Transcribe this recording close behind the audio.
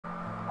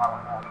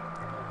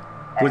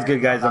What's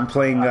good, guys? I'm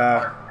playing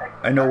A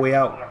No Way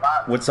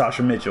Out with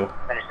Sasha Mitchell.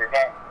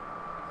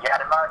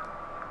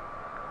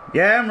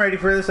 Yeah, I'm ready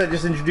for this. I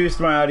just introduced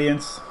my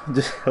audience.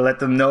 Just let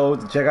them know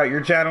to check out your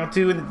channel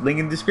too. Link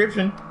in the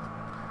description.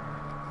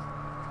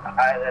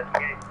 Alright, let's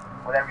get it.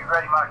 Whenever you're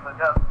ready, Mark, let's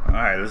go.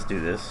 Alright, let's do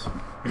this.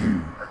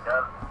 Let's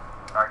go.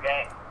 Our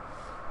game.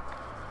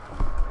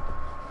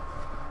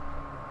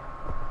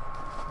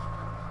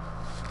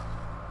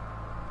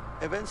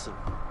 Hey, Vincent,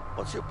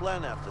 what's your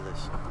plan after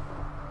this?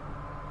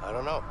 I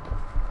don't know.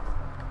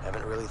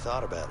 Haven't really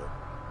thought about it.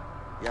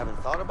 You haven't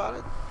thought about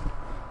it?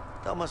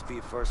 That must be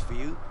a first for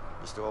you,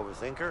 Mr.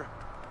 Overthinker.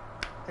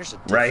 There's a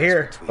Right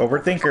here, between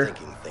overthinker.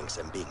 overthinking things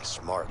and being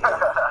smart.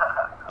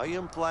 Are you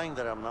implying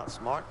that I'm not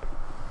smart?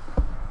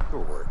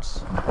 Your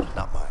words,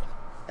 not mine.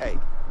 Hey,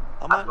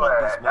 I might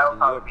not be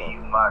smart in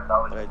your book,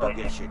 but I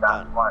do get shit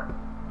done.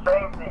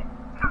 Same thing.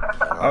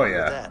 Oh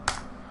yeah. That.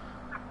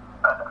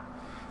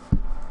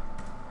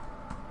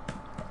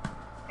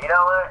 You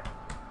know what?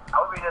 I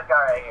would be this guy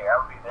right here. I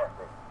would be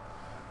Vincent.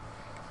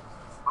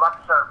 I'm about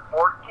to serve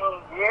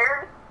 14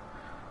 years?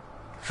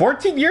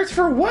 14 years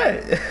for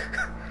what?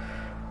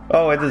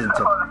 Oh, it doesn't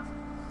tell.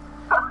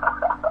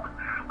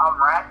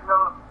 I'm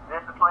rational,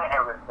 disciplined,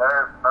 and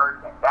reserved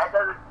person. That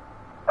doesn't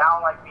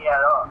sound like me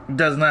at all.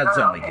 Does not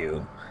sound like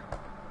you.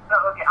 No,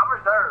 okay, I'm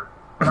reserved,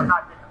 but I'm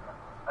not disciplined.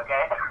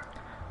 Okay?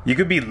 You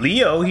could be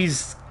Leo.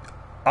 He's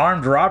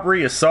armed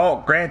robbery,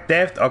 assault, grand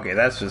theft. Okay,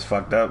 that's just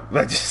fucked up.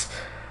 But just.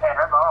 Man,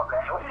 that's all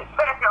bad. What you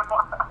saying?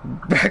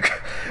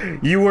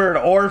 You were an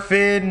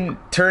orphan,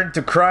 turned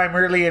to crime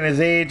early in his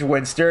age.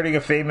 When starting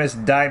a famous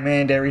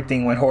diamond,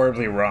 everything went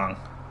horribly wrong.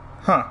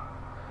 Huh.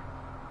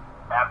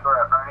 After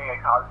earning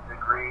a college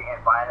degree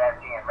in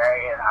financing and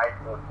marrying a high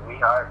school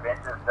sweetheart,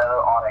 Vincent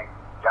settled on a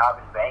job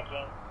in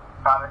banking.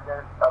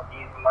 Promises of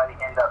easy money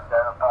end up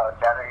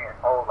shattering his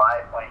whole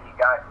life when he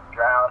got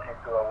drowned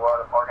into a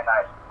world of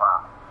organized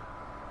crime.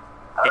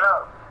 I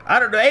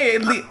don't know. Hey,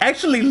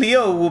 actually,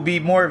 Leo will be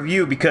more of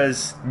you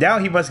because now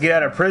he must get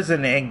out of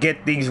prison and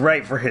get things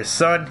right for his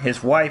son,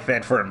 his wife,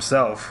 and for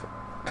himself.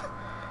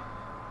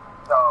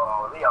 So,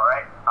 Leo,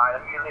 right? Alright,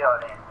 let me get Leo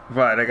then.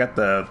 Right, I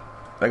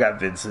got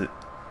Vincent.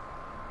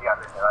 You got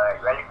Vincent,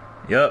 alright, ready?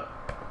 Yep.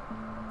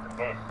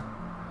 Okay.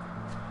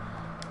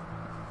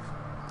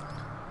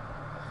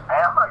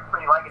 Hey, I'm like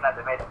pretty liking that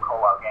they made a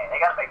co-op game. They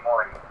gotta make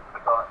more of these.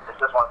 It's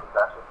just one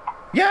successful.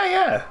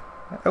 Yeah.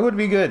 That would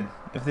be good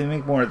if they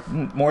make more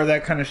of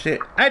that kind of shit.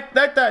 I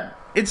thought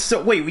it's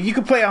so. Wait, you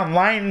can play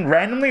online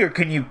randomly, or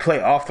can you play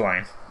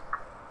offline? It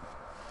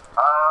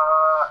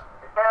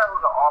said it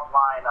was an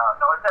offline.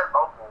 No, it said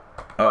local.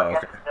 Oh, I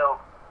guess okay. it's still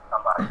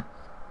somebody.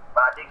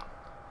 But I think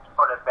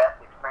for the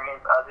best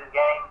experience of this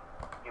game,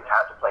 you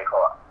have to play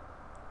co-op.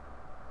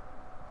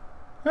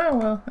 Oh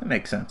well, that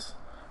makes sense.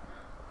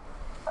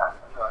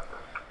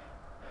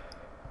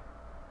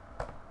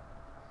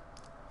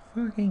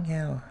 Fucking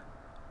hell.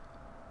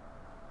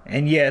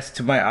 And yes,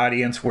 to my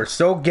audience, we're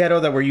so ghetto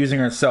that we're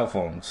using our cell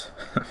phones.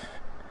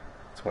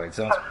 That's why it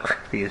sounds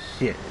crappy as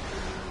shit.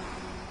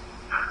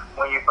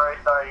 When you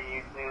first started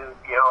YouTube,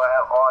 you don't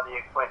have all the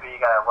equipment. You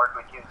gotta work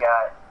what you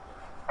got.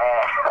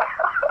 And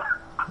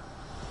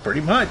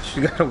Pretty much.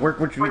 You gotta work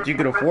with what you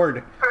can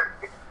afford.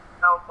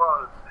 Cell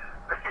phones.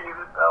 Use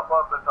the cell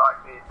phones to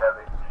talk to each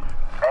other.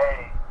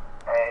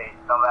 Hey,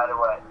 no matter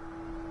what,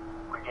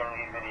 we're getting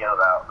these videos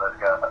out. Let's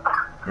go.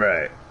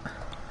 Right.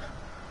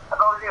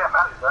 That's all that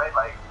matters, right?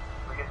 Like,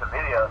 we get the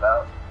videos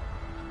out.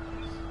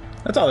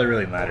 That's all that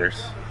really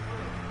matters.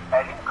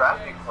 And these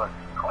graphics look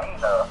clean,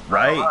 though.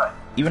 Right?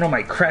 Even on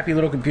my crappy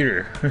little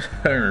computer. Man, it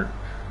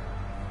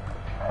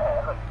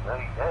looks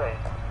really good.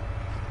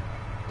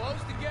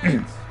 Close the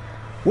gates.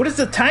 What is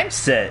the time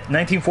set?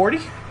 1940?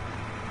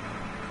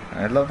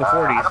 I love the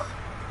 40s.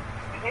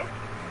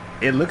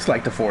 It looks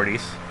like the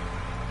 40s.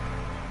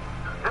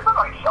 This looks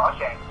like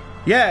Shawshank.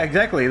 Yeah,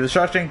 exactly. The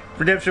Shawshank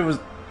Redemption was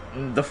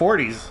the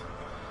 40s.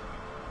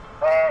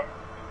 Man,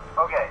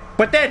 okay.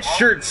 But that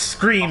shirt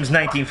screams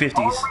 1950s.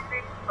 All we need is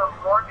some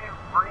Morgan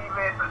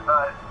Freeman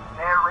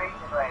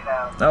narration right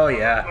now. Oh,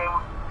 yeah. This game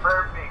was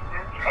perfect.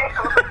 This game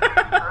was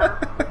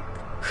perfect.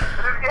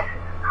 This game,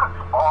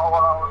 all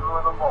when I was a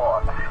little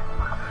boy,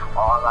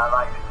 all I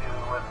liked to do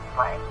was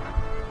play.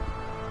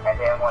 And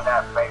then when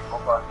that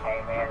Facebook bus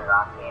came in and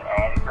I seen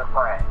Annie the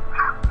friend,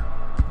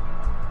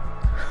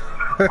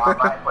 my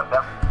life was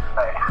definitely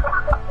play.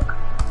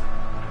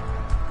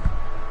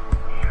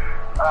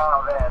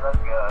 Oh man, let's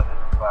go. This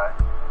is fun.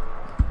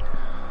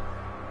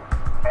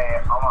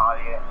 Hey, I'm an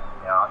audience.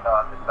 You know, I know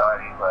I'm just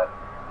starting, but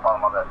one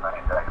of my best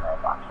friends,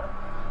 DragonKnightMaux.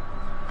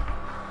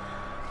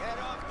 Get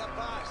off the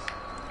bus.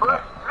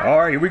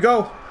 Alright, here we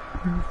go.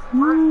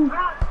 Woo.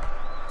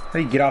 How do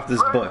you get off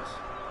this bus?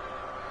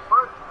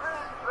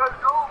 Let's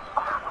go.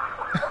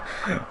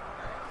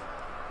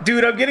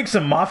 Dude, I'm getting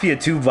some Mafia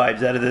 2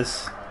 vibes out of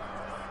this.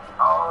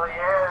 Oh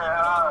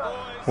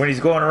yeah. When he's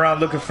going around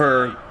looking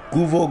for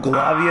Guvo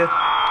Galavia.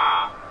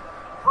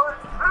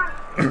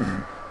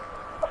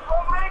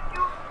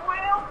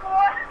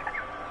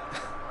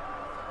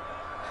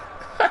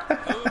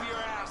 Move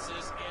your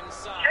asses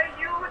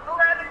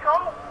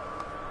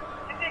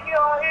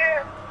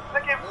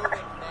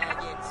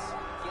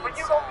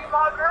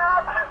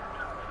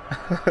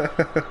I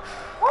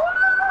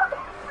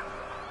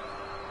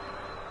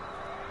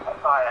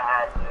thought I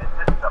had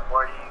to. This is a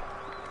 40.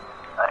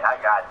 Like, I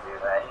got to,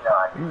 man. You know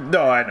I do.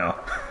 No, I know.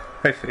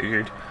 I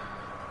figured.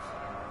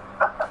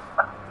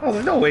 Oh,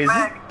 there's no ways.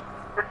 Man,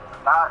 this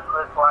does not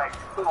look like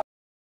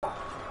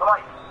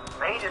somebody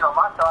made it on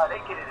my side. They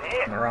get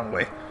it in. The wrong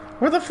way.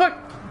 Where the fuck?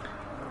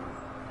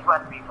 You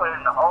about to be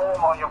putting the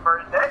home on your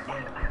first day.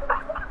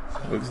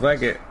 Looks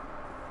like it.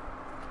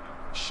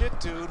 Shit,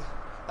 dude.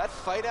 That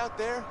fight out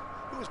there,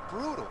 it was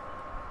brutal.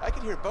 I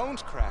could hear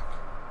bones crack.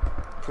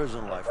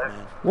 Prison life,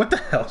 man. What the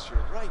hell? Yes,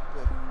 you're right,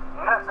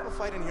 but people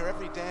fight in here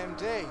every damn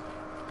day.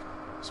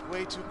 It's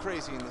way too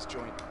crazy in this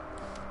joint.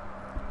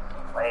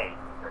 Wait.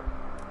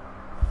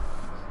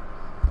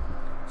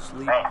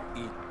 Sleep,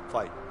 eat,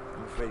 fight.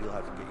 I'm afraid you'll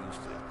have to get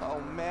used to it. Oh,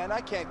 man, I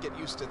can't get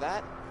used to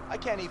that. I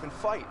can't even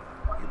fight.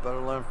 You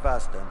better learn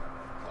fast, then.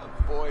 Oh,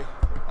 boy.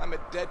 I'm a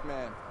dead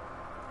man.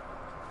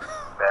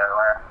 Better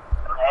wear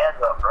some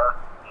hands up, bro.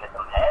 Get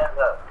some hands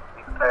up.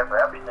 Be prepared for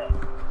everything.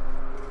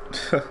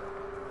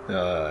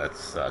 Oh, that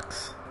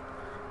sucks.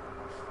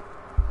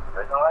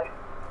 Prison life?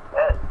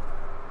 Yes.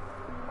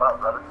 What up,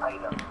 brother? How you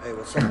doing? Hey,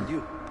 what's up with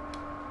you?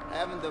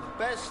 Having the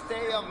best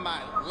day of my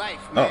life,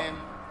 man.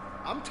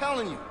 I'm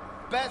telling you,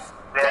 best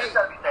Yeah, day it's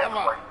gotta be said ever.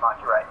 before you punch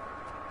you, right?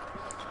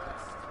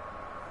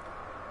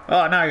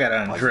 Oh, now I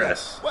gotta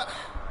undress. Well,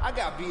 I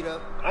got beat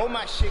up. All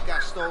my shit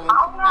got stolen,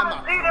 I and wanna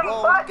my see them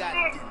parole butt got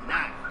cheeks.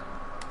 denied.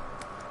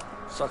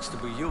 Sucks to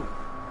be you.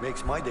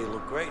 Makes my day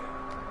look great.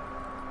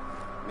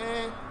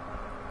 Man,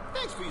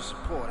 thanks for your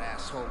support,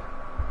 asshole.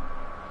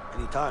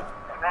 Anytime.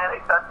 Hey, man, they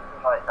touch me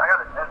too much. I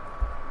got a sense.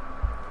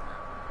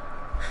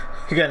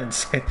 You got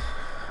insane.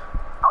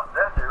 I'm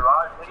sensitive,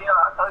 Ron. You know,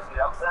 I told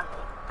you, I'm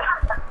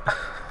sensitive.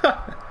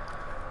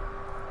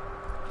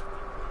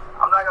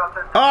 I'm not gonna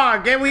sensitive.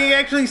 Oh, can we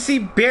actually see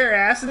bare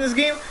ass in this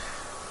game?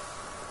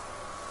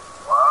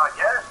 Well, I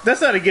guess.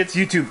 That's not against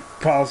YouTube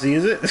policy,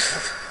 is it?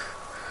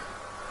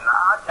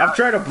 Nah, I'm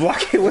trying to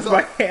block it with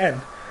my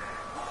hand.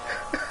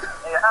 It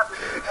happens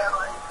to me, man.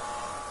 Like,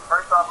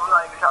 first off, I'm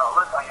not even trying to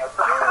look on your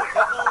side.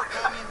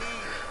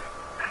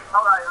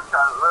 I'm not even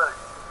trying to look.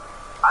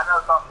 I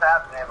know something's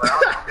happening, but I'm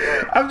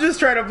not I'm just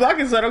trying to block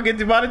it so I don't get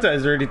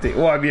demonetized or anything.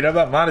 Well, I mean, I'm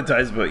not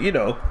monetized, but you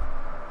know.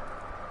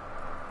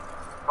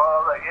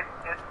 Well, look,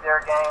 it's their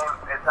game.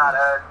 It's not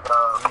us,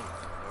 so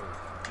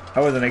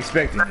I wasn't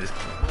expecting this.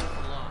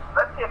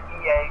 let's see if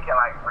EA can,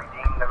 like,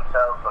 redeem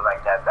themselves for,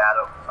 like, that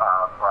battle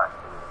front.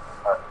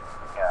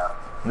 You know.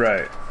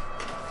 Right.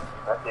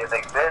 Let's see if they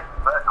exist.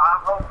 But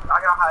I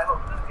got high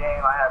hopes in this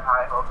game. I have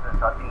high hopes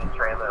since I seen the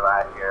trailer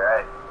last year,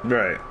 right?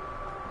 Right.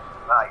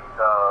 Like,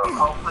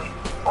 hopefully.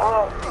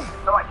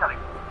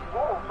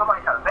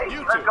 Somebody trying to bait me. You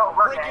Let's two, go,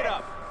 break it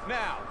up,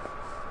 now.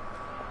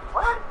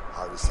 What?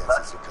 Harvey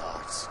senses your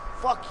cards.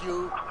 Fuck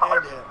you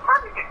and him.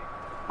 Where did you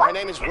My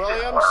name is get this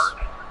Williams,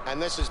 word?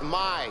 and this is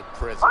my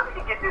prison. Where did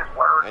you get this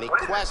word? Any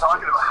What is it questions?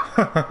 talking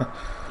about?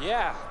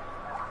 Yeah.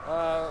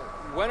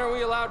 When are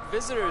we allowed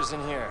visitors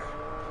in here?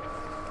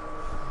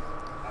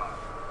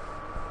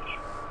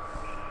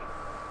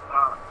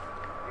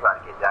 You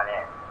gotta get that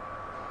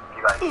in.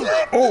 You gotta get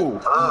that in.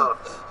 Oh.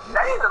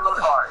 That is a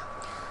little hard.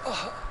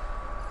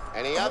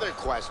 Any other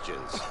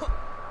questions?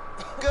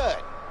 Good.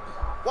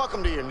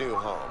 Welcome to your new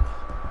home.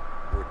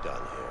 We're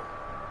done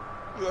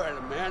here. You heard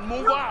him, man.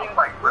 Move You out. seem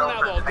like We'll real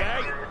have all person.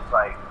 day. It's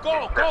like,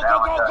 Go, it's go, been go,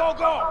 out go, go,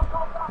 there.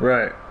 go.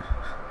 Right.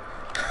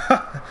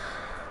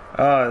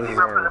 Oh, this is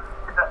You horrible.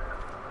 represent-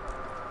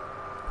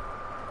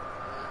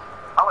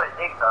 I wouldn't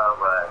think so,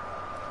 but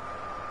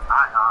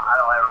I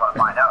don't ever want to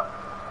find out.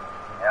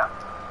 Yeah.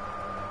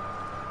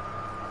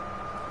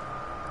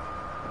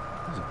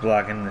 Just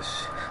blocking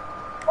this.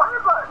 Why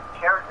are the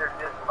characters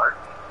just lurking?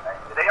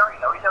 Like, do they already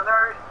know each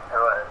other? Or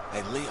what?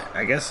 Hey, Leo.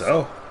 I guess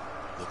so.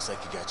 Looks like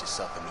you got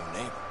yourself a new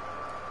neighbor.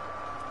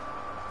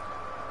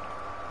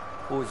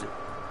 Who is it?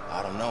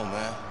 I don't know,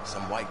 man.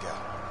 Some white guy.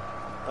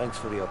 Thanks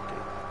for the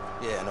update.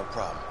 Yeah, no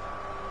problem.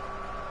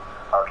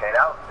 Okay,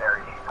 that was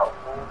very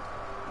helpful.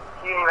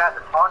 He didn't even have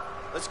to talk.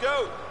 Let's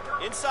go.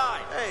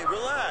 Inside. Hey,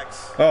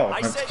 relax. Oh, I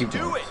I have to said keep do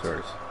doing it.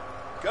 stories.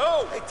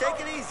 Go. Hey, take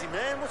it easy,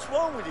 man. What's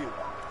wrong with you?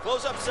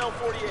 Close up cell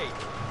 48.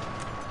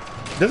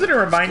 Doesn't it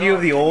remind you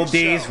of the Let's go. old Give me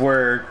a days show.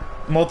 where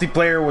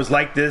multiplayer was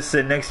like this,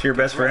 sitting next to your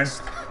best friend?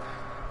 Rest.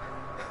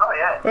 Oh,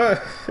 yeah.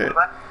 Oh, shit.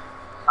 But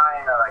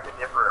trying like a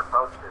different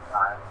approach this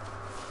time.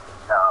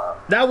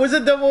 Now, was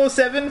it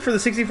 007 for the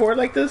 64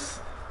 like this?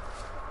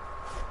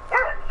 Yeah,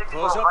 64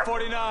 Close up like-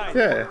 49.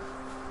 Yeah.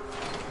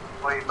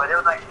 Wait, but it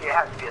was like it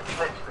had to be a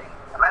split screen.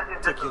 Imagine if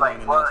this Took was you like,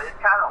 long well, enough. it's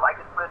kind of like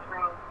a split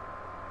screen.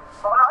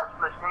 Oh, no, it's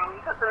split screen.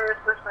 You consider it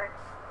a split screen?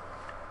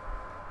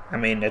 I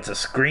mean, it's a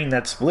screen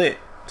that's split,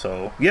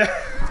 so yeah.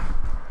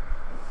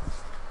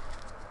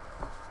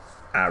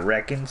 I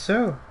reckon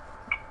so.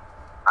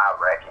 I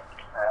reckon.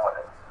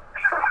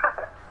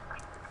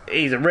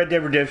 Hey, he's a Red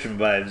Dead Redemption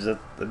vibes.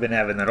 I've been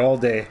having that all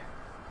day.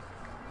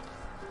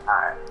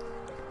 Alright.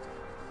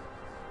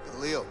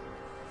 Leo,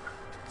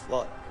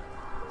 What?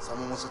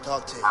 someone wants to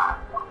talk to you.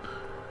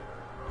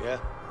 Yeah?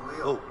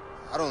 Leo. Oh,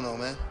 I don't know,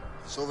 man.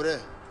 It's over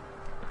there.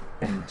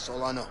 That's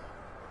all I know.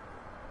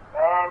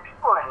 Man,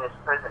 people in this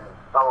prison is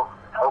so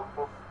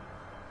helpful.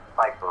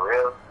 Like, for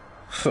real.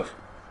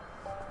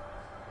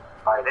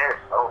 Like, they're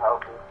so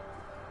helpful.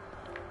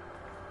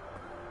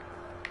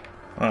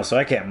 Oh, so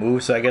I can't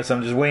move, so I guess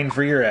I'm just waiting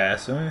for your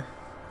ass, huh?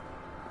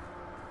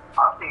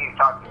 I'll see you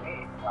talk to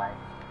me. Like,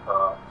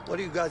 What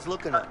are you guys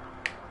looking at?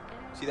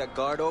 See that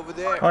guard over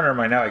there? Oh, never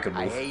mind, now I can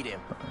I move. hate him.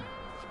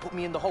 He put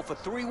me in the hole for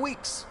 3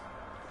 weeks.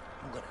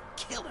 I'm gonna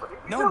kill him.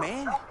 No,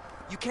 man.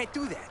 You can't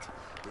do that.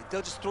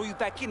 They'll just throw you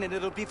back in and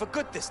it'll be for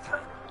good this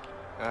time.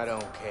 I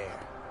don't care.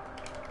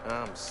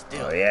 I'm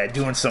still. Oh yeah,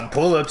 doing some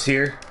pull-ups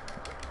here.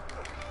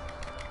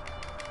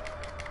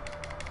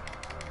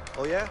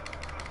 Oh, yeah?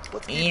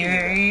 What's keeping you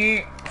there?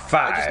 I just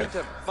 5. need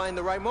to find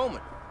the right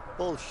moment.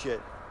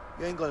 Bullshit.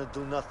 You ain't gonna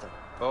do nothing.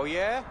 Oh,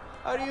 yeah?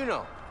 How do you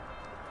know?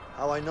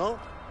 How I know?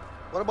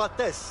 What about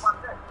this?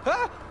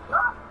 Huh?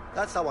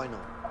 That's how I know.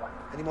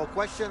 Any more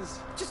questions?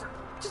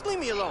 Just leave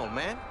me alone,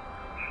 man.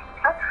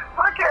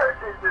 my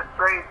character's just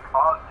straight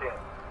content.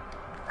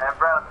 And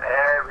bro,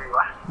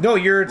 everyone. No,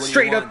 you're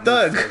straight up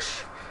thug.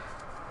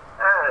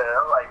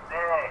 I'm like,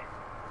 dang.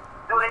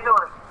 Do they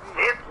doing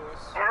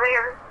dips in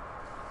there?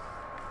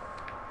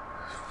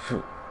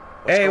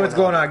 Hey, what's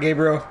going on,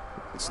 Gabriel?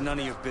 It's none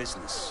of your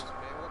business.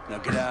 Now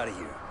get out of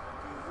here.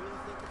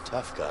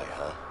 Tough guy,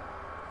 huh?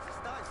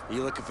 Are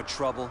you looking for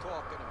trouble?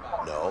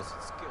 No.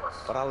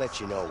 But I'll let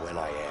you know when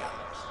I am.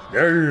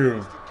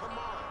 Damn.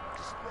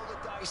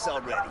 Dice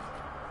already.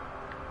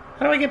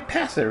 How do I get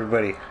past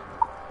everybody?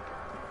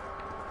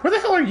 Where the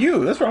hell are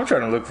you? That's what I'm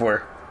trying to look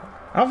for.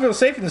 I don't feel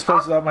safe in this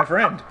place without my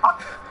friend. I'm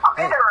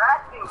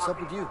interacting What's up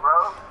with you?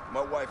 bro.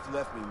 My wife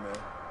left me, man.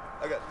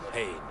 I got...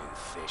 Hey, new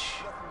fish.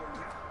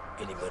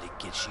 Anybody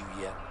get you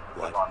yet?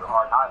 What? On the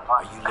hard time,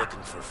 Are you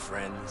looking for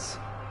friends?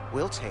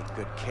 We'll take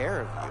good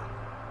care of you.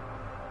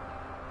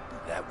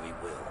 That we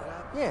will.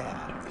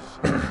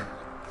 Yeah.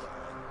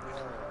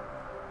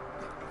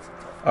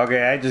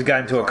 Okay, I just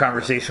got into a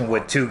conversation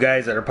with 2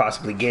 guys that are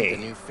possibly The gay.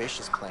 new fish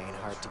is playing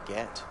hard to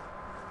get.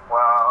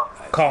 Well,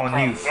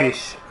 Calling you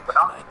fish. but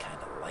And I kind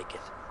of like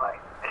it. like,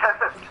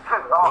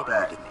 all Maybe you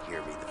that. didn't hear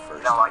me the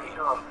first You know, like,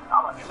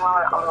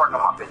 time. I'm working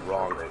on my business.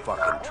 Wrong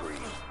fucking tree.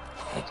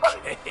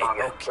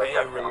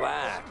 Okay,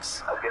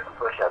 relax. Let's get some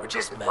push-ups. We're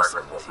just Get messing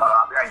some with work. you.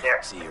 I'll be right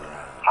there. See you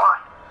around. 1,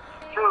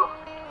 2,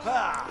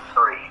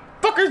 3,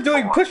 Fuckers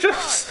doing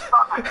push-ups.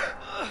 5,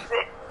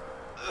 6,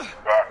 7,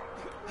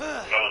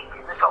 8.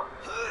 Let's go.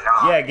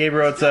 Yeah,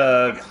 Gabriel, it's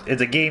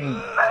a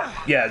game.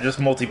 Yeah, just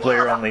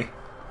multiplayer only.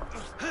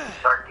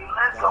 13,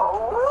 let's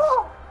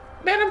go.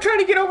 Man, I'm trying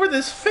to get over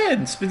this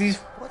fence, but these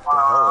What the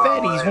hell?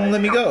 fatties won't let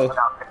me go. Go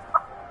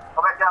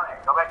back down there.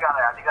 Go back down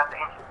there. I think that's the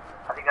entrance.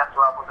 I think that's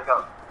where I'm supposed to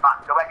go. Come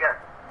on, go back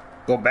there.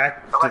 Go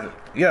back to the...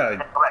 Yeah.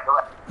 Go back, go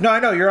back. No, I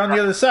know, you're on the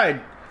other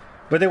side.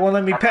 But they won't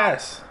let me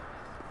pass.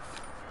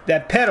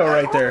 That pedo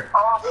right there.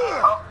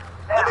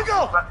 Let me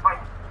go.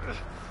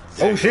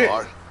 Oh, shit. You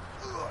are.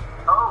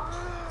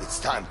 Oh, It's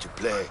time to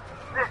play.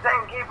 this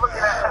thing keep looking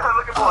at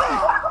looking for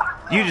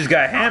it. You just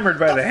got hammered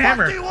by the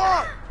hammer. What do you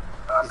want?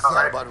 It's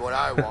not about what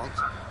I want.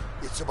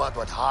 It's about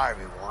what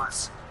Harvey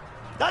wants.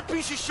 That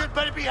piece of shit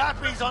better be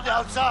happy he's on the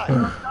outside.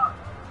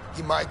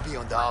 He might be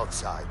on the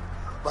outside,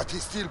 but he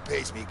still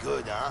pays me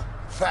good, huh?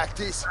 Fact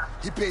is,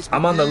 he pays me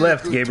I'm on the really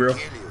left, good Gabriel. to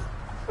kill you.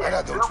 And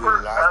I don't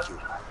really like you.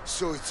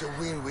 So it's a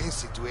win-win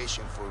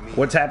situation for me.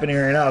 What's happening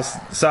right now?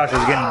 Sasha's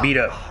getting beat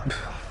up.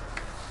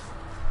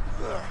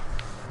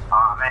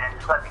 Aw, man,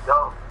 just let me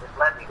go. Just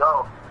let me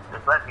go.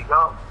 Just let me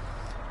go.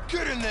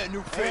 Get in there,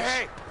 new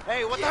fish.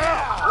 Hey, what the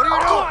hell? What are you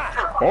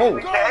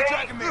doing? Oh. Hey,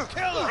 Dragon me,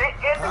 kill him.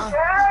 it's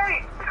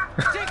okay.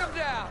 Take him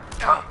down!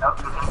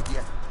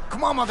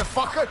 Come on,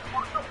 motherfucker.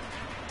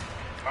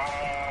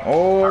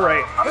 All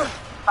right.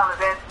 Down the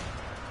bench.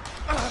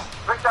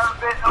 Rick down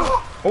the bench.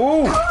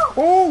 Oh.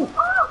 Oh.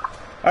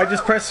 I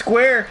just pressed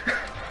square.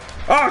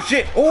 Oh,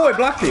 shit. Oh, I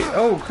blocked it.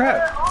 Oh,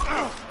 crap.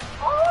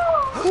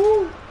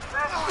 Ooh.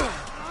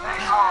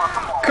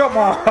 Come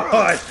on.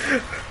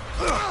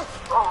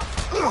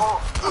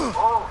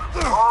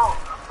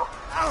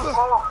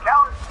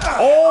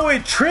 Oh,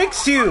 it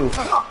tricks you.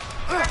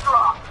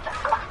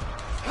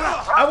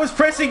 I was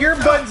pressing your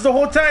buttons the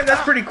whole time.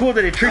 That's pretty cool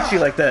that it tricks you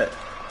like that.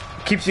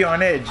 Keeps you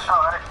on edge.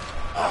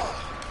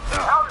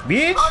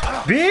 Bitch,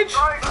 bitch,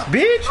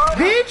 bitch,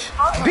 bitch,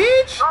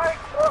 bitch.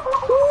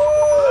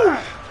 Ooh.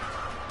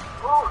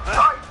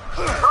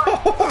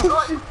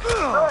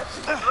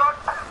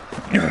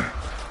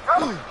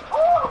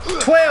 Oh,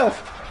 12.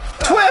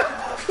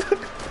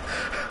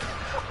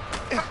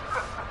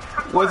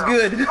 What's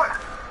good?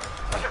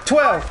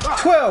 12.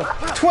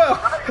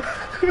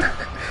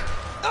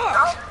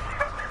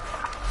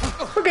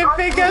 Okay,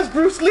 fake ass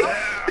Bruce Lee.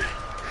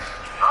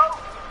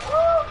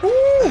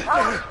 Ooh.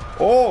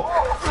 Oh,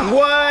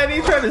 what?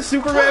 He trying to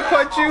Superman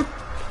punch you?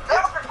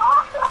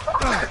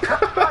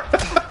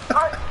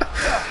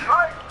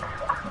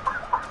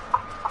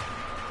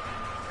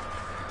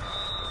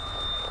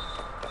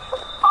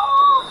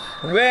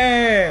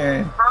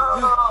 Man.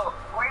 Bro,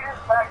 we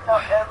just backed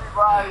up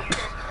everybody.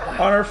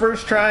 On our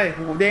first try.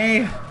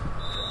 Damn.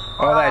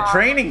 All that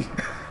training.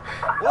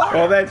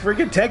 All that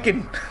freaking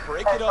Tekken.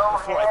 Break it up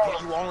before I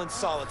put you all in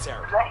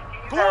solitary.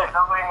 Come on.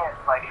 No hands,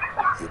 like,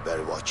 You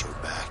better watch your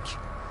back.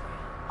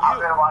 I'm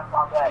gonna watch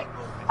my back.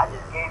 I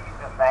just gave you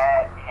some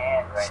bad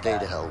hands right Stay now.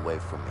 the hell away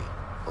from me,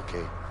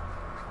 okay?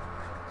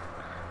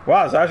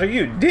 Wow, Sasha,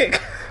 you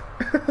dick.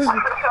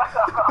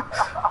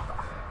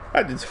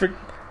 I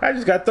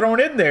just got thrown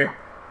in there.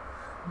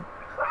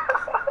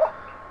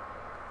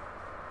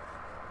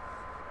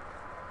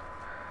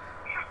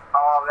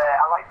 Oh man,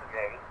 I like the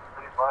game. It's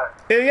pretty fun.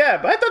 Yeah,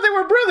 but I thought they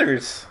were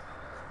brothers.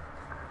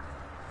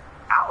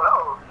 I don't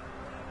know.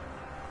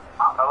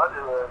 I don't know what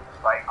it was.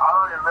 Like, I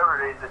don't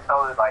remember they just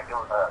told us like it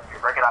was you're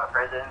breaking out of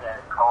prison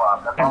and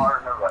co-op. That's all I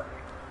remember.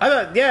 I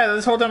thought, yeah,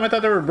 this whole time I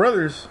thought they were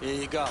brothers. Here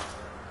you go.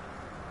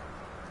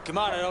 Come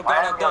on, I don't Why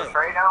got have no you day.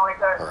 straight down like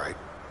that? All right,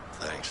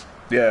 thanks.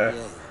 Yeah. Yeah.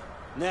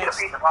 You get a Next.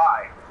 piece of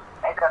pie.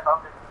 Ain't that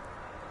something?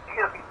 You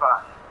get a piece of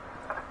pie.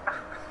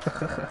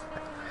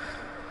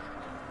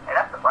 Hey,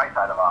 that's the bright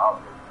side of our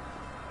office.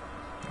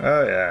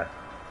 Oh yeah.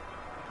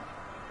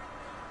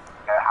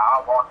 And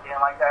how I walked in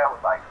like that was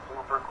like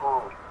super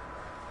cool.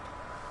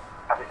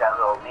 I did that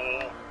little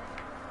meme.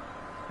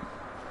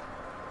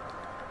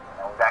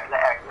 And we're back in the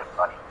active,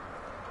 buddy.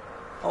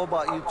 How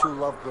about you two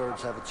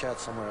lovebirds have a chat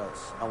somewhere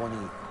else? I want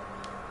to eat.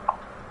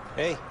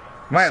 Hey.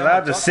 Am I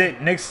allowed to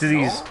sit next to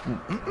these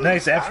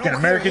nice African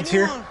Americans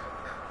here?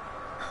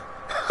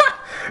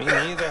 Me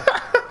neither.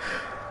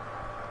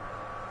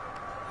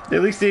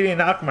 At least they didn't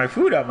knock my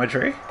food out my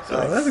tray.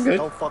 So that's good.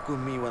 Don't fuck with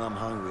me when I'm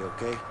hungry,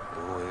 okay?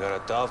 Oh, we got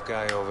a tough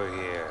guy over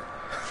here.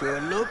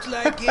 Sure looks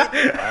like it.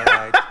 All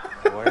right.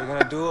 What are you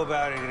gonna do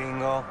about it,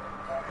 gringo?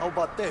 How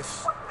about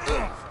this?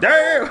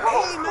 Damn!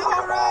 Hey, man,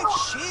 all right,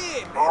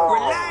 shit, man.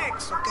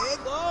 Relax, okay?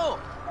 Go.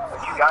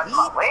 You got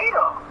later.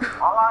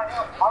 All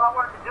I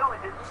wanted to do was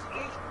just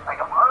eat.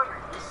 Like, I'm hungry.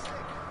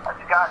 I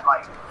just got,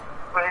 like,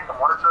 put in some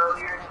work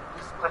earlier.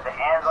 Put the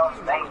hands on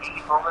some dang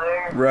beef over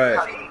there.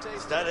 Right.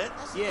 Is that it?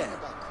 Yeah.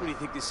 What do you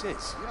think this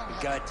is?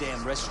 A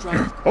goddamn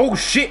restaurant? Oh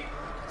shit!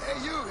 Hey,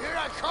 you, here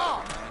I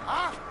come.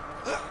 Huh?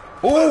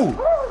 Oh!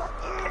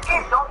 The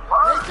kids don't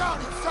burn.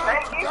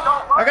 Dang kids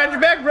don't burn. I got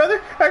your back,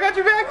 brother. I got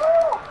your back.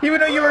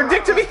 Even though you were a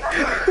dick to me.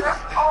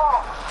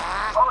 Oh,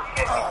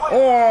 shit.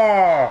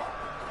 Oh!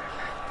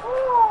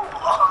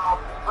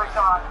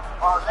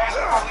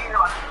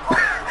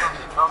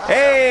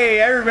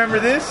 Hey, I remember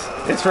this.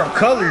 It's from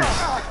Colors.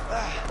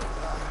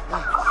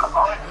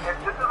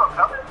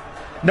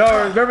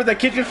 No, remember the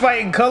kitchen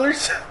fight in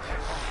Colors?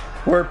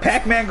 Where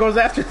Pac-Man goes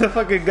after the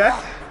fucking guy?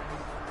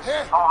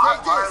 Here, Oh, I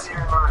take this. hardly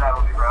remember that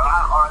movie, bro.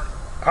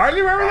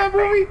 Hardly remember that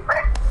movie?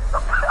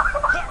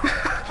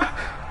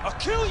 I'll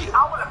kill you.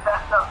 I would have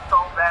messed up so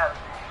bad.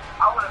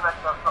 I would have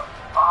messed up so...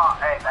 Oh,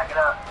 hey, back it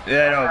up.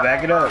 Yeah, no,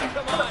 back it up.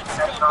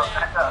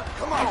 Back up.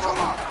 Come on, come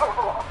on.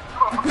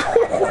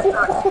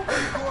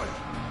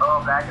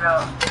 Oh, back it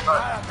up.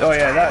 Look, Oh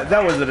yeah,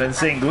 that was an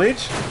insane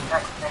glitch.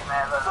 hey,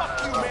 man, look. I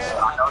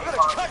know you're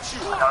hungry.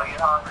 I know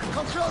you're hungry.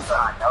 Come closer.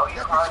 I know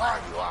you're Let me hungry.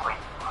 climb you out. Wait.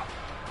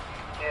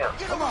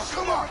 Chill. Come on,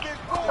 come on.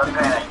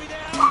 Okay.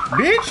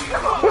 Bitch!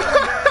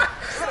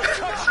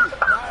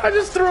 I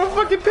just threw a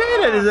fucking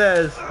pan at his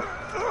ass. I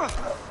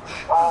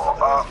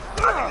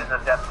think this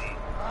is definitely...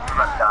 You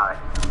must die.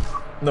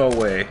 No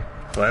way.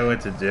 Well, I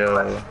went to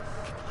jail.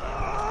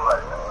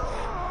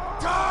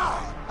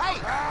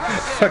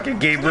 Fucking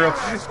Gabriel.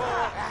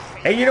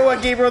 Hey, you know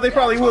what, Gabriel? They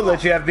probably will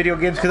let you have video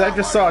games because I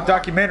just saw a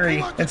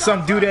documentary and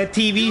some dude had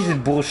TVs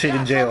and bullshit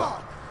in jail.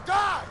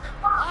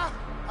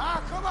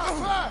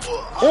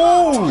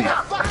 Oh!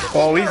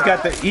 Oh, he's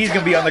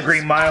gonna be on the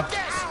Green Mile.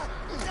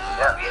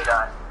 Yeah, he's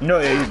done. No,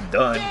 yeah, he's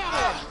done.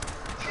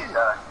 He's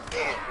done.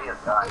 He is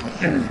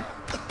done.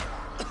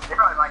 They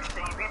probably like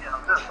seeing videos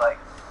of this, like...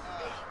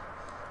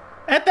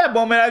 At that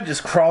moment, I'd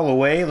just crawl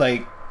away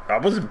like I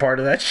wasn't part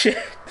of that shit.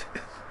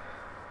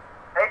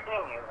 They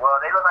seen you. Well,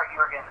 they look like you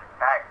were getting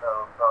attacked,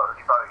 though, so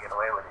you probably get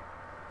away with it.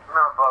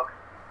 Remember, folks,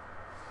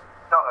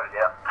 don't go to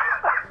jail.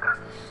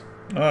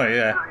 Oh,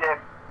 yeah. This is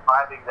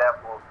 5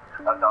 examples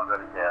of don't go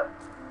to jail.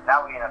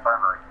 Now we in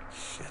infirmary.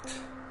 Shit.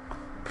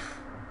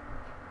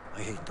 I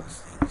hate those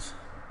things.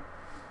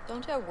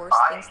 Don't you have worse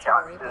I things hate to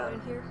worry shots, about too.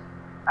 in here?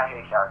 I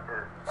hate shots, too.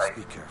 Like,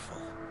 Just be careful.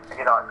 I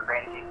get all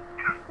crazy.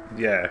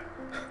 Yeah.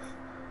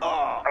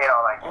 I get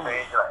all, like,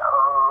 crazy, like,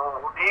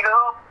 oh,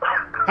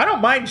 needle. I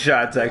don't mind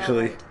shots,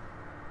 actually.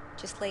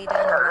 Just lay down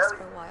and rest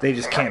for a while. They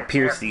just can't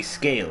pierce these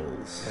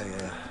scales.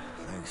 Yeah,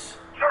 thanks.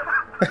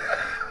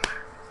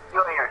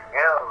 Feel your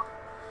skills,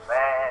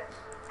 man.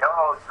 Your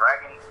whole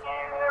dragon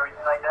skin and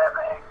everything like that,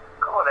 man.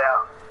 Cool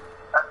down.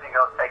 That thing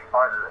goes take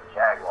part of the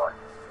Jaguar.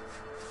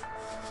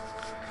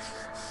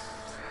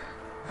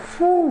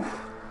 Whew.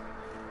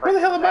 Where the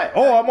hell am I?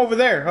 Oh, I'm over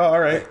there. Oh,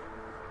 alright.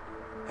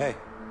 Hey,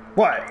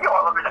 What? You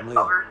all up in the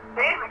Leo. covers.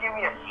 They didn't even give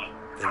me a sheet.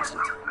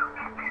 Vincent.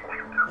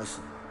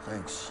 Listen,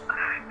 thanks.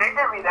 They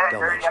did me that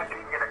Don't dirty. let I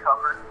couldn't get a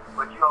cover,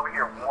 but you over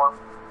here warm.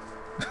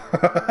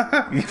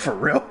 You for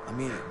real? I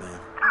mean it, man.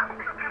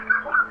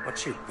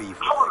 What's your beef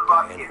with I was that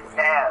about guy to get anyway?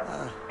 stabbed.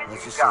 And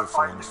Let's you just got say it's a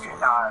long punched a few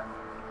story. times.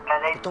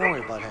 But don't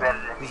worry about him.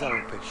 He's out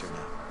of the picture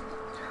now.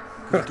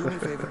 Can you do me a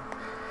favor?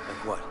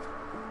 Like what?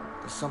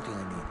 There's something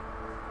I need.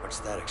 What's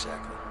that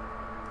exactly?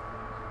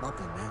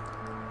 Nothing, man.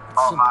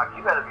 Oh, Mark,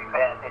 you better be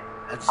paying attention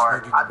to this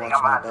part. I think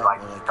I'm gonna have to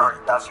like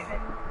start ducking it,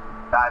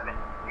 diving.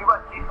 You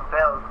must see some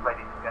fails,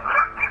 ladies and gentlemen.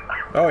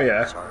 Oh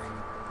yeah. Sorry,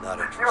 not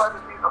You interested. must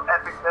see some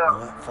epic You know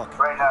fails what? Fuck it.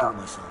 right I'll do now. it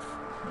myself.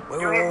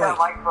 You hit that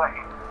like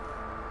button.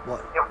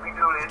 What? If we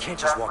do this, You can't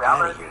just walk I'm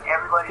out of gonna here. see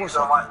everybody Of course who's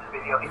gonna I watch the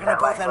video. We're Hit gonna that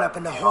both like end up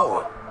button. in the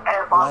hole. And Well, I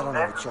follow don't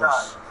have a this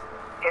choice.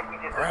 if we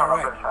did this All on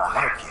right, the first I'll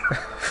help shot. you.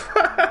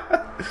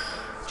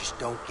 Just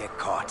don't get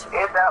caught.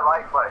 Hit that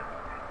like button.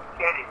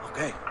 Hit it.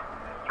 Okay.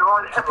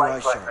 Join that Keep your like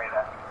eyes button shut. right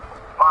now.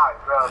 Fine,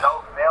 bro.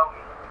 Don't fail me.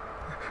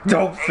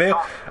 Don't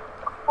fail.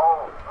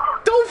 Oh.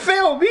 Don't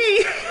fail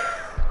me.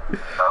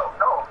 No.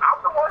 I'm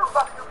the one who's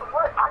about to do some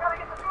work. I gotta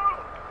get the thing.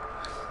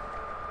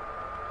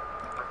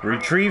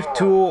 Retrieve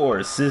tool or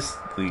assist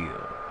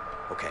Leo.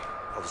 Okay,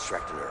 I'll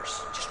distract the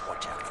nurse. Just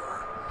watch out for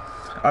her.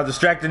 I'll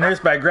distract the nurse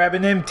by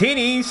grabbing them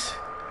titties.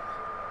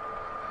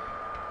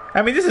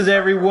 I mean, this is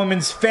every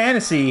woman's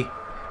fantasy.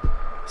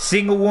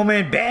 Single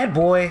woman, bad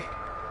boy.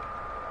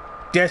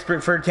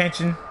 Desperate for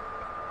attention.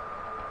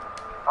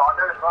 Oh,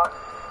 there's one.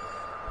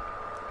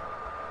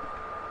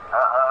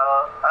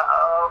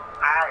 Uh-oh.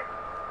 Alright.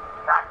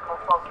 Maximum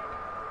focus.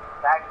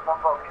 Maximum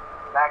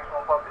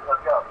focus.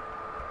 Let's go.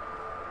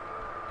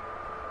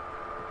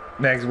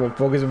 Maximum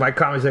focus in my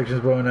comment section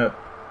is blowing up.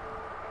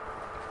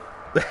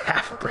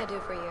 What can I do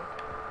for you?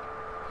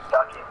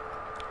 Duck it.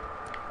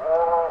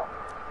 Whoa.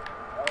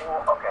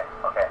 Okay.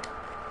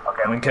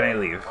 When can I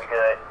leave? We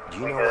good. Do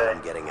you know what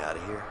I'm getting out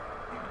of here?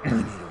 I need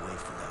a way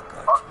for that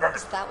guard. Oh,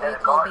 Is that why you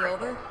called me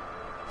over?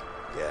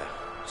 Yeah,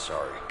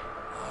 sorry.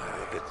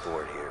 I'm a bit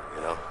bored here,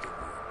 you know?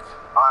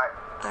 Alright.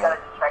 You gotta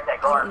distract that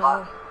I guard. don't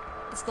know.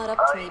 It's not up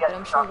to me, but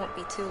I'm sure it won't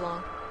be too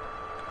long.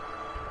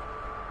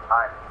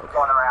 Alright. Okay.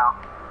 Going around.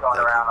 Thank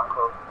you. I'm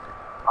cool.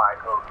 Alright,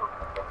 cool.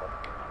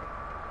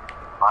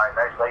 Alright,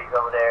 there's ladies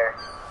over there.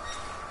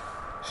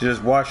 She's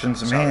just washing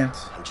some Sorry,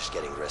 hands. I'm just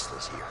getting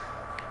restless here.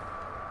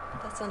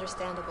 That's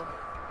understandable.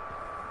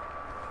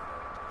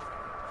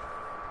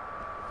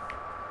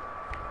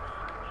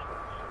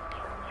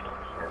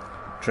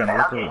 Trying to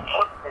look around.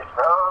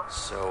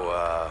 So,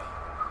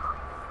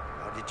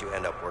 how did you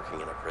end up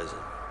working in a prison?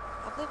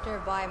 I've lived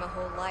nearby my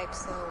whole life,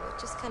 so it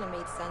just kind of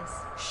made sense.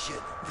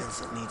 Shit,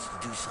 Vincent needs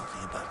to do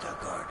something about that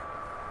guard.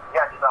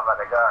 Yeah, she's talking about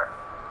the guard.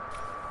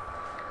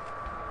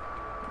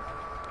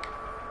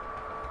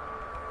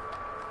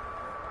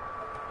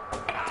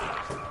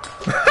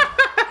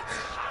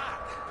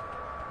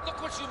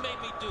 Look what you made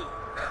me do.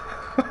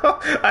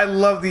 I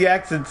love the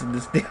accents in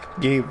this damn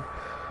game.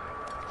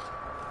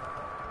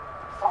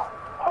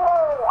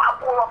 I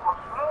pulled up a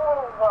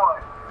smooth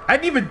one. I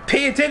didn't even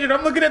pay attention.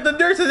 I'm looking at the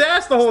nurse's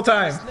ass the whole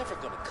time. It's never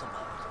gonna come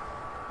out.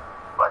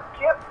 But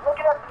keep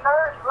looking at the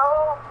nurse,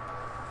 bro.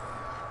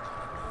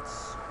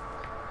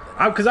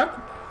 Because I'm.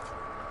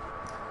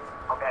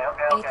 Okay.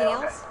 Anything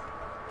else?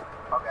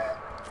 Okay.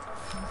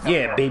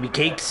 Yeah, baby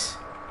cakes.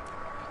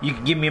 You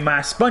can give me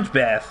my sponge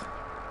bath.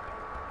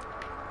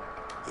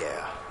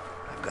 Yeah,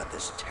 I've got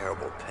this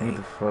terrible What pain.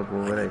 the fuck?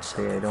 What would I need say?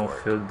 something I don't for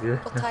it. feel good.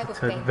 What type of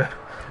Talking pain? about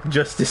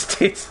Justice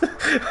tits.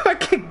 I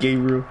can't gay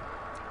rule.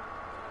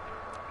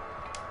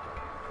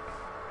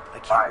 I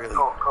can't Alright, really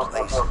cool.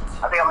 place I it.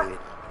 think I'm in. It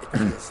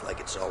feels like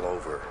it's all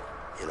over,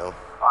 you know?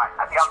 Alright,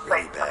 I think It's I'm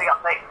really safe. bad. I think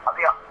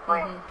I'm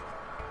clean.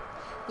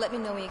 Let me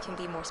know when you can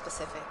be more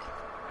specific.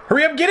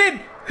 Hurry up, get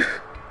in!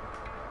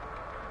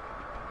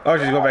 Oh,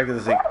 she's going back to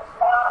the sink.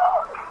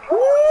 Woo!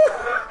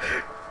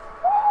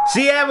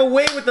 See, have a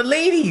way with the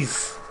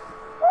ladies.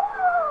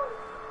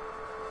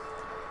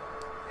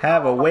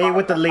 Have a way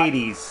with the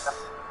ladies.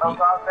 I'm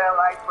gonna feel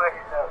like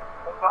pushing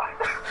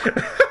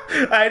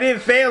up. I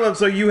didn't fail him,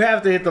 so you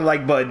have to hit the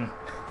like button. You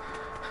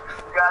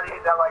gotta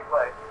hit that like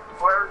button.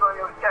 Whoever's on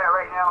your chat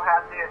right now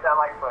has to hit that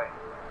like button.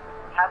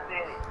 Has to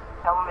hit it.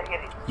 Tell them to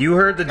hit it. You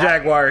heard the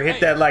Jaguar. Hit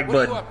that like what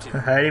are you button.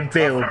 up to? I didn't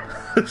fail him.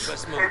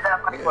 Let's move. Hit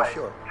that like Yeah, button.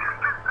 sure.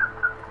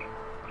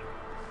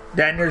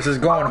 That nurse is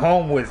going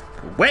home with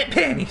wet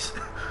panties.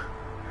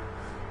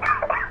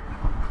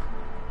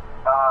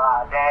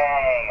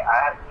 Dang. I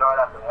had to throw it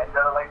out the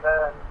window like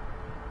that.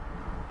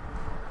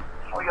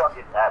 We gonna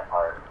get that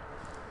part.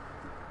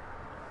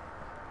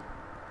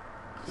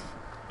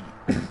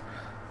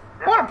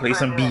 I want to play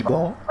some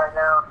b-ball. Right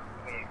now,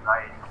 me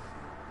excited.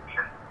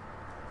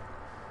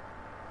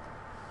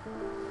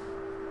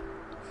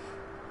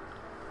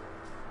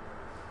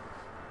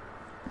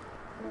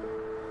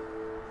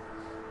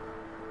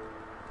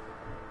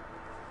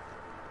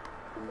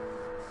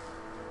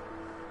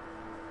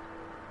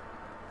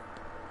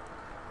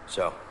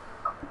 So,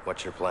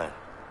 what's your plan?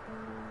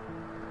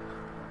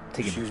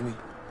 Excuse me?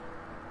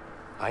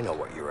 I know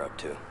what you're up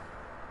to.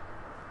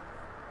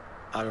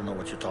 I don't know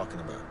what you're talking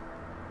about.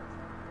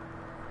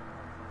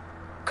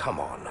 Come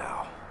on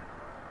now.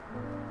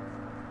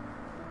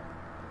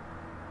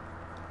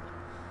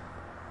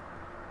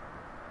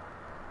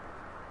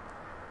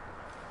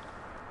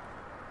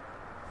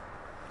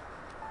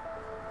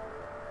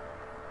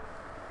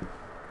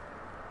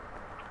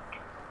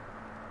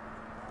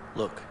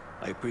 Look,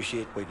 I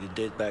appreciate what you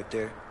did back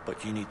there,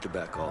 but you need to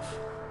back off.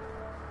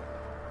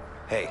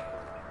 Hey,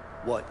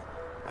 What?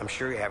 I'm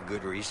sure you have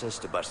good reasons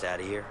to bust out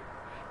of here,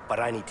 but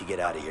I need to get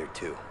out of here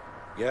too.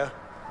 Yeah?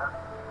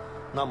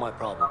 Not my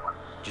problem.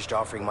 Just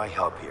offering my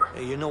help here.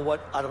 Hey, you know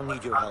what? I don't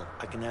need your help.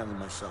 I can handle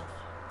myself.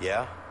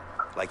 Yeah?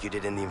 Like you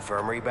did in the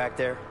infirmary back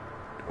there?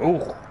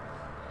 Oh.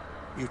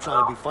 You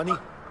trying to be funny?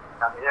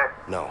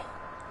 No,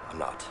 I'm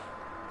not.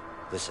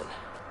 Listen,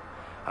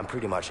 I'm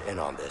pretty much in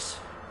on this.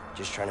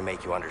 Just trying to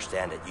make you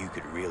understand that you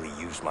could really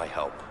use my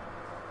help.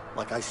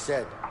 Like I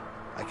said,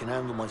 I can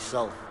handle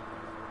myself.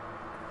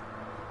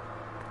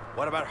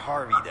 What about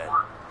Harvey then?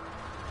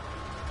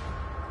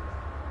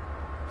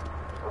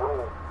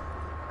 Ooh.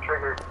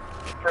 Triggered.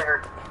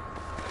 Triggered.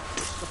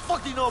 The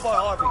fuck do you know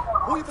about Harvey?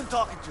 Who you been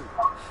talking to?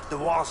 The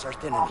walls are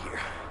thin in here.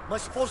 Am I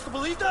supposed to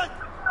believe that?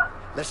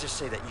 Let's just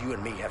say that you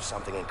and me have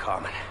something in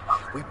common.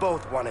 We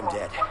both want him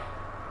dead.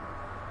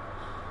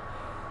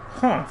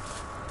 Huh.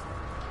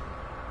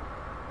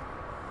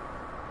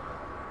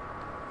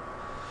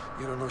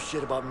 You don't know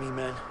shit about me,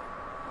 man.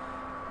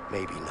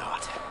 Maybe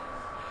not.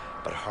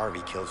 But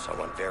Harvey killed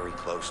someone very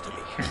close to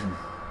me.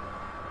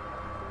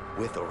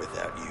 With or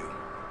without you,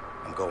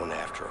 I'm going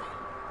after him.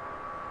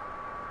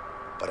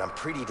 But I'm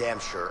pretty damn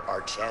sure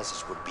our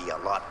chances would be a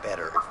lot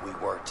better if we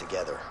worked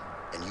together.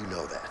 And you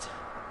know that.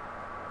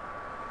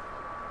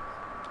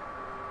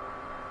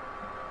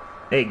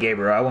 Hey,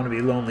 Gabriel, I want to be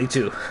lonely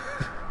too.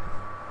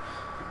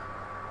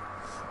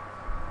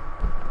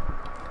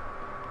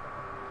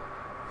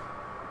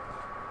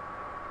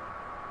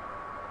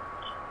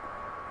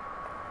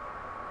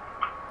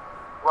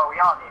 Well, we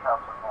all need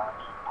help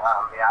sometimes.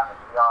 To be honest,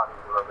 we all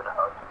need a little bit of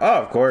help.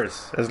 Oh, of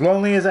course. As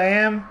lonely as I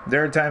am,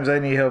 there are times I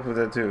need help with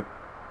that too.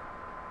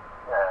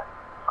 Yeah.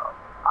 So,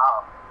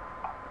 I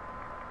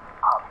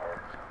don't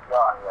care. We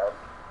all need help.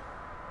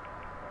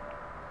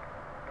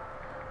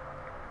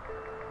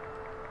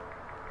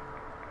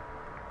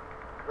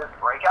 This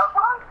breakout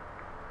time?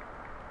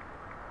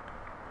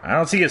 I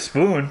don't see a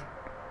spoon.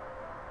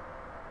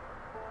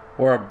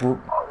 Or a Wait,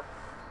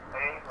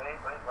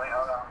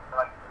 hold on.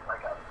 Like,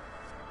 breakout.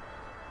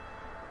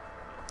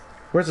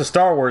 Where's the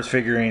Star Wars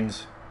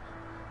figurines?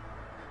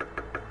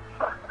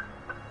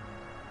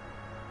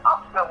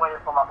 I'm still waiting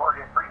for my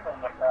Morgan Freeman,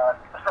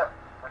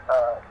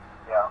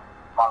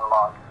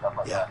 monologue and stuff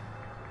like that.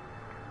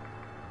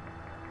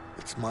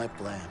 It's my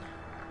plan,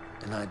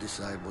 and I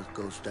decide what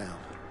goes down.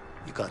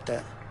 You got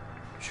that?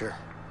 Sure.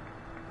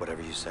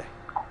 Whatever you say.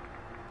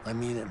 I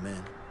mean it,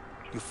 man.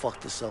 You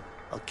fuck this up,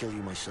 I'll kill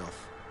you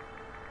myself.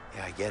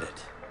 Yeah, I get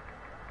it.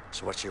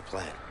 So what's your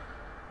plan?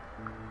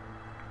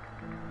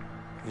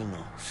 You'll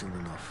know soon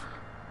enough.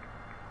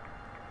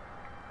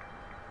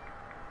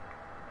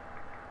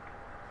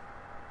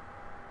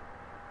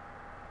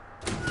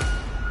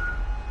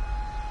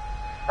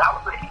 That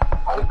was the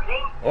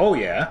opening? Oh,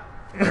 yeah.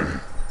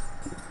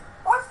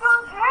 What the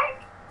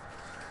heck?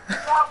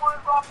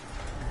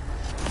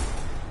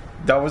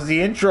 That was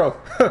the intro.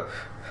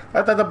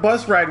 I thought the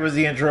bus ride was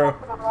the intro.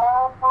 The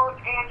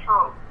wrong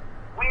intro.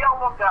 We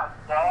almost got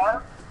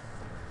stabbed.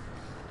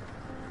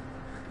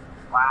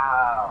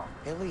 Wow.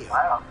 Hey, Leo.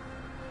 Wow.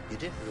 You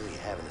didn't really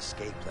have an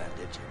escape plan,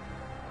 did you?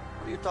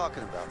 What are you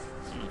talking about?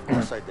 Of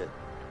course I did.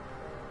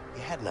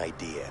 You had an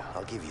idea.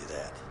 I'll give you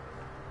that.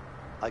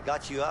 I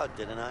got you out,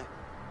 didn't I?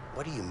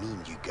 What do you mean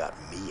you got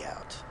me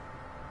out?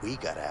 We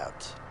got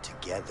out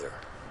together.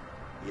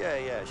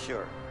 Yeah,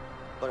 sure.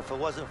 But if it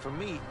wasn't for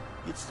me,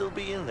 you'd still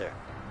be in there.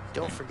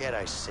 Don't forget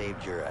I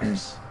saved your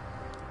ass.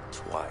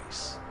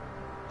 Twice.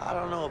 I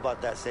don't know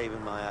about that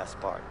saving my ass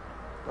part,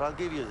 but I'll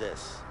give you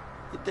this.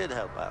 It did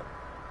help out.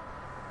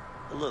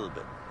 A little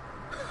bit.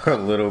 A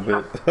little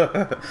bit.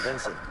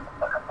 Vincent,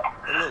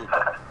 a little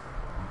bit.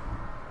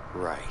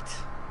 Right.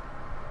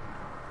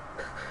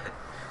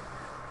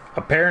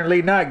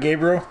 Apparently not,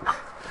 Gabriel.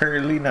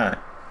 Apparently not.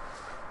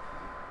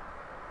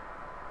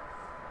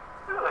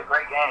 This is a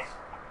great game.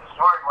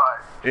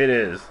 Story-wise. It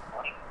is.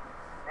 It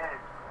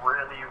is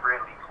really,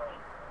 really clean.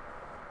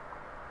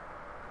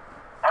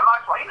 And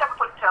Max, why you never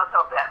put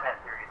Telltale Batman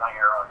series on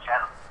your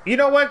channel? You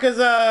know what? Because,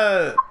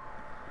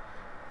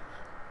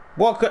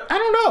 well, I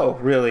don't know,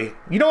 really.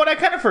 You know what? I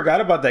kind of forgot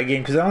about that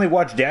game because I only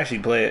watched Dashy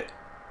play it.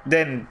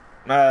 Then,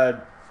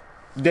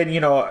 you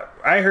know,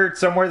 I heard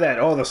somewhere that,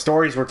 the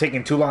stories were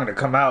taking too long to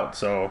come out,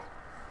 so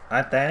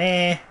I thought,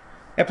 And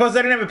plus,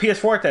 I didn't have a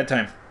PS4 at that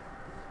time.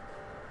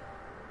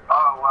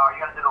 Oh, well, are you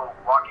going to do the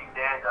Walking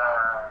Dead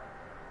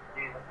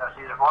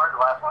season 4, the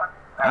last one?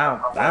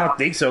 I don't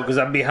think so because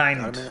I'm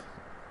behind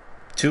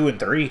 2 and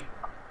 3.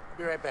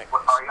 Be right back.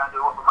 What, are you going to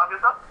do what Among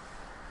Us?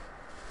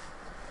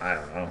 I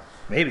don't know.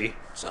 Maybe.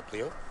 What's up,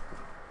 Leo?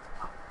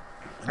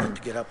 I need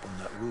to get up on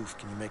that roof.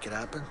 Can you make it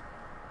happen?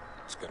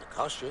 It's gonna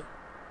cost you.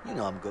 You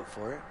know I'm good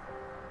for it.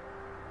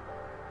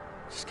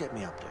 Just get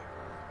me up there.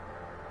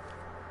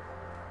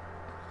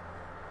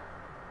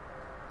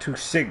 2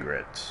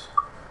 cigarettes.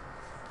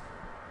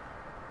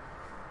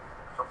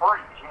 So for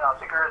you,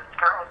 cigarettes is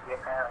currency,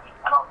 apparently.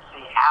 I don't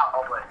see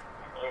how, but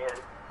it is,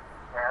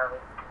 apparently.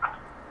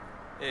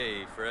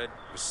 Hey, Fred.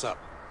 What's up?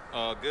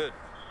 Good.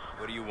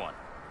 What do you want?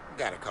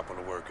 Got a couple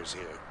of workers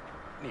here.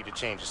 Need to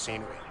change the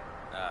scenery.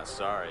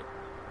 Sorry.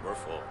 We're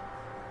full.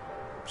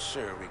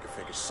 Sure, we could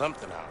figure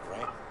something out,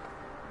 right?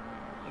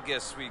 I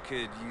guess we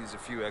could use a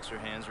few extra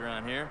hands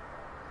around here.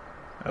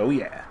 Oh,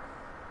 yeah.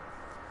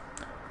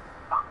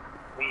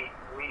 You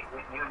need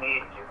you,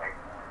 man.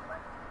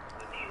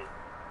 We need it.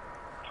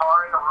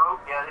 Tar in the roof?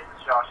 Yeah, this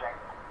is Shawshank.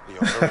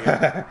 Leo, hurry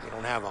up. We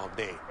don't have all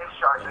day. It's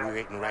Shawshank. And we're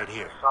waiting right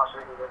here.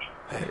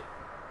 Hey.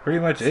 Pretty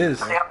much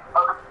is. On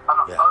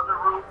the other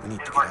roof, we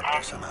need to get up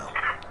there somehow.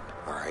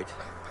 All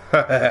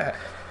right.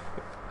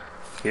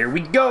 Here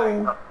we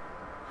go.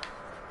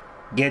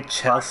 Get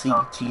Chelsea,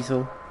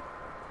 Cecil.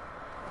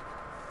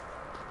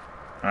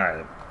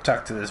 Alright,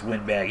 talk to this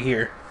windbag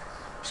here.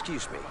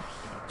 Excuse me.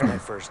 It's my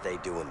first day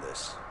doing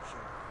this.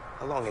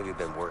 How long have you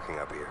been working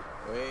up here?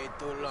 Way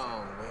too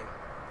long, man.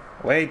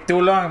 Way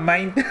too long,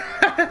 man.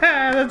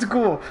 That's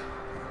cool.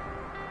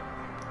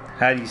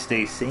 How do you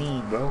stay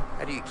sane, bro?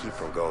 How do you keep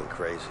from going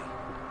crazy?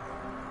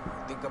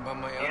 Think about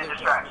my other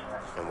job.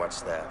 And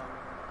what's that?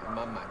 I'm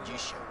a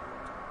magician.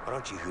 Why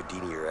don't you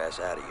Houdini your ass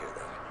out of here,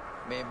 then?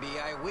 Maybe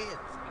I will.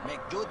 Make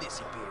you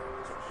disappear.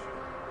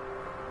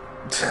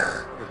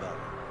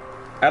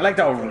 I liked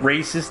how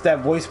racist that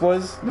voice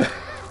was.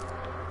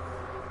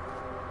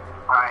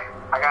 Alright,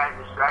 I gotta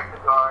distract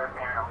the guard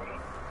apparently.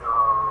 So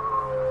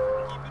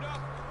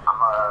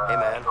Hey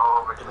man, go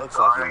over to it the looks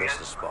guard, like I you missed a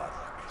guess. spot.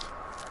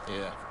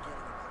 Yeah.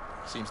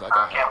 Seems like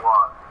I can't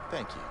walk.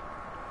 Thank you.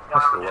 You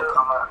know what I'm gonna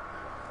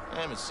do?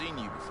 I haven't seen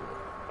you before.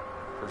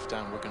 First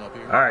time working up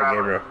here. Alright,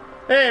 Gabriel.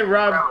 Hey,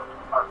 Rob.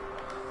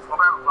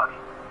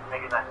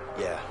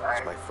 Yeah,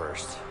 it's my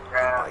first.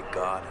 And by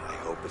God, I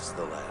hope it's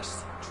the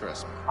last.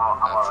 Trust me,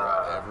 I've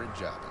tried every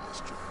job in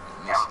this joint,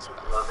 and this is by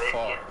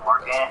far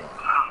the best one.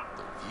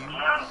 The view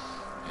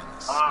and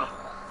the smell.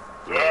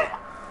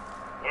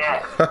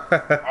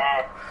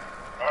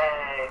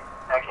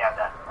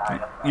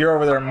 You're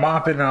over there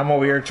mopping, and I'm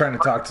over here trying to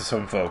talk to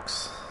some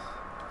folks.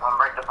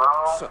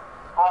 So,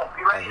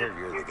 I hear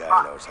you're the guy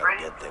who knows how to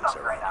get things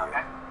around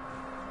here.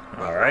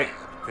 Alright.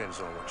 Depends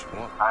on what you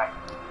want.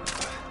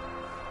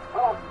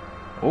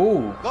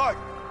 Ooh. Guard,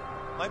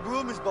 my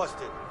broom is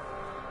busted.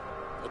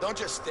 Well, don't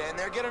just stand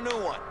there. Get a new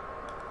one.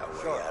 Are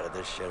we out of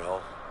this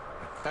shithole?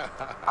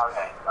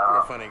 Okay. You're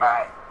a funny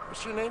guy.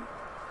 What's your name?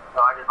 So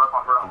I just left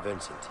my broom. I'm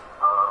Vincent.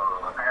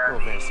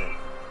 Apparently, Well, Vincent,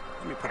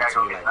 let me put it to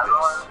you like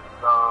this.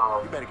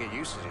 You better get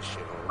used to this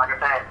shithole. Like I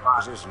said,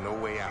 because there's no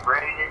way out.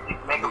 ready to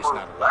make At a least move,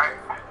 not alive.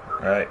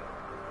 Right.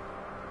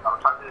 I'm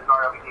talking to this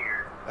guard over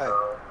here. Hey,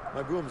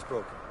 my broom's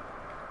broken.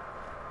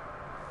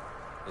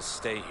 Just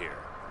stay here.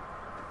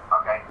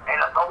 Okay. Hey,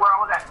 look, go where I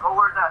was at. Go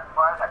where that.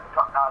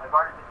 The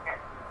guard is in here.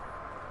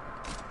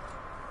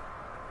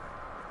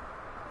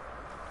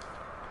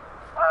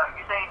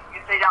 You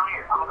stay down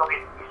here. I'm gonna go get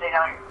you. You stay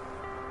down here.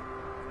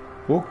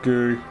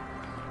 Okay.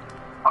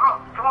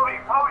 Come over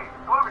here.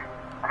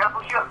 I gotta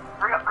push you up.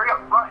 Hurry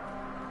up, run.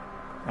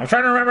 I'm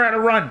trying to remember how to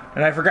run,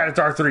 and I forgot it's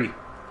R3.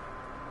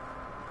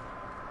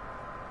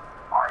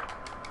 Alright.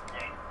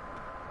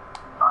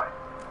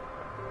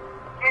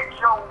 Get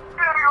your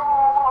video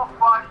off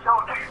my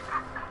shoulder.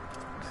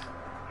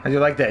 How do you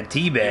like that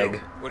tea bag?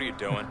 What are you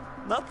doing?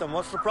 Nothing.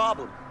 What's the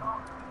problem?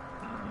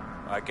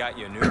 I got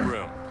you a new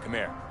broom. Come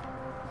here.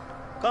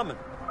 Coming.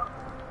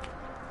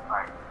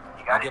 Alright.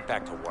 I'll get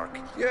back to work.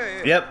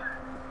 Yeah. Yep.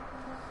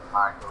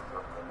 Alright, go.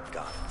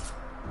 Got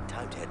it.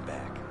 Time to head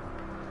back.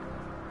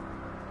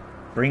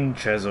 Bring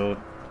chisel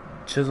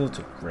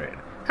to Fred.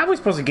 How are we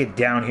supposed to get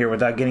down here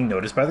without getting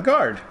noticed by the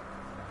guard?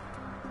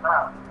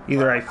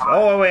 Either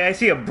oh wait, I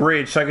see a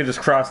bridge, so I could just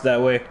cross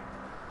that way.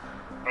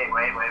 Hey,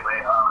 wait.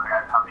 I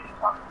gotta tell me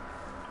something.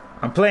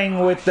 I'm playing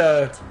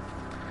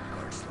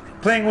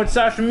with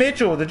Sasha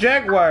Mitchell, the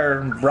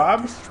Jaguar,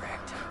 Rob.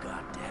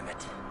 God damn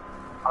it.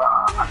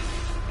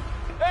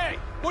 Hey,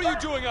 what are you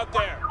doing up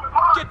there?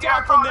 Get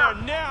down from there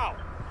now!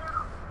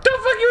 The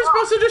fuck you were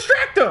supposed to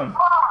distract him?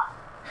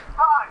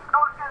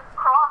 Don't just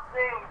cross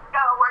things. We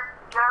gotta work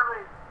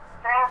together.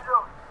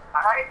 Cancel.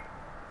 Alright?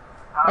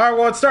 Alright,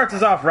 well, it starts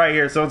us off right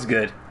here, so it's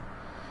good.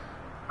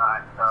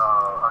 Alright, so,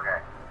 okay.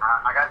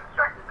 I gotta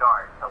distract the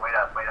guard, so wait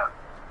up. Wait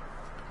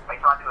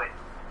till I do it.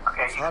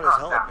 Okay, It's you hot can as cross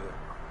hell down. up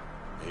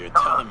here. You're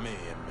telling me,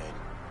 inmate.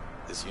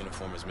 This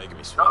uniform is making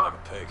me sweat like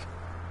a pig.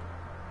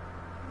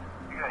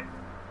 You're good.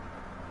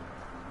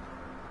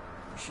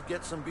 We should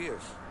get some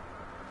beers.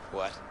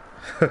 What?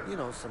 You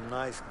know, some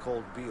nice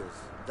cold beers.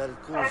 That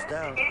it cools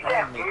down Eat and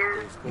that make beer.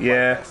 the days go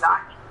Yeah. by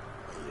faster.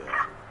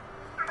 Yeah,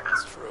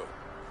 that's true.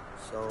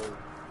 So,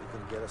 you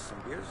can get us some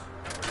beers?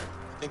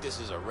 Think this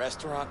is a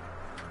restaurant?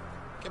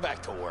 Get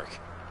back to work.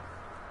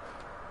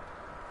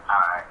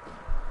 Alright.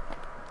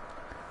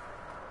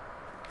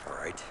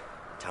 Alright.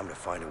 Time to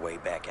find a way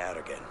back out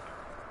again.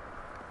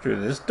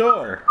 Through this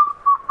door.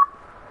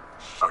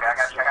 Okay, I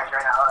got you right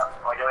now. Hold up.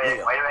 Wait a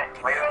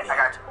minute. I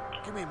got you.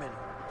 Give me a minute.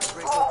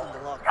 Break open the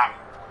lock. Got you.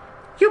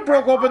 You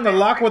broke open the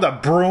lock with a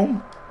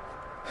broom?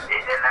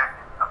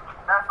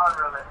 That's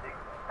unrealistic.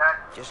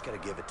 Just gotta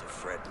give it to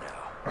Fred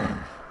now.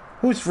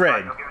 Who's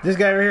Fred? This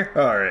guy right here?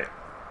 Alright.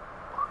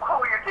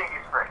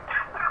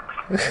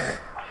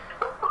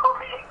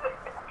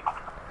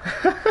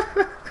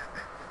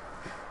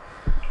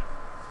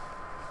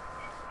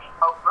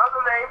 Oh,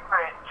 brother named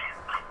French.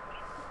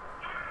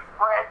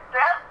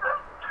 Francesca.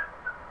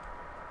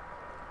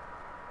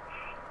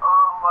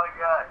 Oh my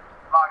god.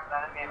 Mark,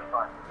 man, this game is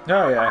fun.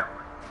 Oh yeah.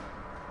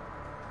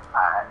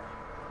 Alright.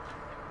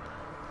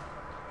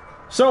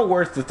 So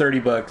worth the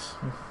 $30.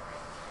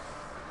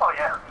 Oh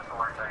yeah, it's just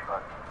worth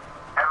 $30.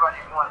 Everybody,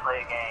 if you want to play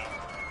a game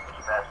with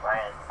your best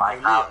friend,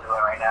 like I'll do it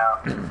right now.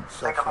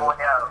 Think of a way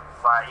out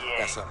by EA.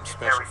 Got something It's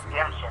special their for you.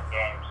 redemption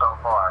game so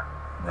far.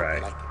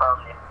 Right. From,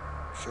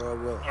 Sure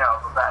will. you know,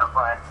 the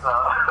Battlefront. So,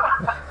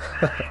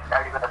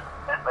 everybody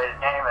best play the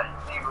game and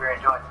see if we're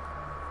enjoying it.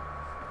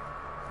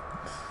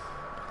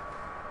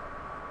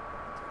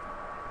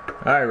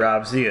 Alright,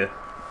 Rob, see ya.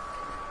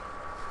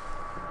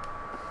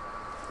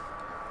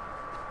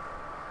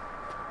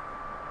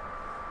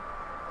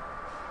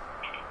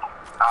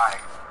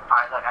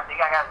 Alright, look, I think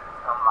I got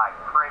some, like,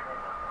 prison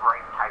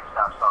break type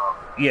stuff, so...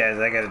 Yeah,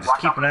 I gotta just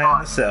keep an eye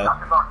on the cell.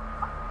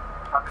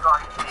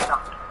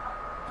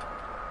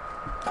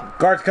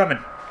 Guard's coming.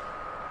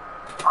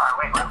 Alright,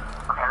 wait.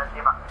 Okay, let's see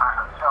if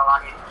alright, so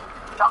I'll get...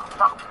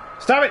 Stop.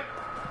 Stop it!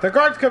 The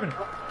guard's coming!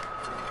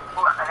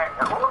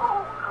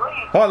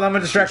 Hold on, I'm gonna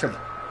distract him.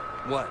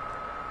 What?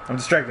 I'm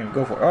distracting him.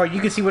 Go for it. Oh, you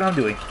can see what I'm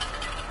doing.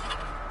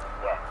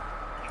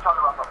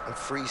 I'm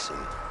freezing.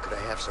 Could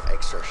I have some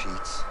extra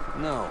sheets?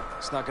 No,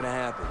 it's not gonna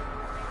happen.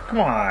 Come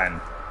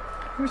on.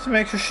 Give me some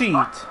extra sheet.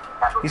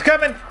 He's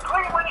coming! What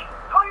are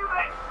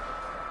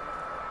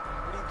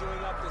you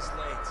doing up this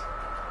late?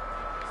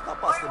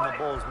 Stop busting my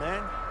balls,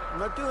 man. I'm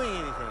not doing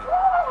anything.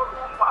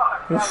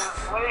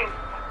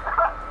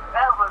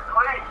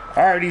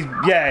 Alright, he's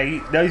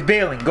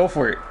bailing. Go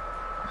for it.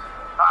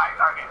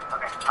 Alright.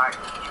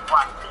 Keep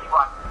watching.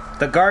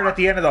 The guard at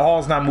the end of the hall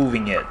is not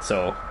moving yet,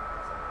 so...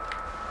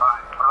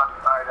 Alright,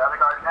 the other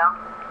guard is down?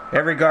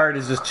 Every guard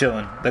is just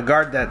chilling. The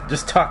guard that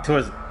just talked to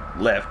his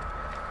left.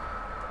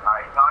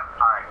 Alright, he's going?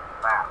 Alright,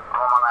 man.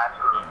 I'm on my last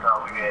group, so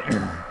we good.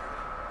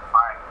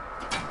 Alright.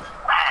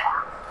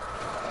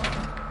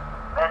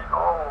 Let's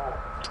go.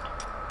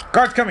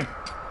 Guard's coming!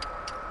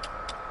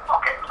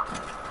 Okay.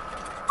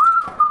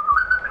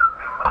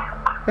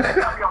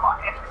 I'll be on my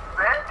hands in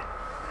bed.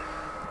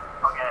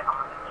 Okay, I'm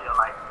gonna chill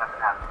like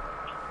nothing happened.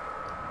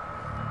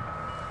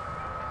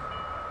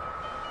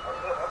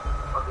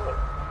 Okay.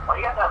 Why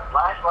you got that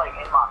flashlight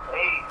in my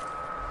face?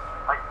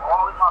 Like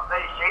all in my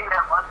face, shave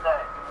that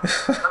mustache.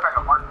 Look like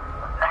a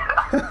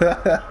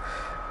mustache.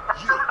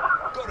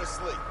 Go to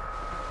sleep.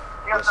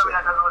 You gotta tell me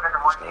that doesn't look like a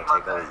mustache.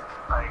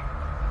 Like,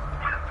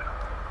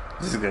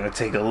 This is gonna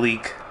take a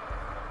leak.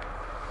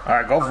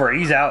 Alright, go for it.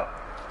 He's out.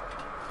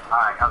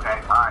 alright,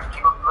 okay, alright.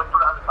 Keep up, look for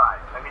the other side.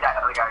 Maybe that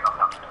other guy goes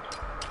up.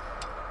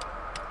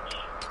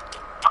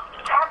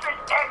 Tap his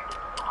neck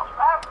as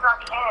fast as I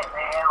can,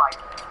 man. Like,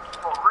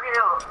 for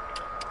real.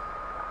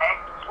 I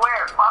swear,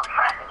 my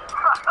friend.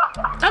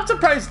 I'm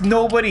surprised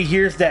nobody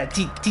hears that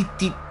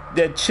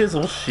that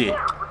chisel shit. Okay,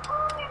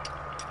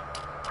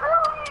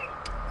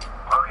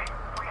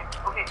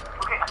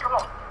 come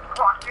on.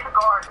 I see the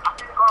guard on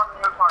the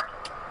other part.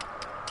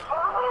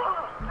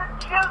 The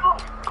chisel.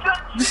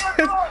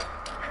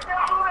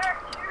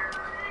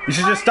 You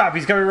should just stop.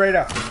 He's coming right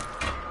up.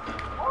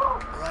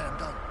 Alright, I'm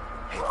done.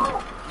 Hey,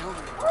 get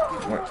over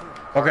here.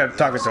 Okay, I'm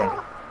talking to him.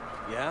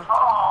 Yeah?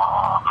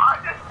 Oh, I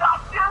just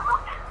stopped chisel.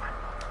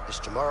 Is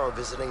tomorrow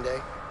visiting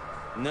day?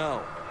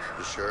 No.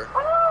 You sure?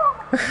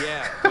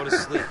 Yeah, go to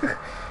sleep. Okay,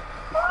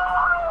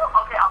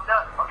 I'm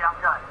done. Okay, I'm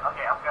good.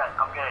 Okay,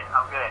 I'm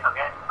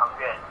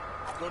good.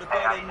 Go to Hey,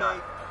 bed, how you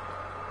inmate.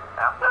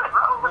 I'm good,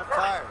 bro. I'm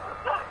tired.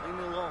 Leave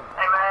me alone.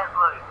 Hey, man,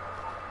 look.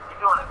 You're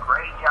doing a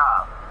great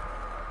job.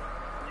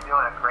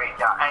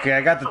 Hey, Okay,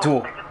 I got the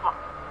tool. Take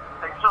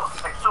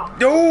two.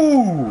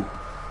 No!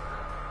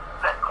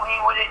 Let's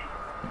clean with it.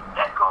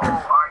 Let's go. All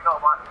right, go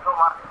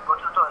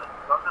to the toilet.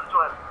 Go to the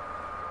toilet.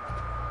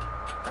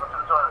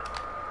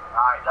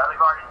 All right, the other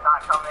guard is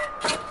not coming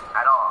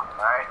at all.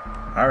 All right.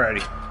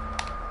 Alrighty.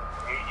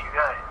 You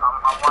good?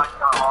 I'm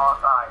watching on all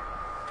sides.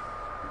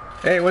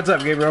 Hey, what's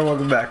up, Gabriel?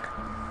 Welcome back.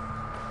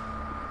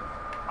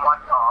 I'm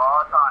watching on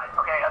all sides.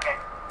 Okay.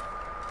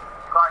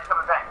 Guard's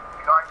coming back.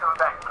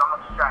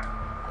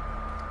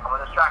 I'm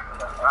gonna distract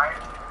him, all right?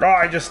 Oh,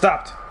 I just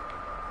stopped.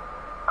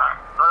 All right.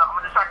 So I'm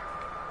gonna distract him.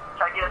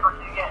 Try to get as much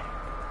as you can.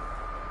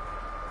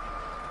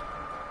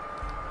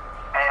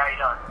 Hey, how you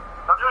doing?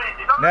 Don't do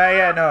anything.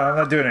 No, I'm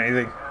not doing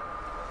anything.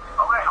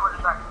 Okay, I'm gonna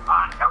distract him.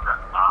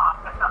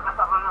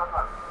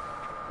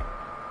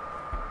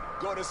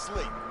 Go to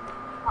sleep.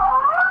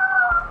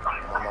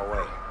 On my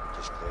way.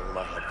 Just clearing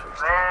my head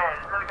first. Man,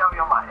 this is gonna be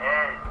on my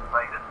head.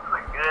 Like, this is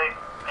a good,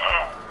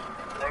 man.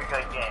 Very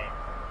good game.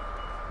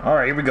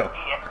 Alright, here we go.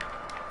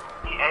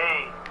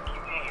 EA,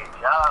 keep doing your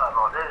job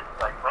on this.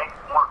 Like, make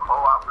more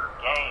co-operative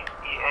games.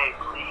 EA,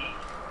 please.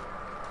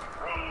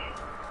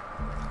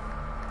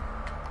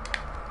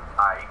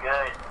 Alright, you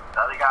good? The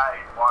other guy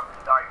is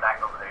walking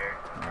back over there.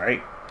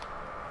 Alright.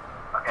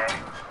 Okay.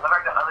 Look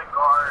like the other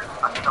guard.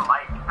 I think the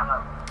light kind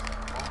of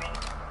moving.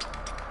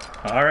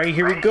 All right,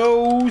 here it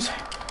goes.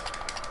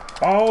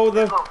 Oh,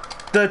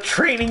 the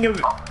training of.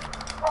 Okay. All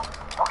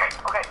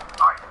right.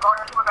 Guard,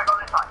 move back on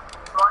this side.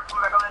 Guard,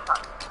 move back on this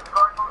side.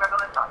 Guard, move back on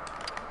this side.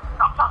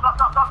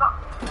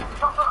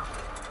 Stop.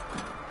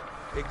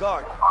 Hey,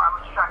 guard. All right, I'm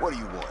gonna distract. What do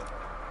you want?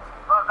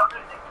 Don't do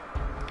anything.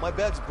 My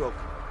bed's broken.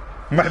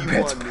 My What do you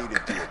bed's want me to do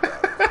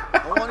about it? I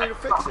want you to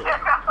fix it.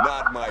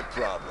 Not my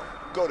problem.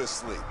 Go to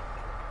sleep.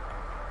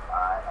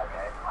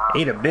 Okay.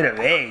 Ate a bit of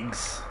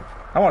eggs.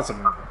 I want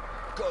some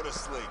Go to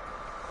sleep.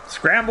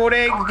 scrambled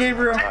eggs,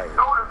 Gabriel. Go to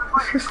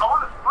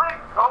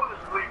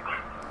sleep.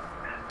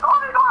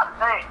 Don't even know how to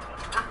say it.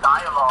 Just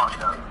dialogue,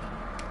 though.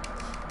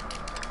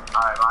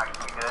 Alright, Mike,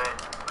 we good.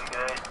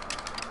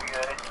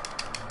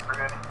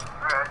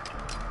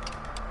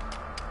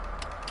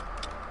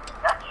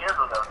 That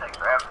chisel, though, takes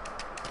forever.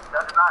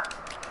 Does it not?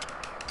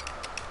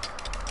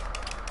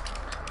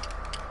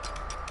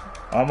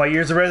 All my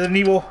years of Resident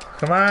Evil.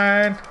 Come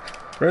on.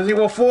 Resident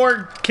Evil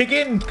 4, kick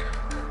in.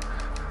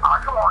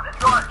 Alright, come on. This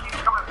guard keeps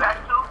coming back,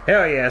 too.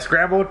 Hell yeah,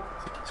 scrambled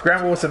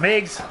with some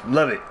eggs.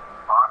 Love it.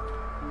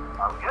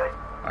 Are we good?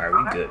 Alright,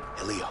 we good.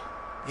 Hey, Leo.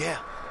 Yeah,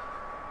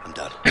 I'm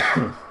done.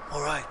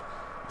 All right.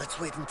 Let's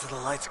wait until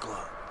the lights go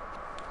out.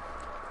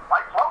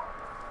 Lights out?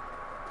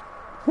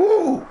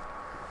 Woo!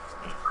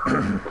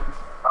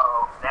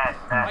 Oh, that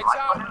Lights light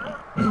out.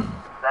 button?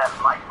 That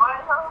light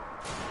button, though?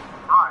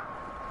 Alright.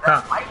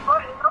 That light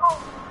button, though?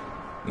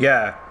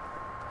 Yeah.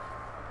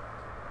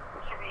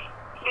 It should be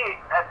hit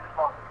at this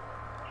moment.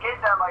 Hit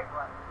that light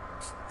button.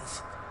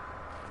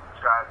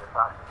 Describe this.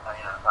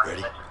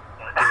 Ready?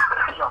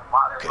 Yo,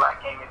 modern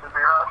black gaming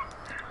superhero.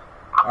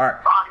 Alright.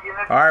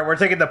 Alright, we're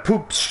taking the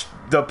poop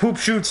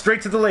chute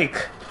straight to the lake.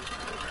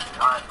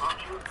 Alright, poop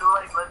chute to the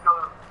lake. Let's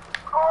go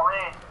all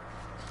in.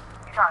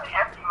 You kind of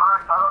hefty,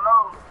 Mark. I don't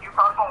know. You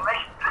probably gonna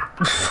make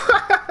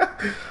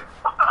it.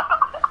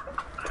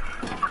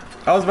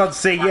 I was about to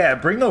say, yeah,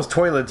 bring those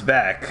toilets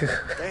back.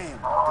 Damn,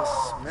 the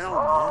smell,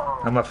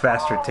 man. I'm a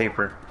faster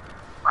taper.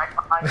 Right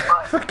behind your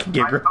butt. Fucking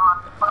Gabriel.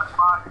 Right behind your butt,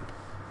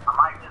 I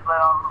might just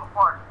let out a little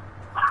fart.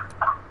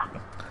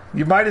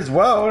 You might as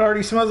well. It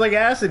already smells like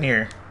ass in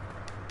here.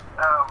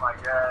 Oh my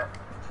god.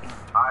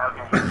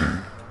 Alright, okay.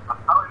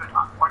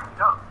 Where do we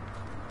go?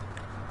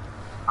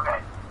 Okay,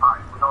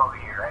 alright, we go over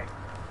here, right?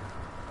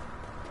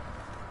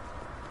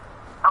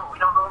 Oh, we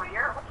don't go over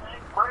here? What the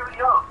heck? Where do we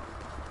go?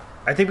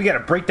 I think we gotta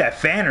break that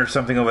fan or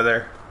something over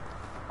there.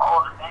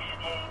 Oh, the fan,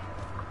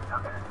 yeah.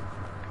 Okay.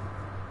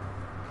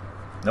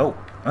 No,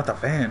 not the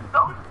fan.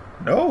 No?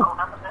 No. Oh,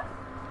 not the fan.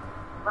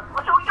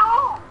 What should we do?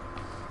 Oh,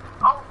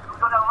 should we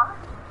go down line?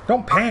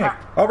 Don't panic.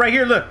 Oh, right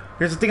here, look.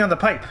 Here's the thing on the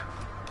pipe.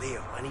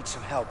 Leo, I need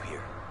some help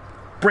here.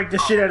 Break the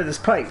shit out of this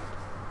pipe.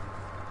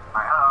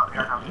 Alright,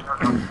 run.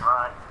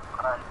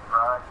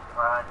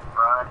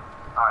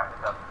 Alright,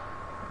 let's go.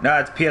 Nah,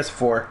 it's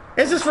PS4.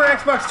 Is this for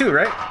Xbox too,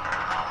 right?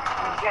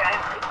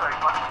 Yeah, it's very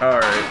fun.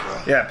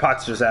 Alright. Yeah,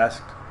 Potts just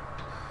asked.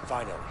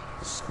 Finally,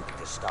 something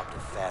to stop the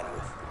fan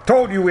with.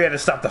 Told you we had to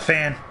stop the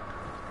fan.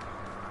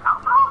 I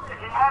don't know, it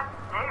had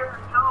stairs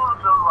too,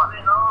 so I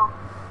didn't know.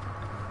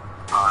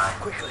 Alright.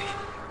 Quickly,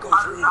 go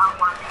I'm through. not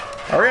working.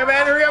 Hurry up,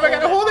 man. Hurry up. I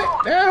gotta hold it.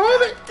 Yeah,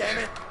 hold it. Damn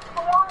it.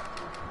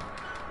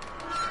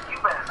 You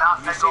better not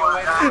You let see go a of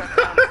way to that. shut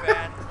down the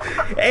fan?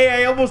 Hey,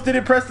 I almost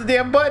didn't press the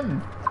damn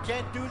button.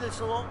 Can't do this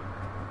alone. Okay.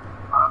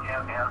 I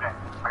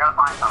gotta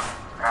find something.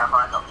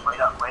 Wait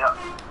up.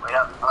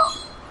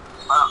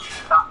 Hold on.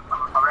 Stop.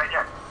 I'm right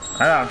there.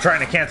 I know, I'm trying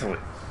to cancel it,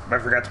 but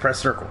I forgot to press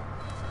circle.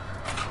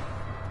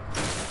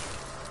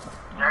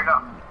 There you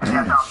go.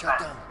 Yeah, Shut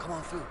down. Come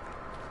on through.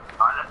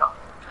 Alright, let's go.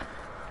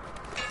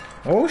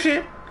 Oh,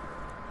 shit.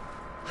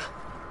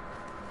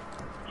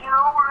 Get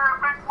over here,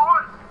 big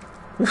boy.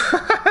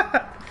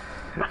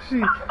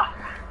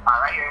 Alright,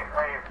 right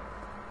here.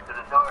 To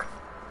the door.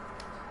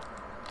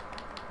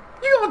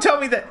 You gonna tell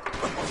me that?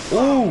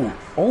 Ooh.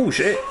 Oh,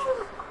 shit.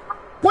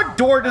 What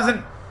door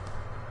doesn't...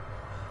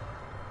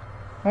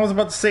 I was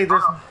about to say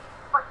there's...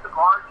 Like the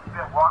guards have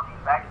been walking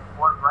back and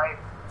forth, right?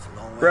 It's a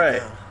long way Right.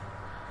 down.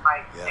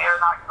 Like, Yeah. they're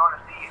not going to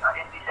see an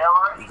empty cell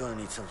already? We're gonna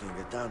need something to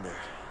get down there.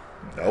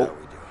 Nope. Yeah,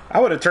 we do. I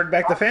would have turned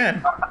back the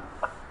fan.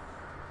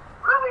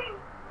 Really?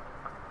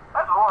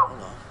 That's horrible.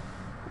 Hold on.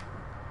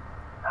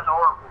 That's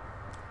horrible.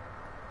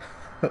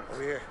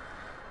 Over here.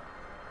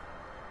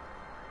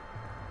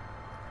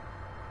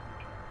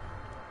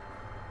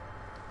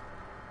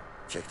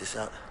 Check this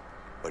out.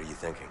 What are you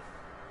thinking?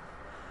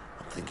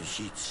 I'm thinking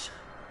sheets.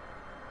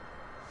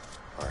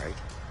 All right,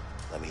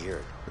 let me hear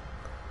it.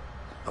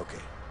 Okay.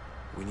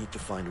 We need to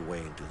find a way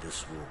into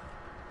this room.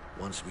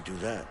 Once we do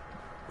that,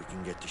 we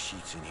can get the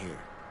sheets in here.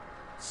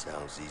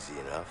 Sounds easy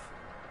enough.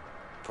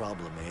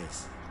 Problem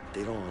is,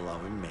 they don't allow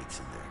inmates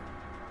in there.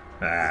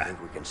 You Ah.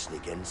 think we can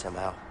sneak in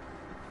somehow?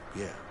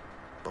 Yeah,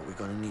 but we're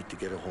gonna need to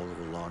get a hold of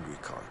a laundry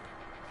cart.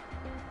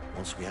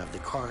 Once we have the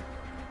cart,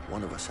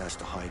 one of us has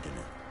to hide in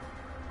it.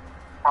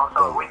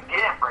 Also, we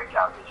didn't break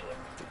out this shit.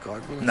 The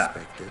guard will No.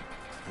 inspect it,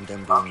 and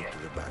then bring Okay. it to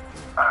the back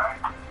room.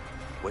 Alright.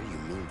 What do you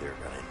mean they're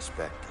gonna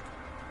inspect it?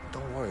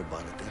 Don't worry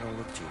about it, they don't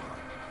look too hard.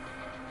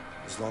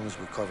 As long as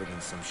we're covered in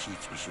some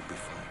sheets, we should be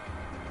fine.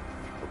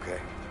 Okay.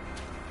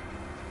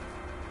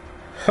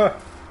 Huh.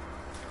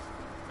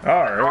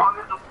 Alright. As long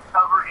as we're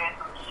covered in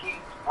some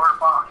sheets, we're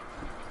fine.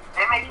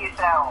 They make it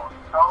sound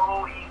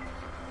so easy.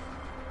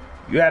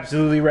 You're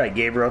absolutely right,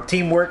 Gabriel.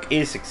 Teamwork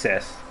is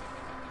success.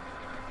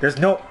 There's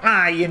no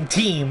I in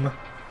team.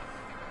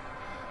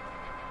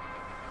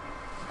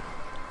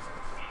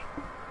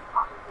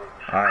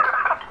 Alright.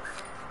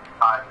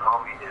 Alright, so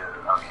what we do,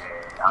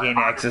 okay. Gain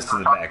access to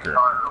the back room.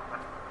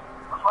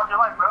 What's your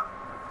life, bro?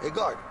 Hey,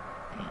 guard.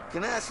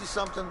 Can I ask you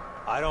something?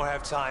 I don't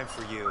have time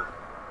for you.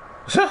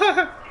 You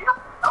don't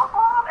no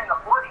phone in the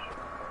 40s.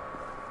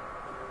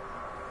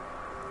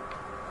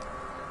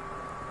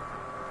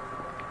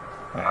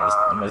 Alright,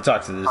 I'm gonna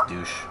talk to this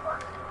douche.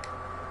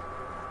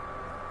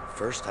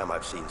 First time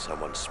I've seen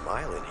someone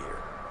smile in here.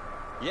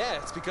 Yeah,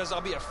 it's because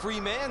I'll be a free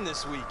man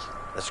this week.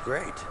 That's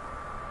great.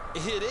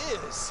 It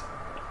is.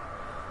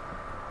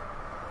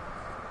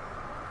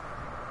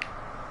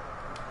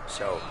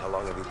 So, how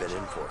long have you been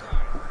in for?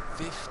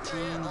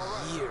 15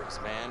 years,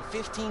 man.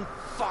 15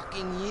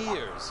 fucking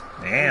years.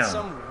 Damn. In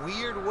some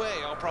weird way,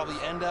 I'll probably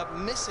end up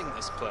missing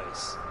this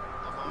place.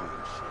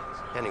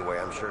 Anyway,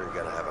 I'm sure you're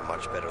gonna have a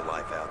much better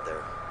life out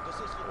there.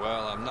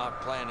 Well, I'm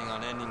not planning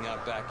on ending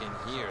up back in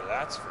here,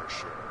 that's for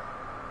sure.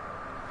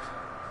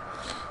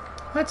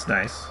 That's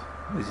nice.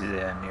 At least he's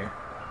in here.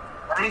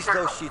 At least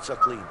those sheets are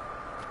clean.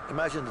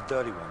 Imagine the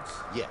dirty ones.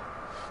 Yeah,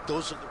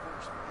 those are the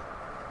worst.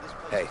 This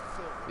place Hey. is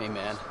filthy. Hey,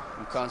 man.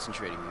 I'm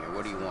concentrating here.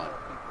 What do you want?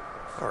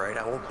 All right,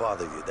 I won't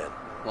bother you then.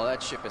 Well,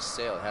 that ship has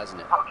sailed,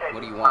 hasn't it? Okay.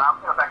 What do you want?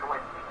 I'm going back away.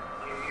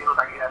 You look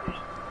like you have these.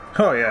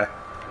 Oh, yeah.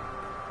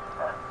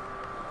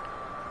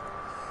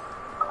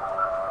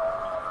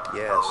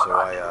 Yeah, so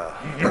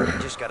I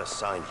just got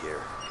assigned here.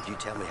 Could you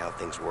tell me how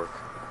things work?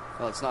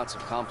 Well, it's not so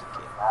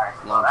complicated. Alright,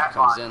 Laundry that's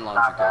comes fine. in,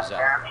 laundry goes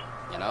out.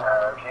 You know?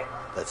 Okay.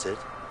 That's it?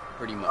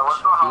 Pretty much. what's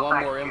If going you on want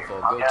back more here? info,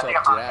 Okay, go I think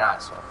talk to I'm that done.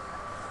 asshole.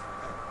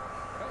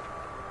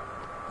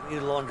 We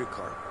need a laundry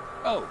cart.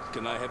 Oh,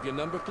 can I have your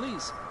number,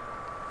 please?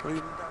 What do you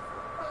need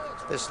that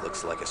for? This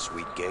looks like a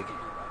sweet gig.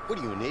 What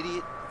are you, an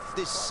idiot?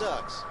 This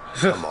sucks.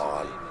 Come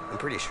on. I'm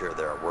pretty sure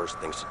there are worse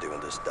things to do in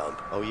this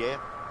dump. Oh, yeah?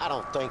 I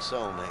don't think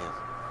so, man.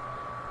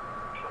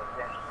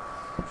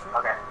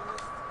 Okay.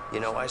 You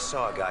know, I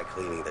saw a guy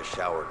cleaning the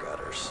shower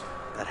gutters.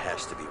 That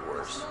has to be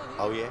worse.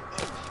 Oh, yeah?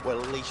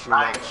 Well, at least you're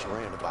not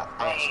surrounded by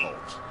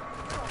assholes.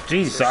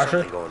 Jeez, Is there Sasha.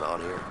 something going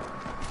on here?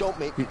 Don't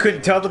make You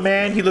couldn't tell the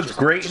man he looks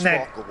great in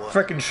that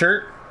freaking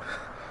shirt?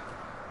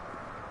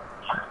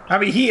 I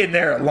mean, he in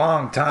there a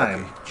long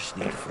time. Okay, just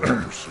need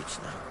 4 sheets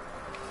now.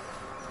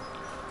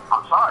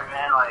 I'm sorry,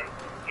 man. Like,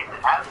 it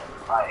just happened.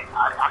 Like,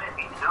 I didn't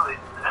mean to do it.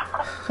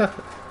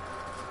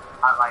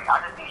 I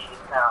just need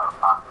sheets now.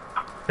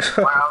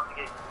 Where else to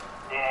get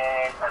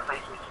in that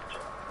place?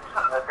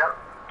 Let's go.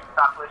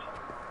 Stop pushing.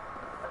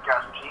 Let's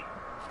grab some sheets.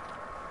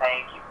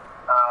 Thank you.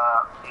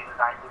 These are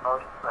nicely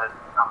loaded, but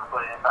I'm gonna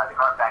put it inside the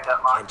cart. Back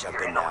up, Can't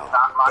jump in now.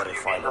 Better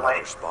find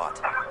another spot.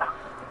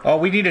 Oh,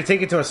 we need to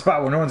take it to a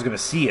spot where no one's gonna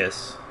see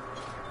us.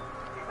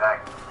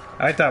 Exactly.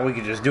 I thought we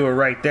could just do it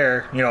right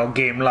there. You know,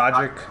 game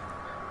logic.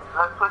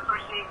 Let's put some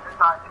sheets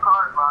inside the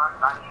cart, Mark.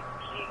 I need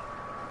some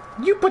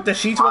sheets. You put the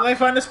sheets while I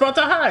find a spot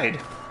to hide.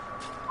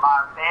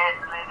 My bed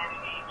linen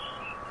needs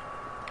sheets.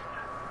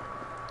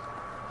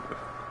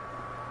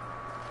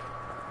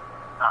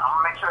 I'm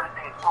gonna make sure this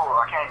thing is full,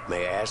 okay?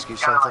 May I ask you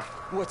Gotta, something?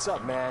 What's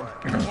up, man?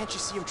 Can't you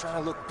see I'm trying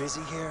to look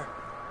busy here?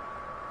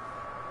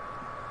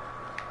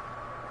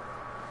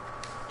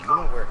 Do you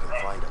know where I can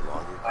find a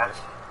laundry cart?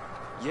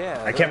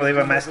 Yeah. I can't believe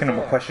I'm asking him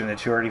a question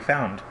that you already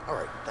found. All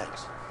right,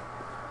 thanks.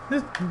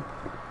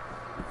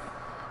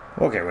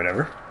 Okay,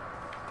 whatever.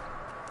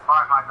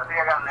 Alright, Mike, I think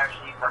I got enough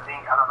sheets. I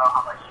don't know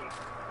how much sheets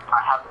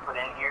I have to put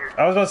in here.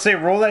 I was about to say,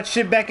 roll that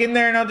shit back in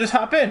there and I'll just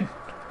hop in.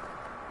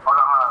 Hold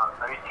on.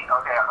 Let me see.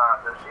 Okay,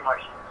 let's see my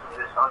sheets.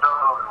 Just don't throw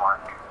it over more.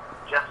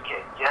 Just in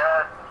case.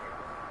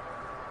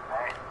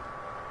 Alright.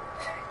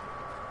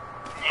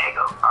 There you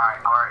go. Alright.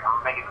 I'm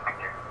gonna make it back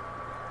there.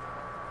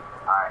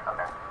 Alright,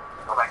 okay.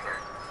 Go back there.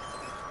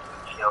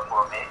 Chill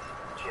for a minute.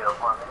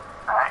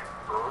 Alright,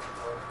 cool.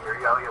 Here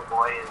we go. Your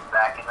boy is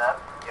backing up.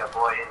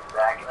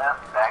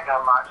 Back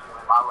up, March,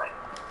 with my leg.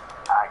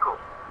 Alright, cool.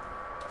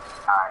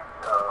 Alright,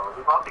 so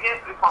we both again?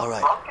 All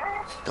right.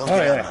 Don't Oh,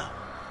 get yeah. out now.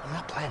 I'm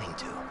not planning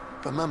to.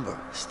 Remember,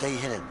 stay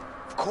hidden.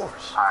 Of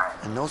course. Alright.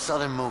 And no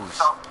sudden moves.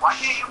 So, why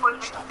can't you push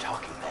me? Stop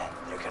talking, man.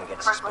 They're gonna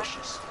get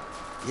suspicious.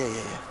 Yeah.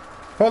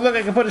 Oh, look,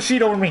 I can put a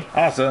sheet over me.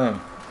 Awesome.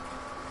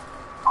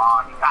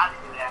 Oh, you gotta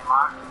do that,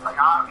 Mark. Like,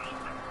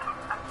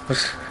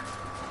 obviously.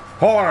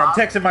 Hold on, I'm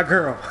texting my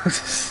girl.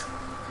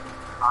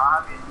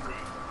 Obviously.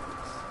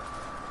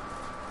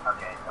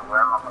 Okay, so where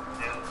am I supposed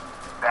to do?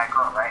 Back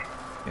room, right?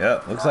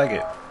 Yep, looks like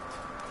it.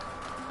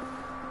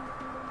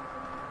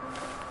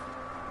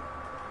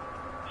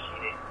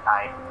 Sheet it,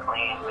 nice,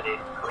 clean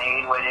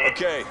with it.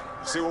 Okay,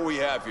 see what we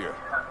have here.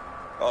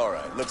 All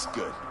right, looks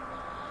good.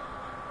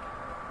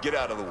 Get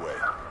out of the way.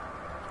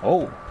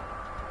 Oh.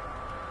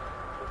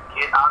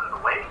 Get out of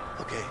the way.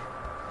 Okay,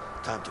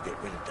 time to get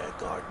rid of that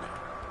guard now.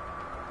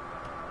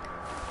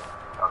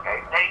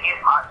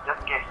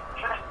 Just in case.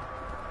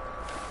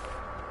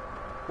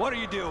 What are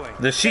you doing?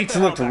 The sheets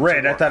looked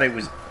red. I thought it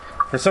was...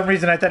 For some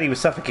reason, I thought he was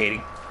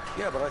suffocating.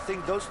 Yeah, but I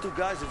think those two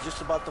guys are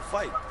just about to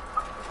fight.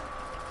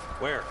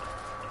 Where?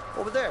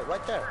 Over there,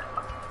 right there.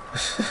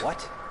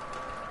 What?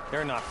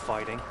 They're not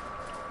fighting.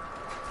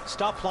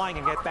 Stop lying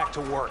and get back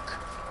to work.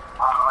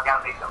 I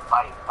gotta make them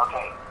fight.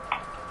 Okay.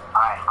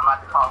 Alright, I'm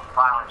about to call for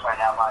violence right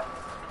now, but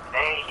they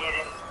ain't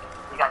hidden.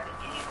 You got the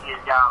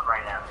easiest job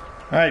right now.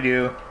 I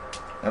do.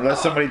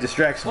 Unless somebody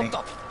distracts me.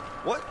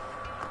 What?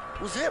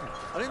 Who's him?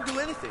 I didn't do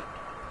anything.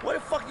 Why the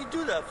fuck you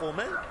do that for,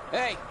 man?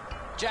 Hey,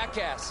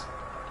 jackass.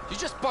 You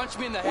just punched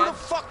me in the head. Who the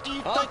fuck do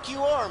you think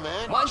you are,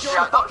 man? Mind your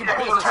own fucking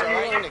business, Turn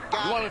man. me into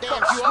You want me to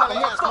goddamn fuck you up? I'm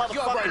smelly-ass gonna fuck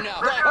you up right motherfucker.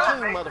 now.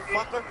 Raccoon,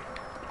 motherfucker.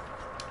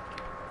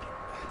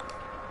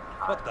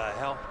 What the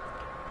hell?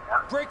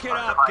 Break it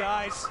up,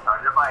 guys.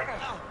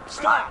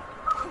 Stop!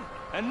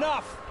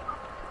 Enough!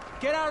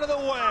 Get out of the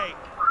way!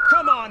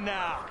 Come on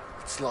now!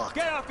 It's locked.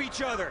 Get off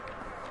each other!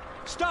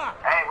 Stop!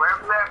 Hey,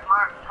 wherever that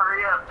mark,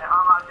 hurry up and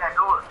unlock that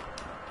door.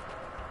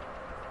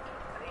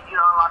 I need you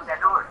to unlock that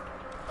door.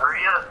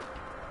 Hurry up.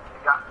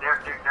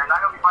 They're not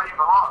gonna be fighting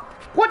for long.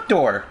 What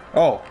door?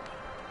 Oh.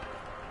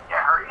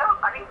 Yeah, hurry up.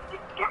 I need to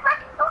get back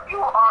to know you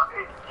are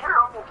a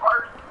terrible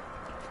person.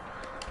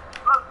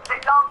 Look, they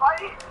don't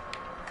fighting.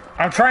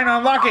 I'm trying to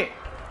unlock it.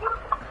 I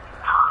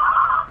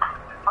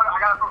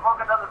gotta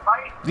provoke another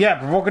fight. Yeah,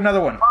 provoke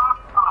another one.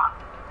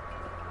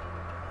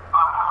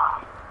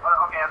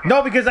 Okay.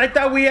 No, because I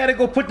thought we had to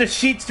go put the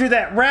sheets through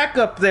that rack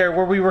up there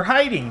where we were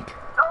hiding.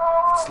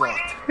 It's locked. Sorry,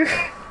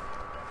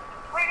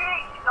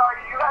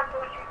 you guys do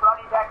the sheets, but I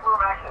need back room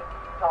access.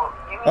 So,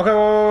 Okay,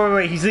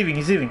 wait. He's leaving.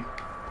 You know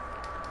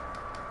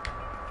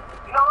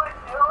what?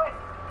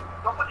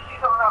 Don't put the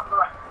sheets over off the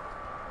right.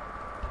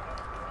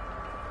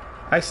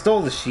 I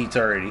stole the sheets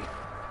already.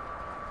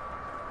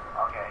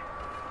 Okay.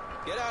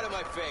 Get out of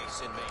my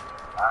face, inmate.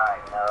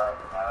 Alright, no,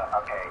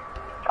 okay.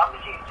 Drop the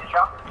sheets, just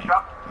drop.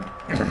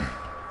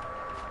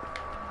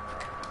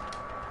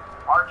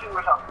 R2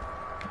 or something.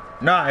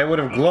 Nah, it would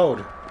have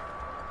glowed.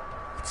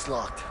 It's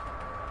locked.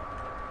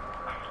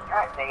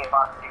 Alright, dang it,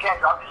 boss. You can't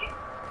drop the sheets.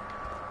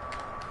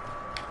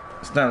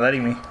 It's not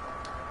letting me.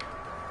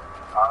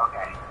 Oh,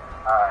 okay.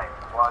 Alright.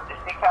 Well,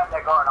 just stick past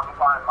that guard and I'm gonna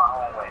find my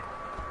own way.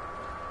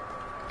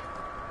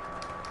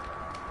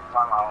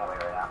 Find my own way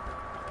right now.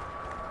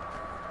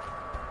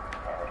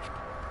 Okay.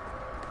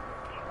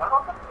 What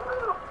about the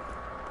blue?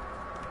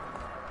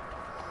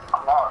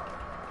 I'm lost.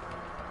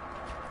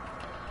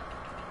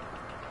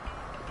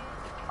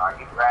 Alright,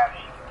 get grab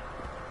sheet.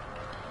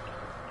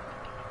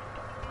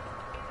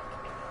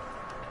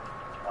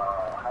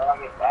 How do I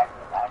get back to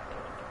the back?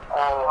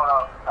 Oh, hold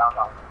on.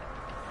 Down.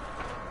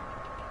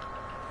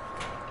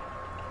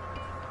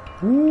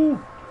 Woo.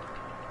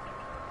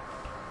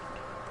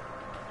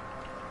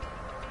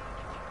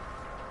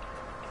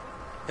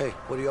 Hey,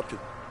 what are you up to?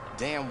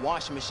 Damn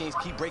washing machines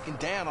keep breaking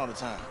down all the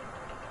time.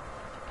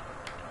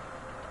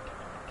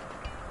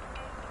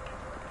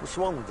 What's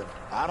wrong with them?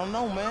 I don't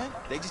know, man.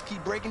 They just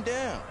keep breaking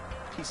down.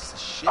 Pieces of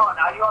shit. Oh,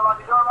 now you unlock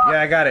the door, boss?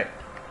 Yeah, I got it.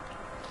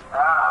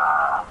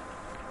 Alright.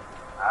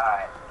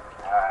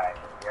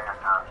 Here I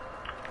come.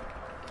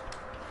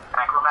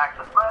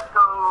 Acromaxis, let's go.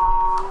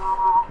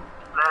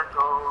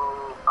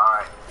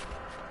 Alright.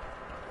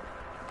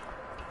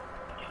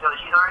 You steal the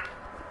sheet already?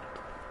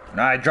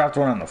 Nah, I dropped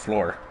one on the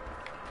floor.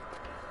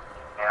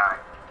 Yeah, alright.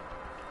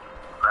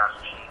 Grab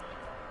some sheets.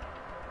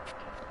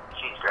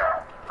 Sheets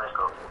grab. Let's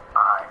go.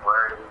 Alright,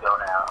 where do we go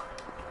now?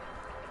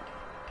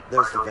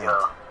 There's the vent.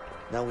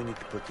 Now we need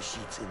to put the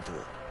sheets into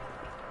it.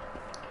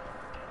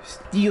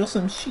 Steal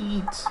some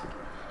sheets.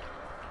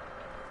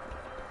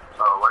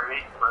 So, where do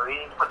we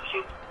need to put the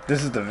sheets?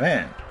 This is the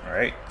vent,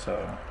 right? So.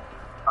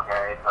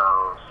 Okay,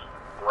 so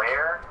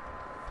square.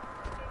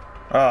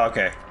 Oh,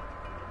 okay.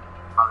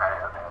 Okay.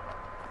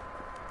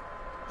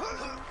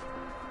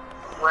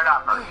 We're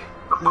not perfect.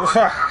 Come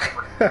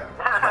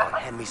on,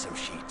 hand me some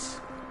sheets.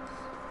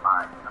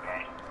 Alright,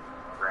 okay.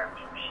 Grab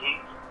some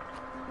sheets.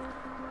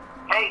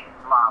 Hey,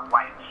 my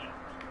white sheets.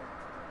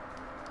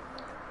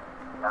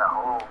 Got a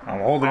hold. I'm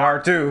holding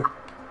R2.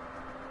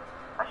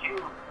 That's you.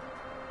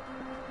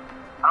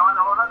 I don't want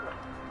to hold on to it.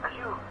 That's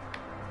you.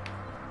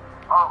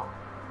 Oh.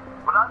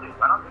 What do I do?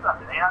 I don't do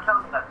nothing. You're not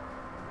telling me nothing.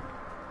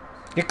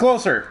 Get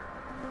closer.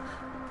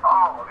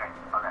 Oh, okay.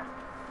 Alright.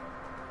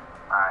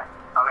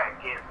 Okay,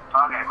 kid.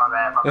 Okay, my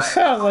bad. This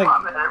sounds like...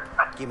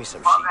 Give me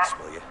some sheets,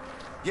 will you?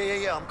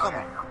 Yeah, I'm coming.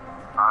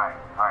 Okay.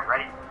 Alright,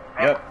 ready?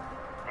 Yep.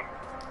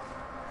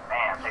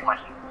 Bam, take my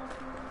sheets.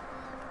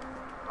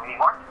 Do we need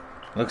more?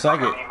 Looks like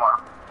it. We need more.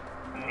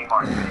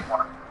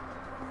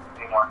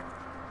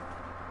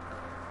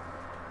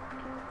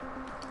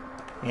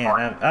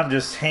 Yeah, I'm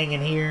just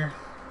hanging here.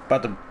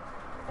 About to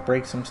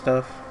break some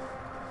stuff.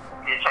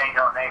 You change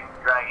our name to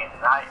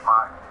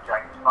DragonKnightMaux.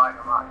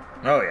 DragonKnightMaux.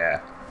 Oh,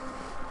 yeah.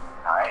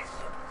 Alright,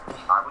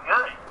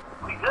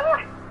 we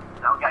good.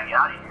 Now we gotta get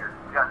out of here.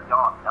 We gotta go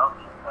on.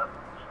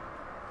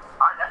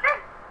 Alright, that's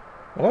it.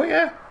 Oh,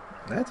 yeah.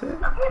 That's it.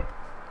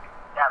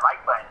 That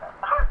like button.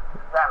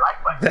 That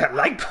like button. That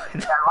like button.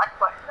 That like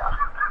button.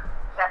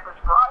 That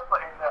subscribe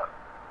button.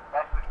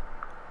 That's what.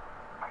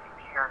 Are you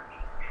hearing me?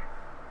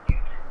 Dude,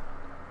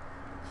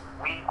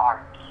 we are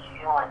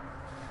killing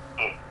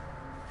it.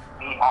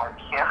 We are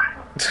killing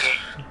it.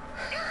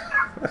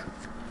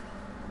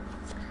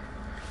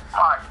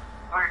 Alright,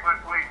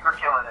 we're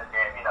killing this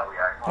game. You know we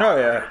are. Oh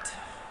yeah.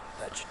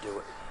 That should do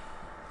it.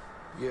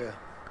 Yeah.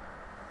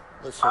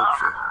 Let's hope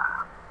so.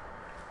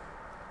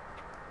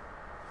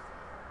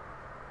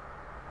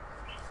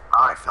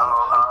 Alright, so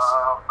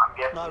I'm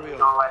guessing Not really. you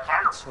don't like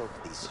handles. Let's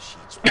hope these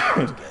sheets will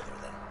come together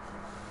then.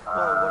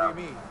 Well, what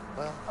do you mean?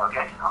 Well,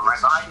 okay, I'm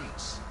right behind you.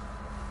 sheets.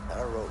 Not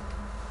a rope.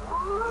 You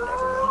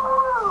never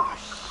know.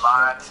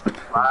 Slide,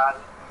 slide,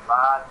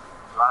 slide,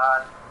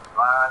 slide,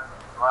 slide,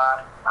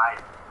 slide.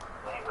 Nice.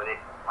 Playing with it.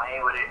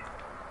 Playing with it.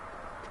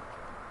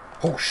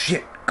 Oh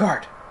shit!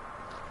 Guard.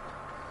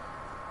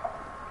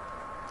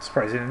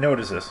 Surprised he didn't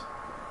notice this.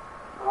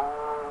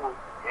 Ooh,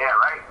 yeah,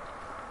 right.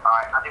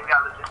 Alright, I think we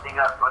gotta lift this thing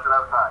up. Go to the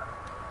other side.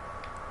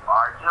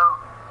 R2,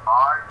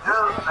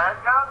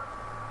 let's go.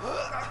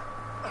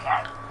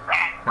 Yes,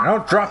 back. Now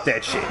don't drop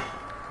that shit.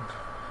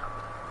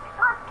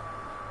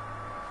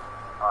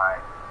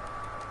 Alright.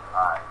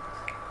 Alright.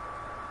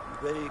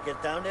 You ready to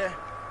get down there?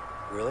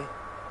 Really?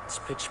 It's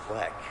pitch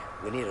black.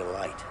 We need a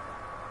light.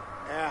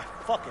 Yeah,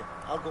 fuck it.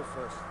 I'll go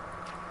first.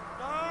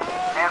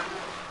 Damn.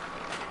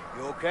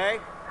 You okay?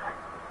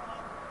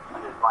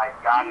 My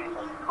God, it's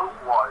some poop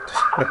water.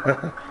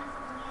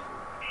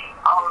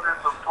 Oh,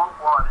 there's some poop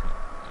water.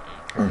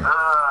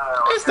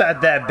 It's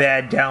not that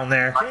bad down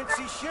there. Can't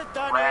see shit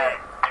down here.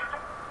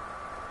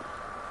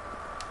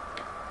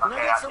 Can I Okay,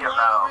 get I some see a light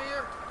valve. over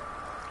here?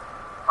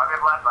 Might be a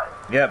flashlight.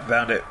 Yep,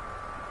 found it.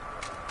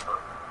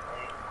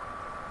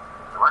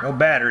 No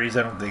batteries,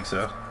 I don't think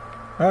so.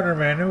 Other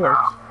man, it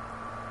works.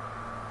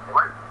 It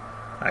works?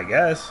 I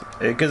guess.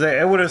 Because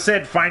I would have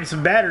said find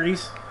some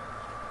batteries.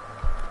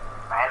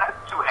 Man,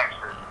 that's 2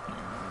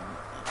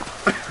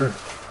 extras.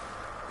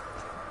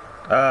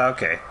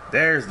 Okay.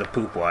 There's the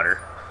poop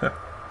water.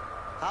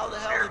 How the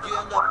hell did you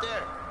end up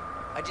there?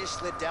 I just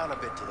slid down a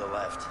bit to the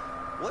left.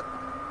 What?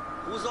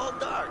 It was all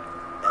dark.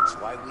 That's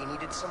why we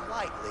needed some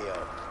light,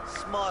 Leo.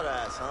 Smart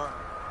ass, huh?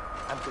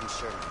 I'm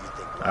concerned you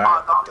think light All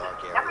right. up a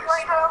dark area is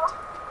smart.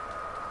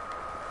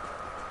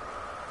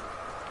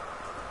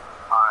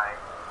 Alright.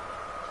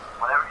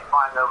 Whatever you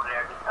find over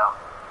there, just tell me.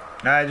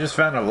 I just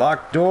found a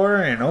locked door,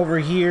 and over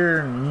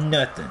here,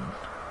 nothing.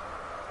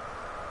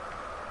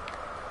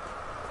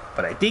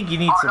 But I think you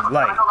need some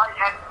light. I know light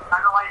end. I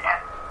know light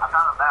end. I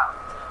found a valve.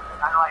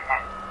 I know light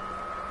end.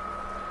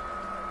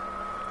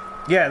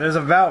 Yeah, there's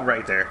a valve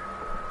right there.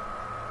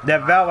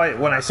 That valve,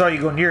 when I saw you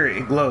go near it,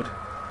 it glowed.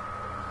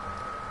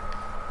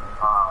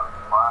 Well,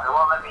 it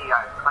won't let me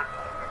click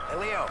it. Hey,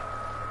 Leo.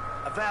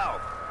 A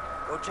valve.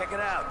 Go check it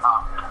out.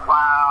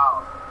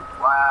 Wow.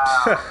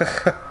 Wow.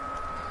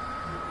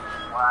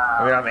 Wow.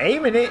 I mean, I'm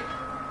aiming it.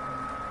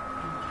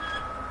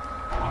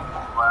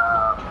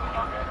 Wow.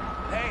 Okay.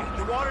 Hey,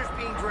 the water's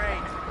being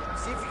drained.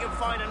 See if you can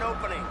find an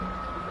opening.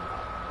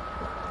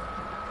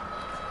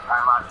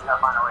 Alright, Mom, you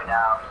gotta find a way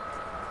down.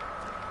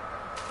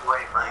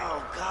 Wait for you.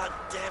 Oh, god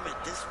damn it.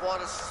 This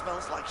water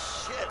smells like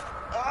shit.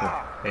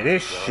 Ah. It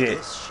is Well, shit. It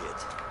is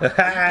shit. Are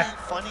you being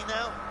funny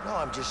now? No,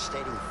 I'm just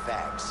stating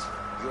facts.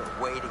 You're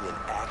wading in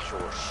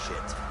actual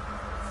shit.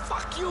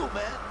 Fuck you,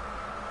 man.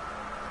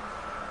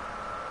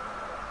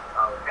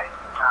 Okay.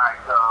 Alright,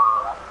 so...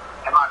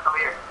 Come on, come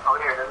here. Over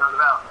here, there's another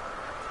valve.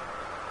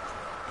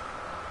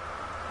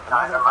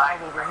 Another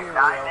valve over here,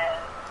 Leo.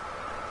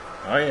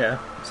 Oh yeah,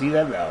 see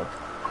that valve.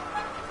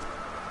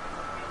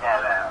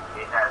 Yeah, valve.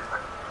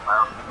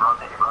 Well,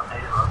 rotate it.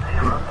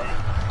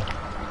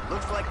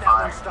 Looks like that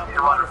one stopped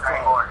the water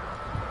flow.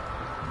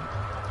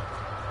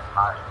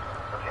 Alright,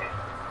 okay.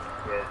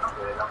 Good, I'm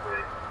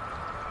good.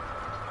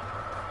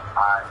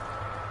 Alright.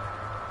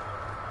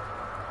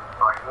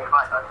 Alright, give me a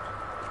flashlight.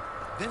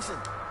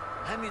 Vincent,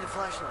 hand me the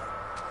flashlight.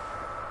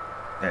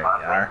 There you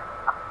are.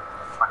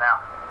 For now.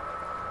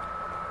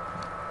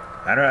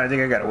 I don't know, I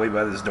think I gotta wait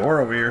by this door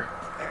over here.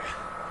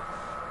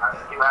 Alright,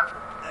 see what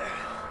happens.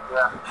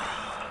 Yeah.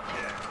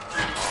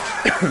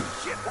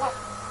 Shit, what?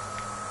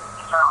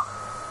 Turn on.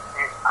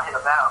 Here, I hit a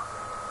valve.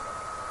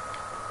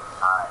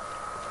 Alright.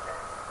 Okay.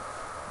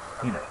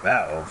 Need a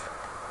valve.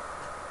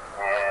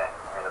 Yeah,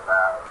 I hit a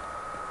valve.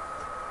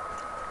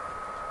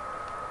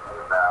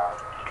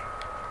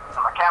 So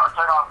my camera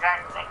turned off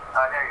gang.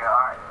 Oh, there you go.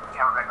 Alright.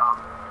 Camera back on.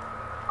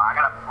 I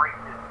gotta break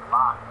this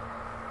lock.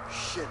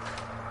 Shit.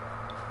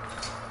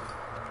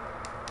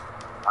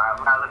 Alright,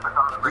 we gotta look for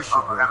some of the bricks. Oh,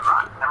 never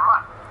mind.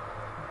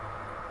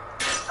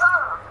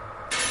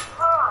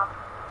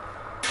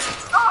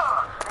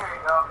 There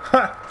you go.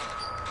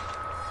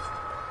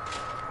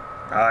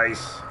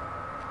 Nice.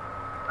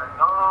 Let's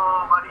go,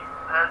 buddy.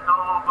 Let's go,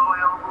 boy.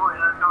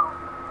 Let's go.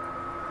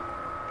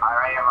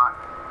 Alright, here, Mark.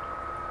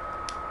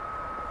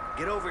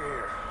 Get over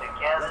here.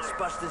 Together. Let's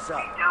bust this up.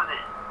 We do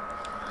this.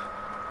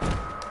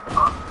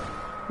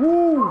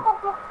 Woo!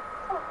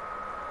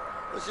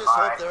 Let's just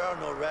hope there are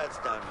no rats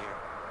down here.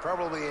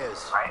 Probably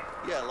is. Right?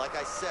 Yeah, like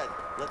I said,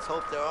 Let's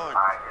hope there aren't.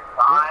 You're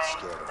not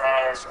scared of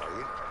rats, are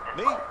you?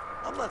 Me?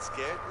 I'm not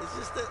scared. It's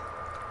just that,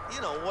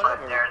 you know,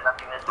 whatever.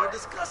 They're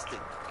disgusting.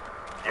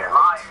 They're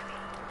liars.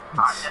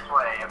 This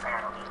way,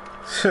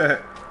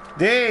 apparently.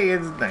 Dang,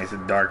 it's nice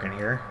and dark in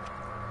here.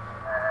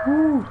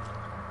 Woo.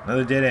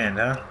 Another dead end,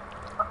 huh?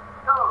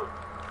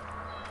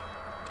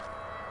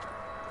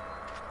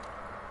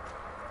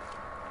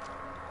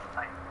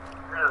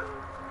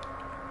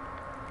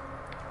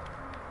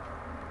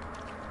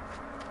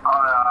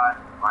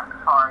 My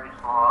car is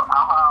full.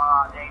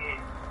 Oh, dang it.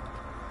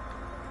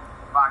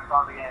 Box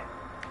on the game.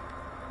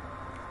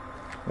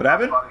 What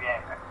happened? Got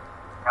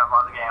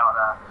on the game, hold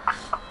on.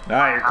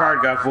 Ah, your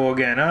card got full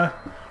again, huh?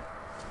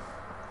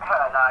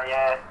 Not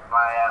yet.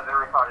 My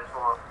memory card is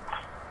full.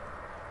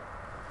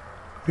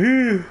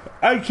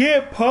 I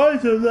can't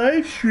pause the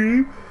live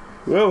stream.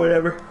 Well,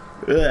 whatever.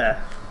 Ugh.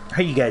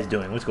 How you guys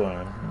doing? What's going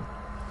on?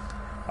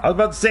 I was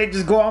about to say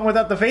just go on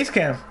without the face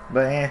cam,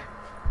 but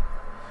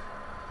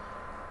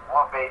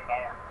One face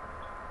cam.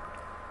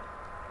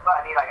 But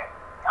I need like a...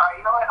 Alright,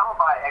 you know what? I'm gonna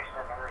buy an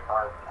extra memory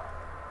card.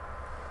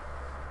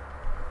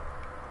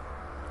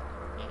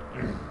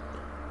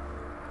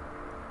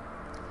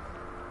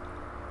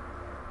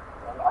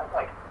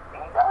 Like,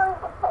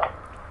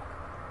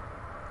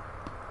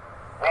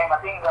 hey, my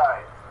thing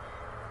died.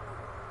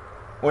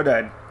 what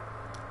died?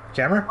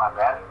 Camera? My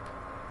battery?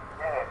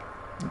 Yeah.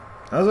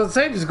 I was about to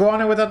say just go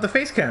on it without the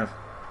face cam.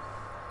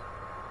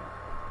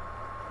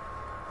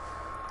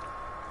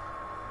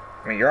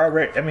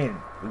 I mean,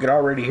 we could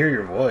already hear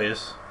your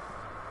voice.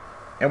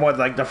 And what,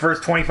 like the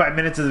first 25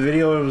 minutes of the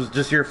video, it was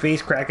just your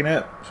face cracking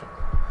up.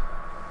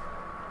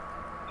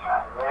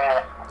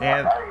 Yeah.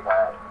 And My battery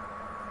died.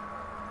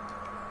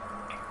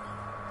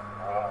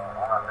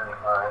 I'm really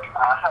sorry.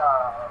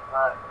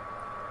 But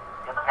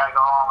guess I gotta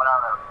go on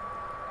without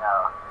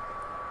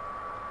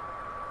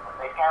the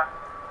face cam.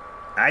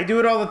 I do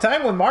it all the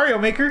time with Mario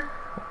Maker.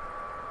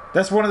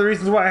 That's one of the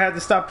reasons why I had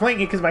to stop playing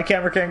it, because my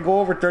camera can't go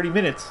over 30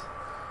 minutes.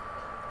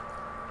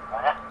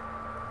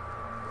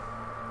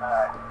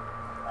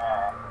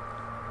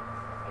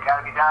 You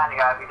gotta be done, you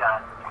gotta be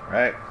done.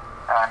 Right.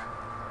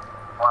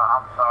 Well,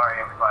 I'm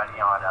sorry, everybody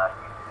on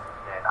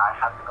YouTube. I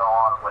have to go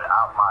on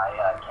without my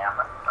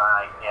camera.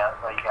 Yeah,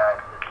 so you guys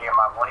just hear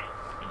my voice.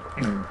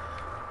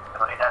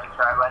 So hit that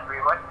subscribe button for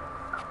your voice.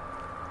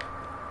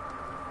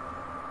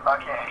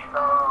 Okay,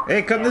 so...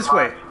 Hey, come this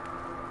way.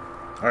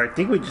 Alright, I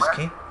think we just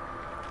came.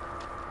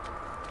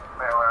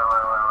 Where?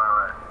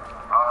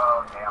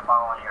 Oh, okay, I'm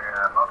following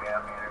your... Okay,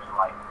 there's some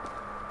light.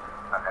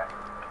 Okay.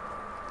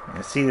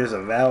 I see there's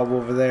a valve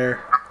over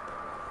there.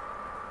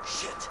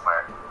 Shit.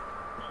 Where?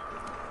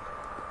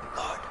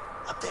 Guard,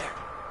 up there.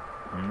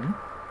 Hmm?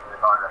 There's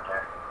a guard up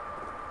there.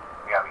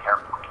 You gotta be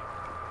careful.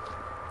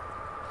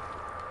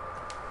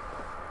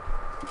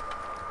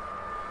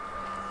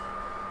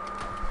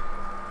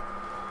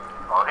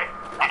 Okay.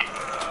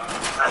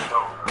 Let's go.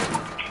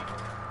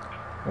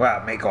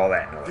 Wow, make all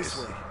that noise. This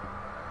way.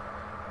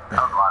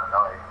 That was a lot of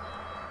noise.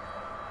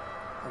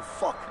 Oh,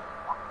 fuck.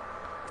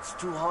 It's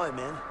too high,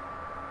 man.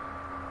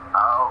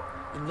 Oh.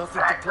 And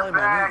nothing to climb on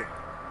either.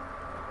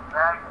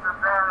 Back to the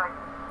back.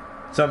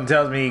 Something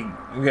tells me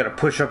we gotta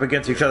push up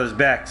against each other's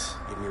backs.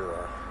 Give me your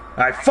arm.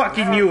 I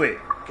fucking knew it.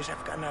 Guess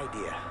I've got an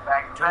idea.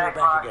 Back, Turn your back,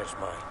 back against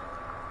mine.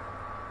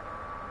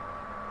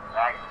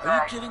 Back, Are you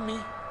back. kidding me?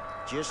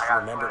 Just I gotta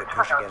remember to put it-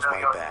 push I gotta against feel my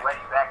your back. sweaty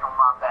back on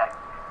my back.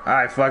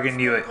 I fucking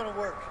knew it. It's not gonna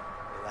work.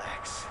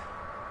 Relax.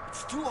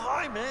 It's too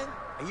high, man.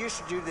 I used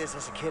to do this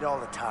as a kid all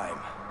the time.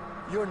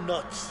 You're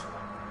nuts.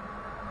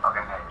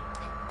 Okay.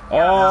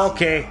 Oh,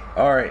 okay.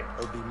 Alright.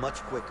 It'll be much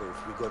quicker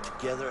if we go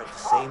together at the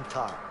same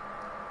time.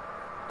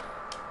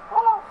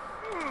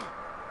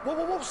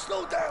 Whoa,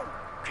 slow down.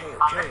 Okay.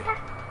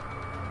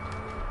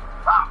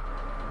 Stop.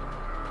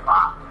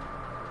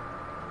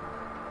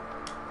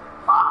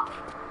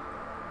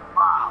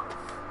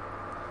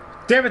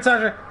 Damn it,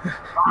 Sasha.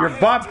 Your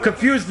Bob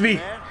confused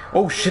me.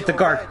 Oh shit, the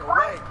guard. All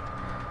right.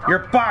 Your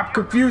Bob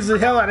confused the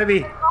hell out of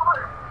me.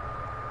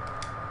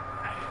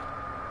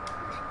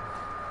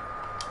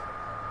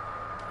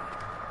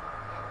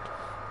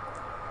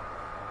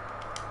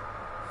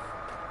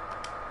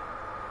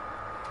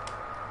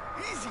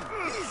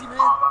 Easy, man.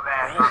 Oh, my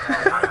bad.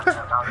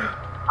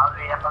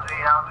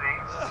 How's me?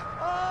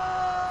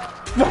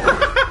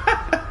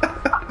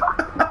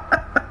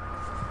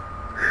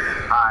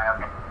 Alright,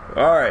 okay.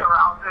 Alright.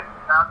 Around this,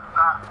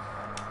 stop.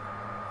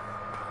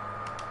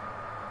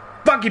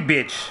 Fucking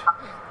bitch.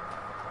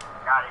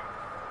 Got it.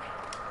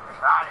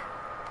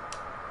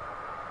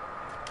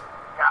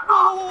 Yeah.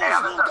 Whoa,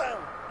 Damn, slow it's down.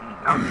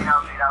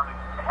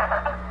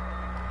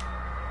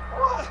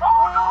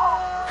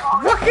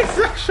 Fucking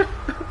Sasha.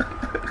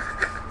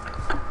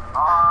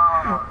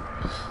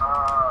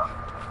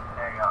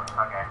 There you go.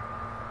 Okay.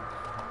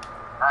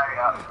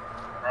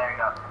 There you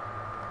go.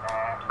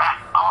 And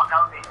oh, that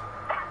was me.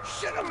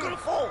 Shit, I'm gonna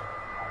fall.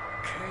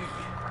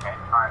 Okay.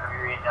 Alright, let me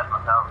readjust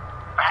myself.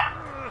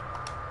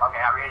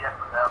 Okay, I readjust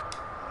myself.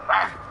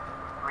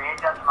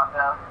 Readjust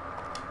myself.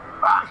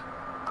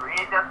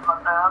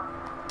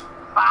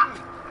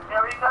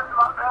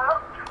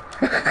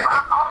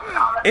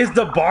 Is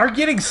the bar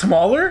getting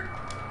smaller?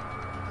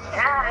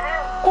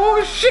 Yeah,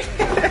 oh shit!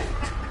 I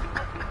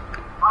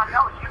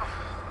know you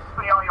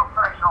put all your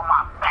pressure on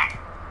my back.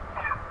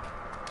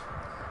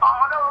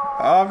 Oh no!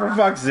 Oh, for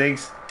fuck's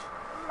sakes!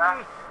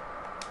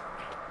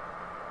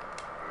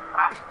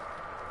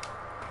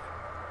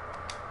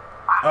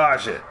 Oh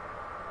shit!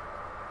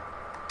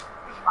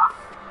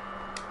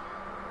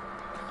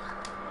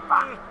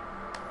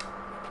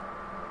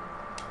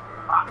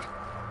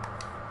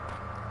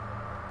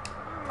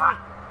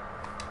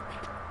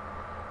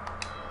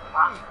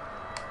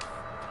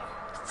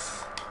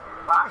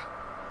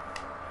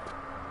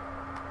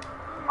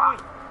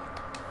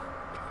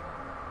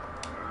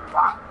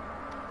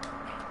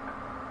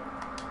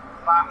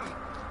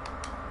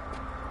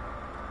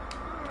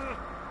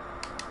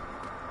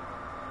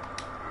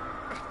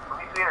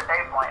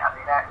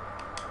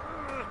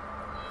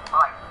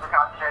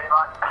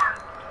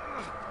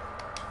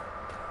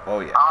 Oh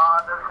yeah.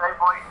 That's great,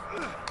 boy. We're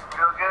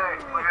doing good.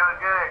 We're doing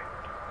good.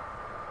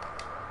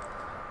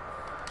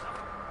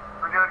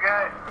 We're doing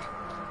good.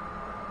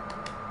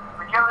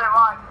 We're killing it,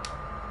 Mike.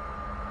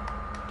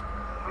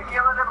 We're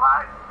killing it,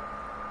 Mike.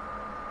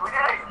 We did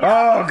it.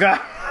 Oh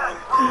god.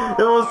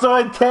 It was so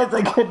intense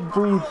I couldn't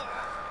breathe.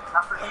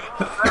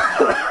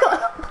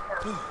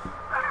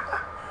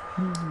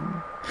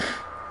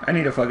 I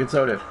need a fucking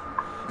soda.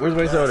 Where's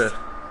my soda?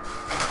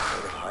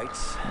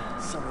 Heights,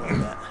 something like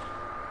that.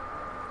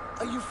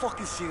 Are you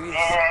fucking serious?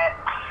 Yeah,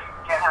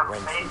 can't have a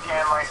space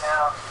jam right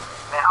now.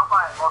 Man, I'll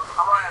buy a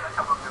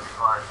couple of movie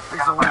cards.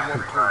 There's only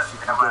one place you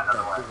can get that,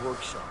 the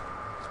workshop.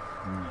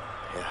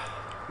 Yeah.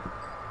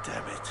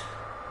 Damn it.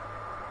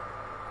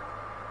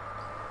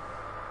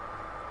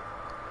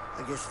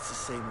 I guess it's the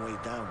same way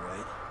down,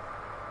 right?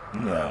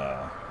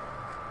 No.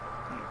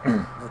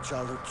 No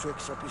childhood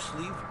tricks up your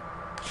sleeve?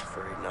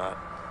 Afraid not.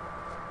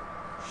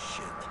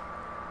 Shit.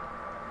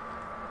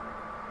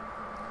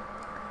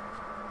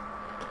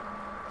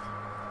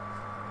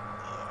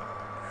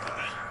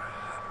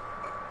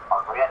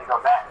 We had to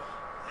go back.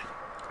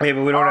 Hey,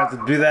 but we don't have to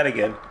do that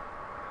again. We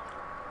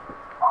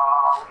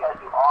gotta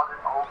do all this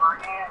over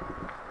again?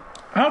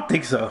 I don't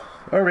think so.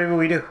 Or maybe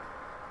we do.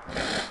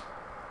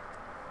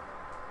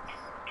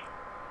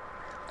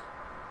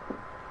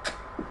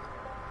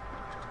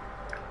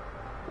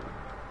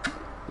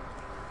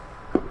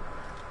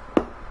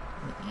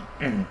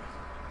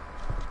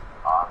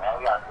 Oh man,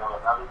 we gotta do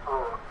another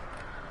tour.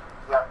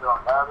 We gotta do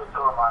another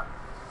tour, man.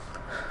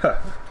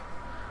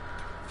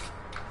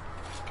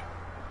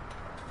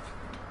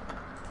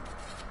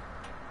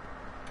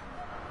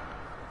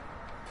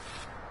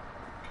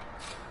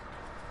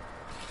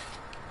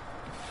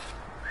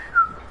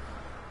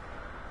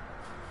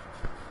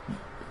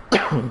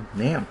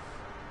 Damn.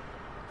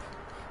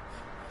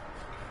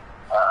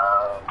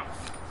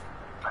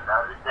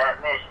 Another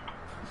set mission.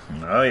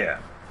 Oh yeah.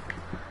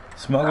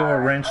 Smuggle a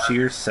wrench to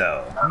your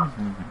cell. Alright, I'm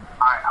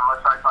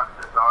gonna start talking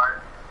to the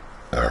guard.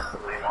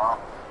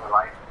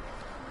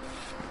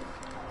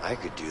 I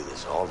could do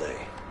this all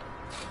day.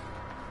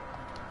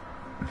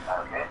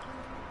 Okay.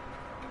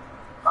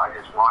 I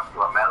just walked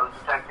through a metal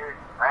detector,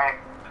 right?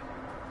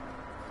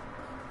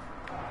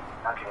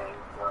 Okay,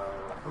 so...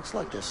 Looks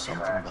like there's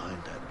something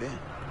behind that bin.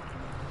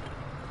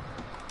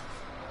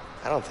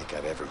 I don't think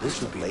I've ever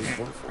used a blade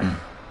before.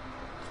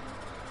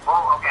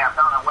 Oh, okay, I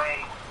found a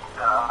way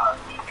to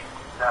keep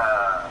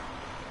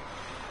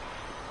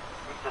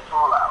the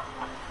tool out.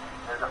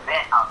 There's a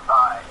vent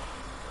outside.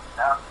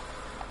 No?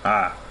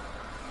 Ah.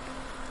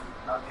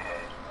 Okay.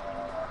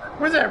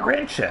 Where's that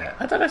wrench at?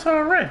 I thought I saw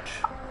a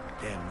wrench.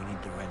 Damn, we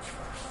need the wrench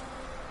first.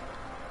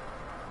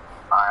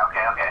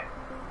 Alright, okay.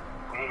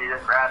 We need to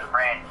just grab the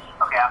wrench.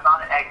 Okay, I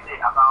found an exit.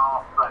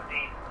 Look,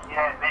 see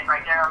that vent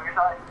right there on your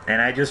side?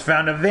 And I just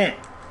found a vent.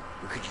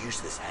 We could use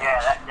this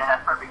hatch. Yeah,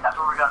 that's perfect. That's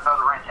where we're gonna throw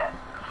the wrench at.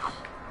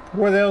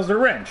 Where the hell's the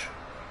wrench?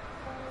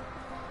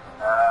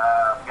 We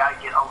gotta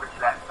get over to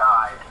that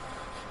side.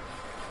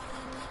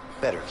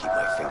 Better keep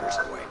my fingers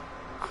away.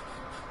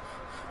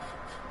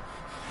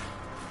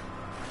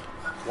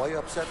 Why are you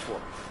upset for?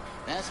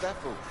 Ask that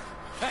fool.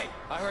 Hey,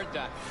 I heard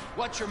that.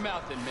 Watch your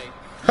mouth then, mate.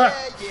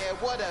 Yeah,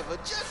 whatever.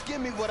 Just give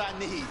me what I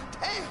need.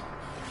 Damn.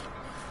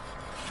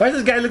 Why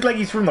does this guy look like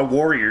he's from the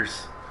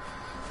Warriors?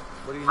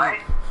 What do you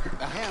need?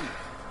 A hammer.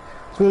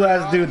 Cool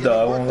ass dude though,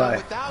 I won't lie.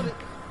 Without it,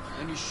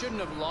 and you shouldn't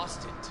have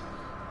lost it.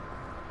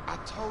 I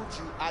told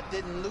you I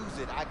didn't lose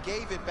it. I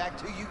gave it back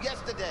to you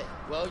yesterday.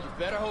 Well, you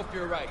better hope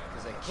you're right,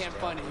 because I can't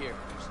find it here.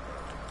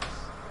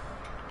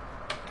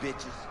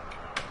 Bitches.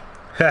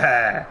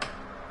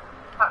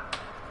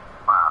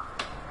 Wow.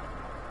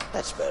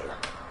 That's better.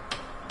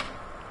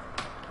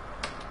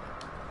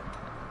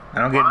 I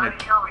don't get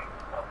it.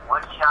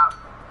 One shot.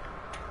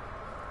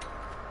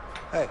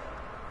 Hey,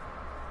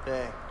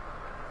 Hey,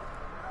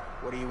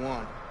 what do you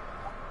want?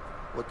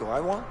 what do I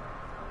want?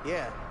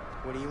 Yeah,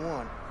 what do you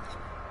want?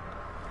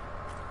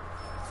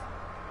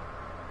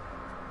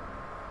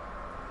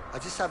 I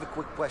just have a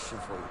quick question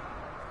for you.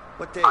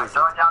 What day I'm is it?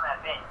 throwing down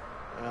that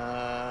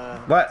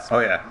vent. What? Oh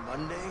yeah.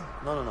 Monday?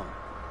 No.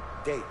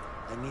 Date.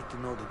 I need to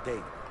know the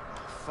date.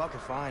 fuck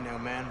if I know,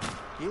 man.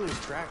 You lose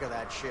track of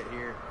that shit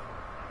here.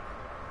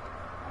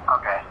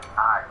 Okay,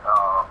 alright,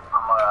 so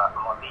I'm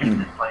gonna leave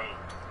this place.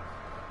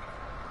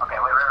 Okay,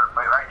 wait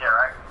right there,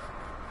 right?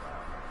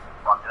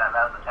 Walk to that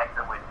metal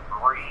detector with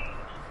breeze.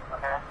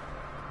 Okay?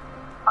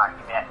 Alright,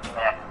 give me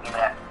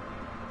that.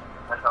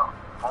 Let's go.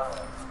 Boom.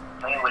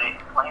 Clean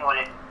with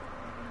it.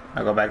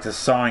 I'll go back to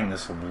sawing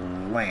this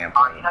lamp.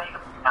 Alright, you know you can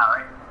leave now,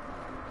 right?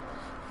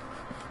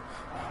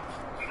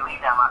 You can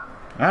leave now,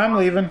 I'm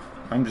leaving.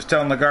 I'm just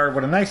telling the guard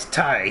what a nice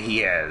tie he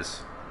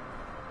has.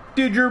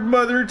 Did your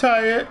mother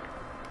tie it?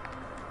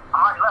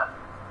 I'm already left.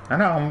 I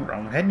know,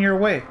 I'm heading your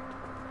way.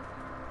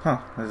 Huh,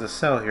 there's a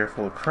cell here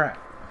full of crap.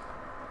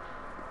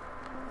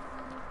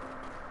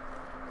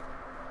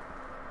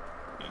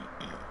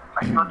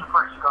 You go to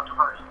first.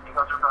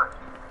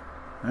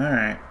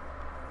 Alright.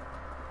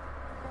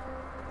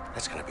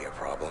 That's gonna be a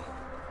problem.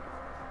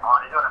 Oh,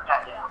 they're doing a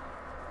pat down.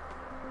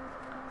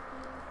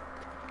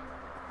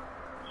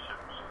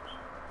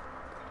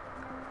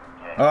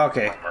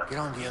 Okay. Get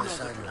on the other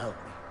side and help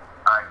me.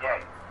 Alright,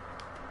 Jay.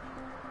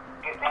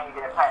 Good thing you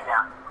get a pat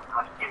down. I'm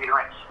gonna give you the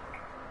wrench.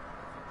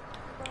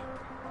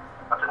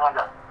 What's the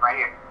window? Right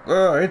here.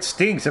 Oh, it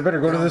stinks. I better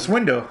go to this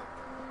window.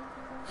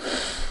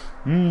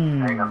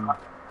 There you go.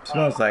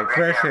 Smells like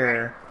fresh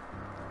air.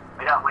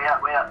 Wait up.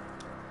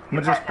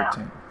 I'm just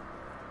pretend.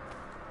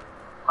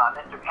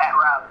 Mr. Cat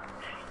Robin.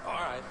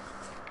 Alright.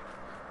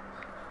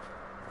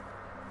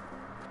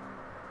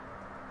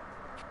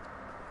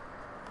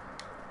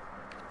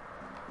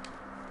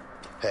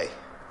 Hey.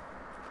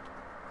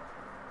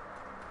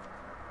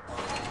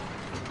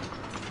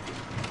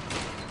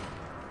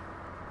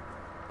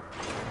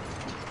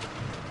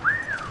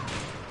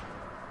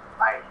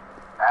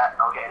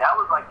 Okay, that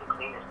was like the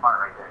cleanest part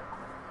right there.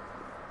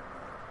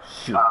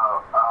 Shoot.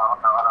 No,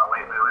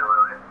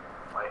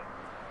 wait.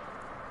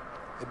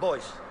 Hey,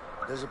 boys,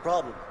 there's a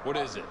problem. What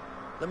is it?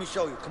 Let me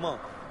show you. Come on.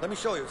 Let me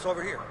show you. It's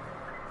over here.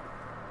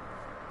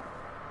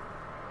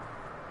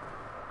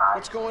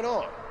 What's going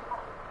on?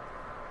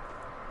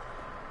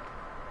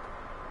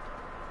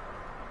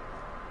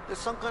 There's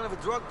some kind of a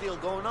drug deal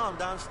going on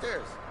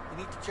downstairs. We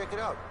need to check it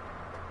out.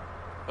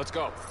 Let's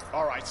go.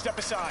 All right, step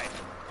aside.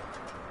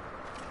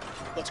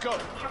 Let's go. You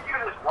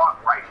just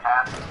walk right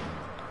past it.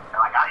 And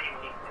like, I didn't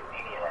even need to do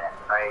any of that,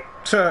 right?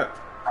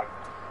 Like,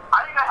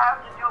 I didn't even have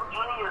to do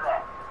any of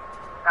that.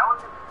 That was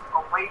just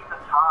a waste of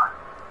time.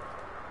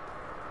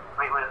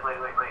 Wait.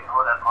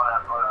 Hold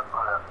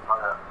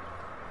up.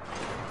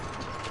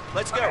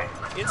 Let's go.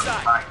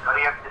 Inside. Alright, go to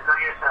your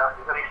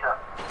cell.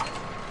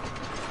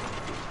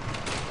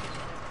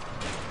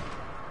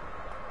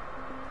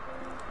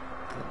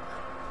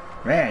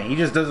 Man, he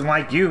just doesn't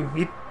like you.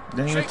 He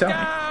didn't even tell me.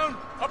 Down!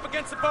 Up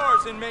against the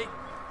bars, inmate.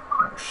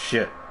 Oh,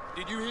 shit.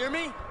 Did you hear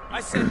me?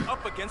 I said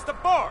up against the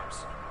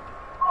bars.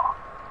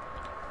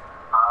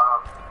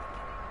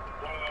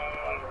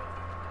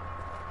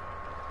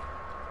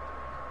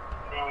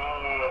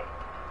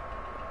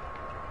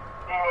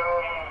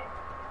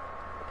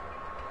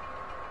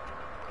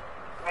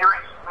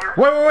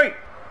 Wait.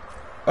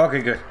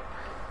 Okay, good.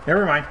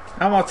 Never mind.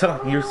 I'm all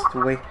telling you the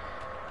way.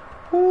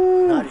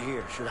 Woo. Not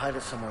here. Should hide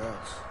it somewhere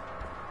else.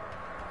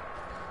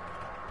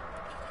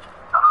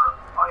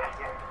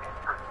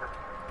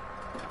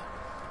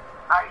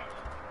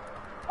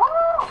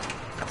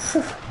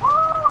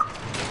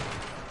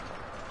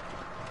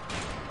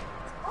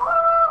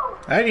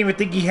 I didn't even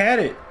think he had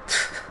it.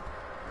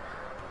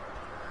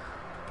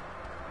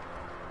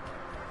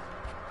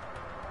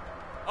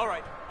 All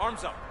right,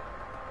 arms up.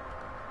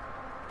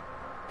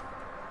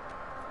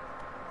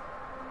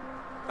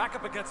 Back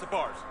up against the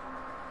bars.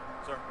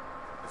 Sir,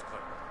 it's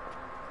clear.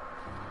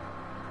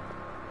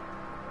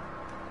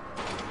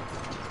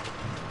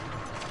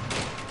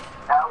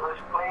 That was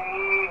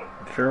clean.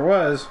 Sure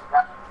was.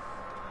 That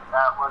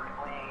was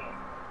clean.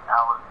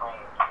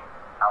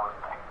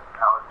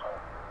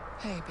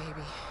 Hey,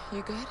 baby,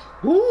 you good?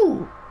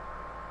 Ooh.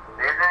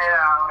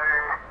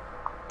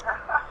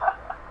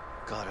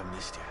 God, I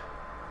missed you.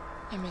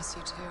 I miss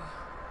you too.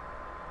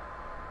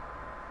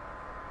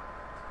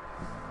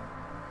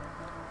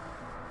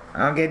 I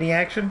don't get any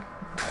action.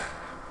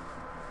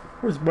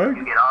 Where's Mike?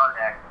 You get on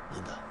there.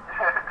 Linda,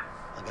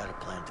 I got a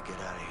plan to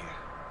get out of here.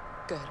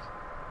 Good.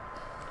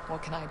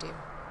 What can I do?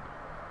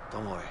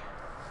 Don't worry.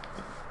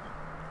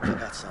 I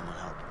got someone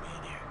helping me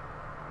in here.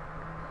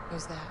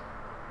 Who's that?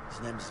 His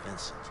name is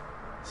Vincent.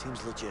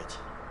 Seems legit.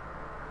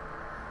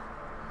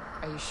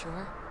 Are you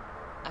sure?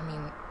 I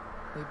mean,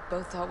 we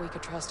both thought we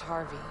could trust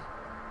Harvey.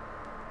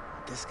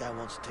 This guy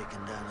wants to take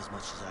him down as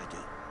much as I do.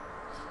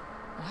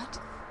 What?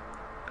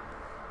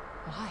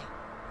 Why?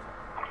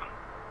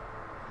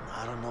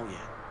 I don't know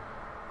yet,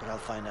 but I'll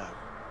find out.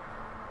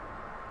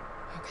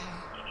 Okay.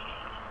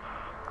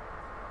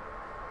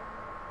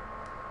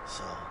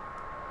 So,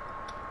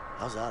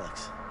 how's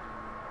Alex?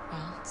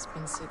 Well, it's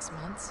been 6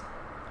 months.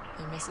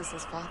 He misses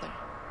his father.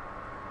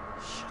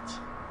 Shit.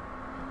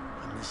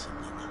 I miss him,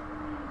 Linda.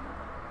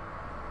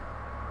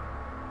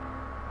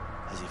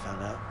 Has he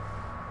found out?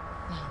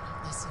 No,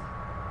 listen.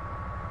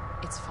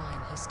 It's fine.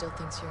 He still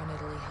thinks you're in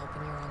Italy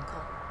helping your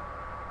uncle.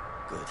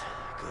 Good,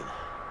 good.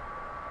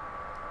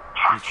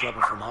 Any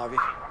trouble from Harvey?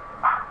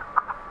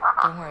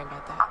 Don't worry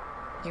about that.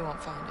 He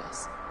won't find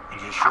us. Are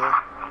you sure?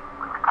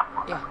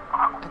 Yeah,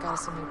 I got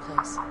us a new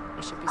place.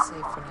 We should be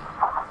safe for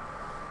now.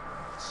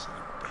 Son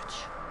of a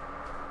bitch.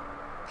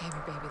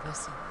 Baby,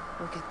 listen.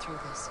 We'll get through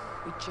this.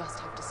 We just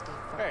have to stay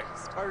Hey,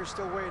 focused. Carter's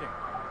still waiting.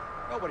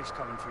 Nobody's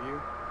coming for you.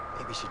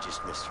 Maybe she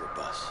just missed her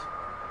bus.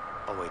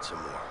 I'll wait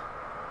some more.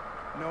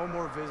 No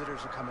more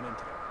visitors are coming in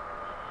today.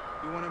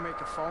 You want to make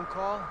a phone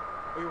call,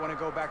 or you want to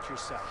go back to your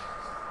cell?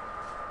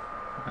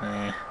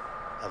 I'd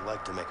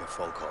like to make a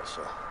phone call,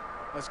 sir.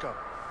 Let's go.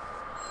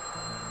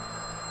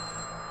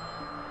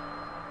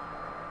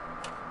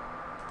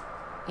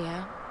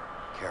 Yeah?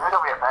 Carol,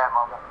 It'll be a bad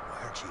moment. why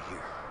aren't you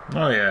here?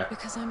 Oh, yeah.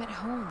 Because I'm at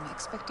home,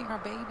 expecting our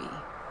baby.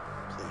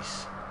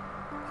 Please,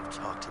 we've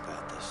talked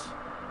about this.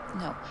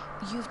 No,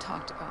 you've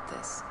talked about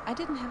this. I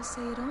didn't have a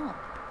say at all.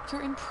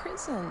 You're in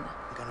prison.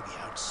 I'm gonna be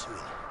out soon.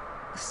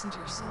 Listen to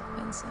yourself,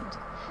 Vincent.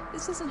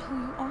 This isn't who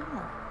you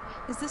are.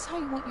 Is this how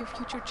you want your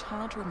future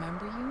child to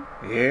remember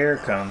you? Here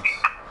it comes.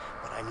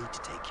 But I need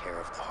to take care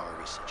of the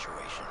Harvey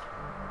situation.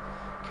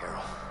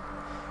 Carol,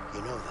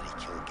 you know that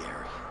he killed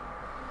Gary.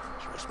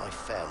 He was my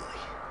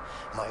family,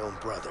 my own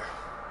brother.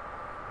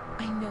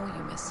 I know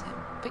you miss him,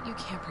 but you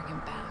can't bring him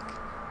back.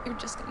 You're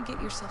just gonna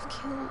get yourself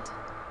killed.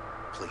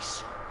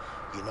 Please,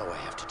 you know I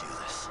have to do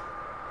this.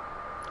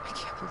 I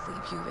can't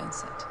believe you,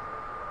 Vincent.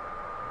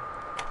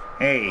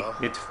 Hey,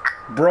 it's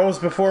bros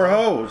before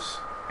hoes.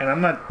 And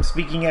I'm not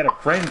speaking at a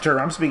friend term,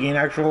 I'm speaking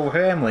actual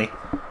family.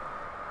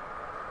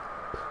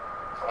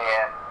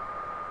 Yeah.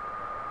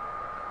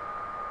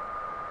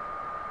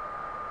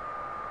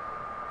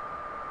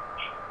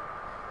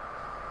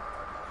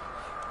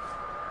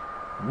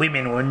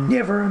 Women will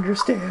never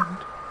understand.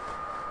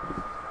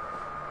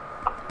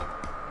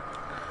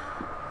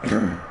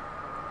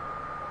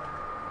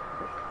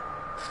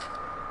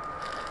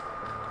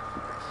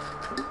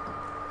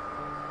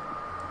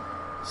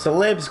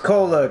 Celebs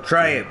Cola,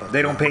 try it.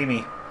 They don't pay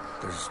me.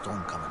 There's a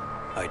storm coming.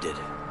 I did.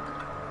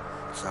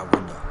 It's our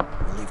window.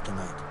 We'll leave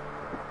tonight.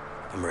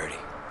 I'm ready.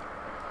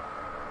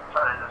 So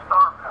there's a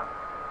storm coming.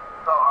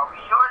 So are we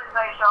sure this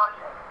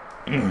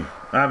ain't Shawshank?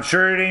 I'm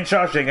sure it ain't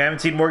Shawshank. I haven't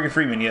seen Morgan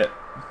Freeman yet.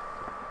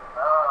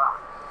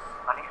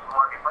 I need some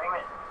Morgan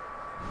Freeman.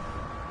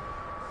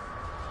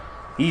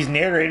 He's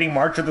narrating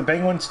March of the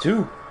Penguins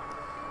too.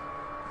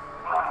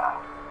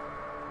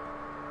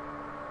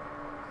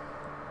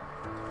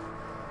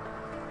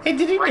 Hey,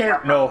 did he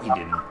narrate? No, he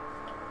didn't.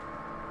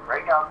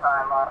 Breakout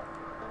time,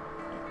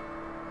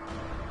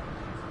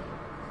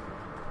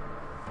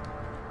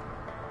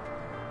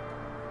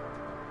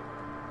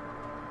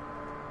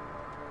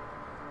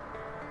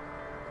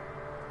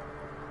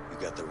 You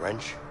got the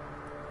wrench?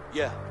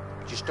 Yeah,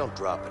 just don't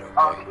drop it, okay?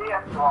 Oh,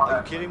 yeah. Are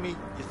you kidding me?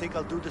 You think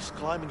I'll do this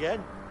climb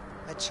again?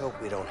 Let's hope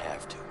we don't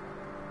have to.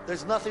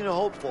 There's nothing to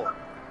hope for.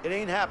 It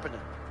ain't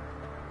happening.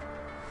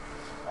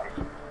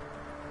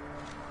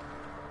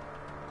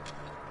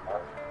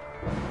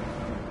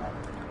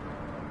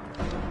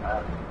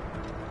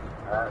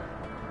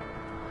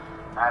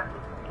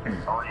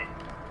 Hold it.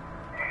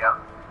 There you go.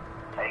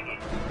 Take it.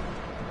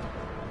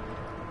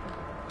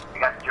 You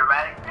got the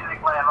dramatic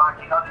music playing, Mark.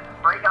 You know this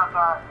is breakout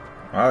time.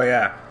 Oh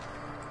yeah.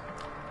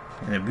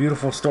 And the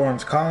beautiful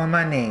storm's calling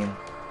my name.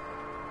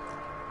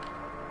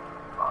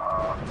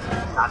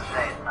 Not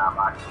today, it's not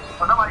Mark.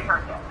 So nobody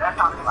heard that. That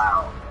sounds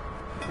loud.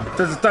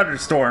 There's a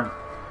thunderstorm.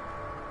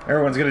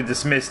 Everyone's gonna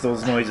dismiss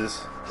those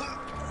noises.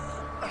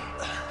 I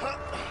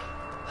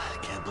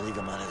can't believe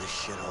I'm out of this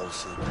shithole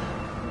soon.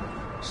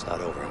 It's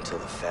not over until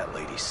the fat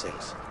lady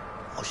sings.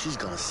 Oh, she's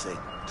gonna sing.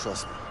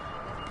 Trust me.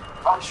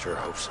 I sure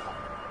hope so.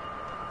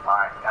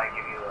 Alright, gotta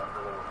give you a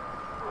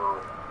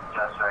little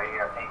just right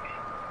here, I think.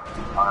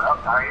 Oh, no,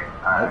 not here.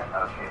 Alright,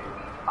 okay.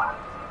 Fine.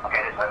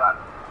 Okay, this way, on.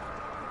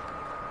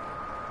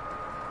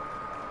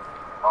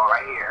 Oh,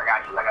 right here. I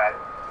got you. I got it.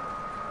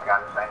 I got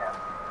this right now.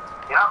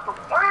 Get off the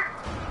way!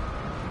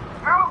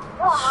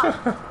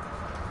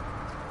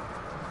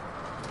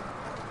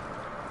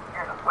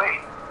 You're in the way.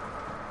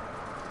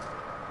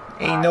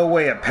 Ain't no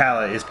way a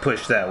pallet is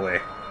pushed that way.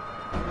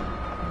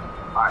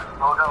 Alright,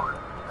 hold over.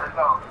 Let's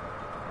go.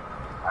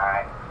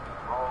 Alright.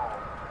 Boom.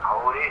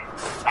 Hold it.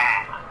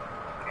 Ah.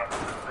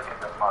 Look at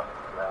the muscles.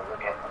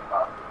 Look at the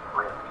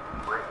muscles.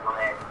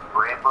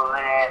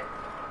 Rippling.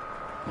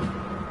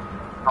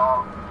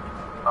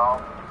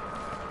 Oh.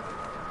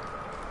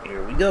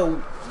 Here we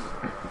go.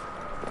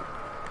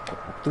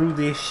 Through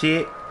this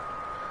shit.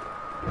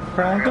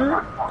 Crawling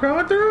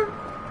through?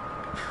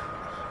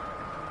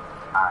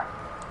 Alright.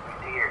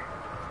 Here.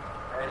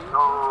 Let's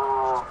go.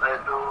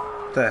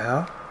 What the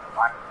hell?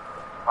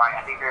 Right,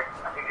 I think there's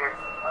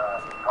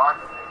guards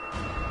in there.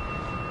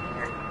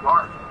 There's two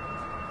guards.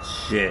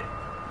 Shit.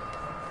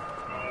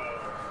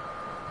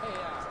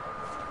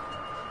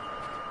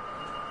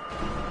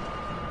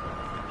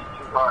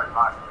 Two guards,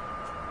 Mark.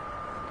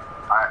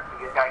 Alright,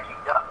 we just gotta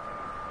keep up.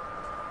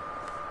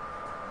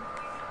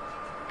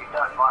 Keep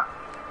up, Mark.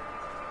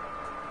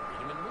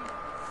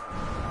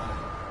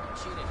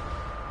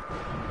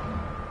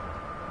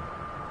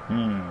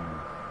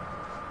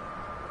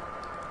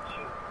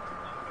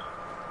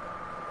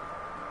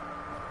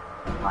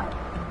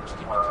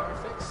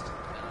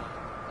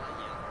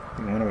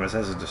 One of us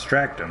has to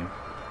distract him.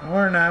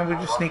 Or not, we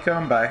just sneak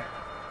on by.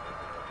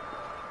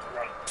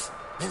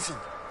 Vincent,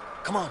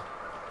 come on.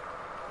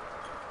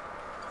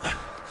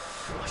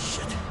 Oh,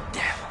 shit.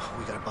 Damn.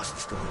 We gotta bust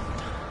this door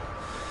open.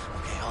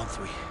 Okay, on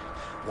 3.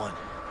 1,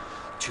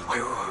 2.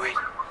 Wait.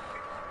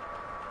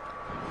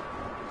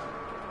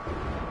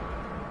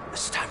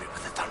 Let's time it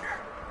with the thunder.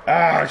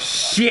 Oh,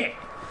 shit.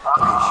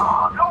 Come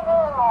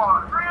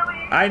on,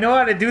 really? I know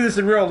how to do this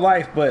in real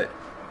life, but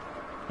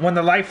when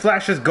the light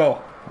flashes,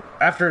 go.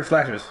 After it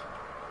flashes.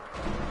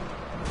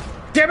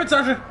 Damn it,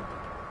 Sasha!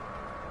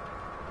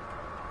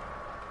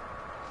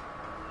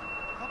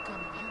 How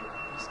come you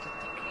always get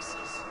the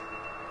pieces?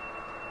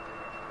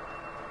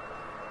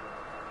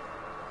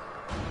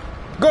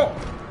 Go!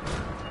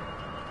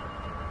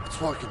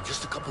 It's working.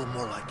 Just a couple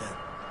more like that.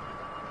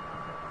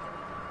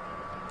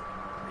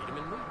 Read him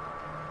and me.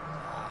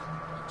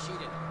 You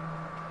cheated.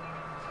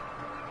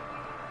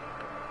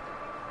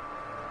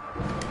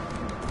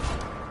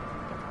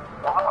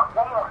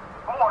 One more.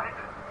 This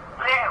is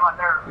damn my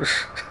nerves.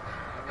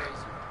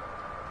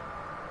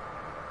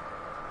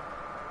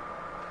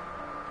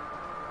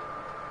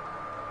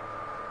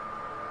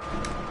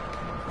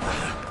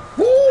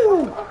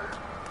 Woo!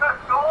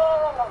 Let's go.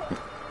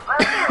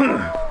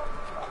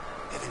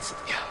 Hey, Vincent,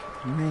 yeah.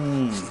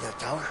 Man. See that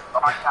tower?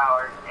 Our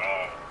tower,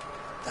 dang.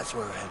 That's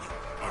where we're heading.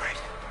 All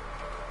right.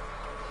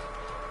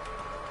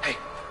 Hey,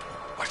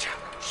 watch out.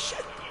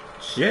 Shit.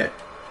 Shit.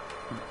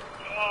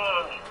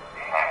 Dang.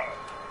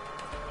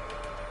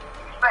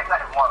 Expect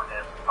nothing more of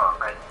this for a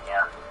present,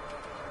 yeah.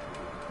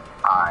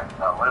 Alright,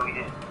 so what do we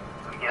do?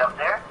 Do we get up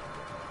there?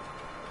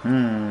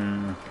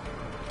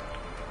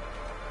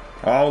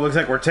 Oh, looks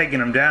like we're taking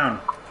him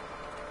down.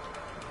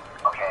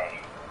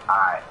 Okay,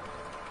 alright.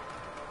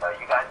 So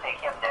you gotta take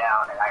him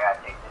down, and I gotta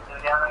take this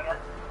dude down, I guess?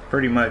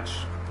 Pretty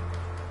much.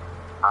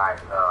 Alright,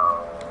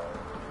 so...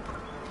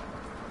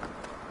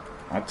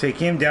 I'll take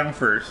him down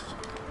first.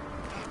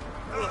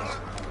 Alright,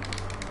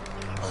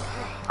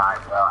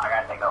 well, I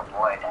gotta take a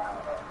boy down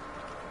there.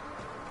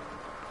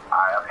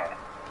 Alright, okay.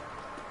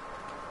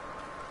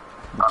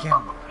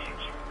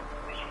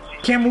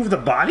 Can't move the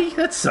body?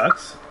 That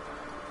sucks.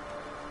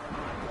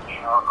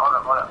 Hold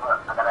up.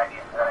 I got an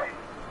idea.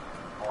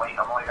 I'm waiting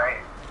right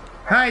here.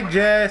 Hi,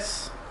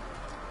 Jess.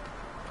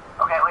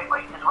 Okay, wait.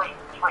 Just wait.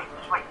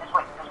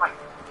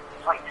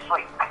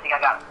 I think I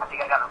got him.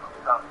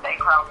 So stay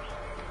crouched.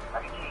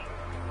 Like a G.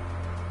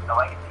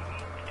 Nobody can see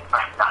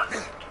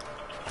me.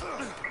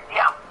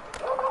 Yeah.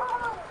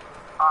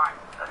 Alright,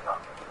 let's go.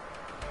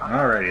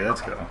 Alrighty,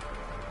 let's go.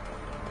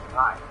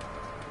 Alright.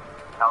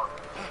 No,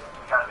 you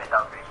gotta miss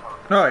out pretty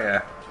smooth. Oh,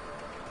 yeah.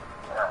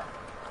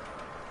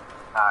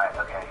 Alright,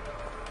 okay.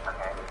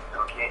 Okay.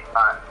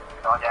 Alright,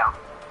 going down.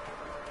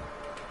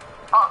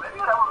 Oh, maybe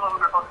that was what we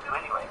were supposed to do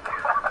anyway. I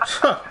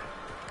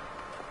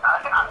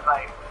was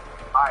like,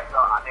 alright, so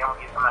I think I'm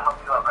gonna help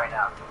you up right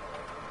now.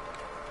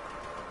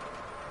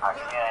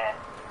 Alright,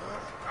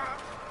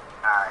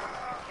 alright,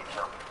 get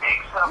your big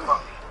stuff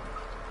up.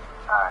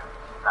 Alright,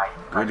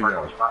 nice. Way to go.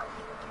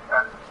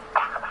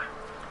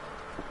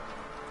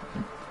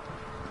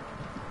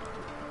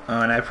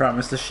 Oh, and I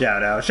promised a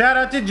shout out. Shout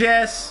out to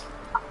Jess.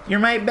 You're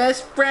my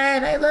best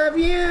friend. I love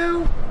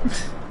you.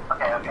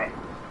 Okay.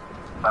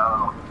 So,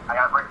 I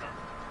gotta break this.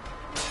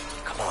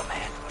 Come on,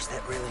 man. Was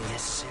that really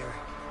necessary?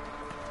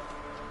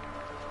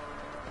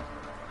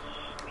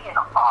 We in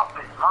the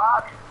office,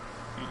 Mark.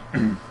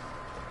 I'm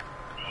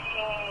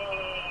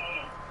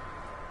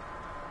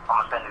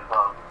gonna spend new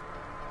clothes.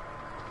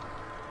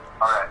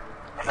 Alright.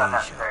 It's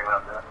unnecessary what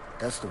I'm doing.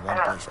 That's the one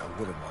place I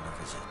wouldn't want to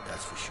visit,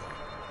 that's for sure.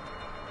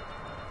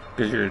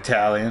 Because you're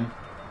Italian.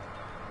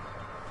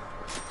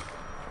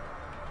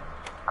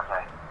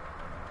 Okay.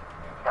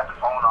 Got the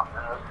phone off the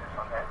hook.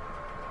 Okay.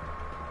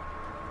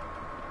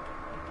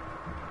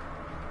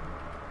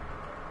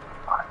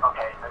 Alright,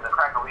 okay. There's a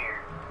crack over here.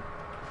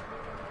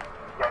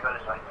 You gotta go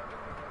this way.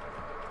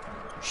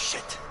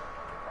 Shit.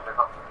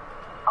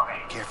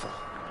 Okay. Careful.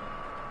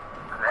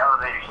 The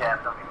elevator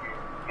shaft's over here.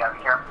 You gotta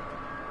be careful.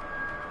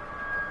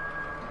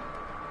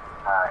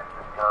 Alright,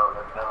 let's go.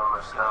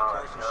 Show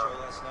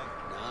last night?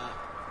 Nah.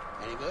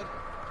 Any good?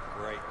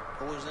 Great.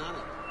 Who was on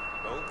it?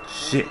 Nope.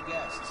 Shit. Who's the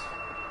guests? I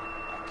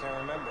can't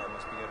remember. I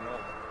must be getting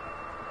older.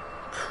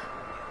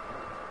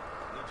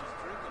 You're just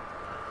drinking.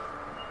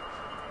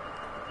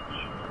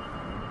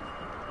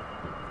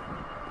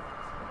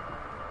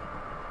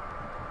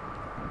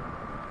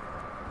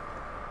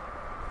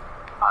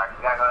 Alright,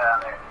 you gotta go down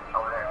there.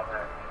 Over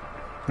there.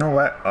 No,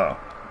 what? Oh.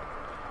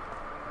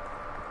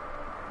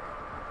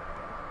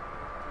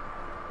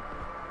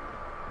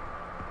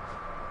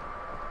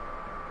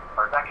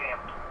 For a second,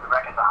 the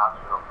wreck at the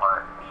hospital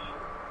part.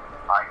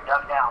 Alright,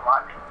 duck down,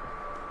 Mark.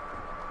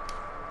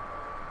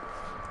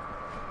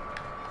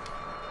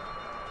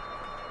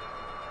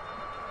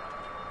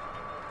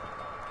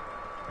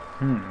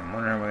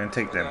 Wonder how we're gonna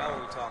take them How are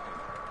out. we talking?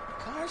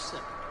 Carson.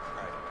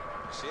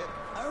 Right. Shit.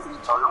 I already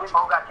So told we you.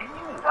 both got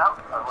kicked out,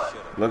 or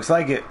what? Looks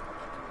like it.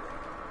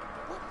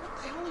 What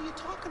the hell are you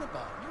talking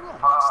about? You're on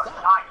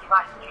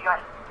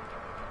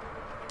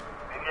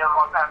Maybe they'll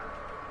walk past.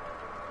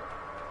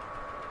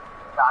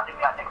 No, I think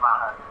we gotta take them out,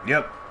 huh?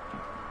 Yep.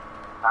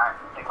 Alright,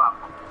 take them out.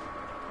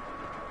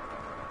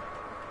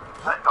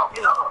 Let's go.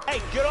 Get up.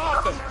 Hey, get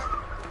off him!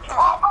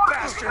 Oh,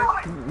 bastard!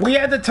 We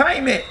had to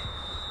time it.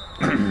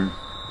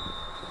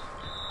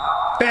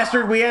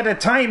 Bastard, we had to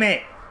time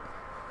it.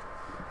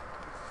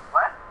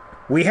 What?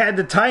 We had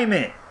to time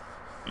it.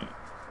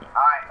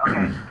 Alright,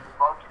 okay.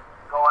 Folks,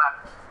 go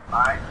after them.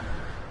 Alright?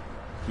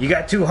 You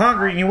got too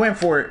hungry and you went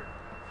for it.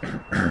 Yeah,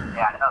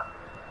 I know.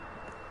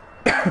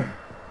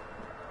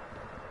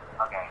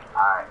 Okay,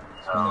 alright.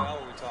 So, What the hell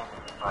are we talking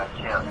about? alright,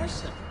 chill.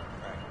 Carson.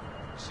 Right.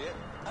 Shit.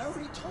 I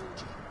already told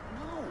you.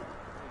 No.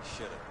 You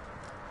should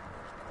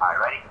have. Alright,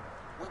 ready?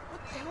 What the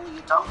hell are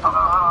you No, talking no,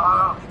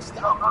 about? no, no,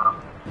 Stop. no, no, no.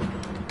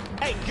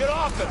 Hey, get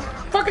off him!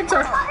 Fucking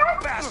sorry.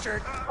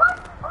 Bastard! What?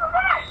 What was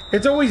that?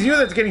 It's always you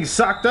that's getting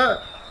socked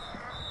up.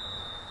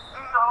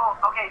 So,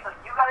 okay, so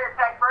you got to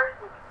attack first,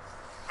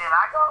 then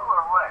I go,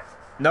 or what?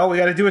 No, we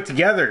got to do it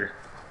together.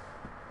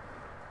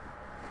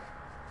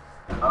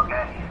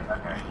 Okay,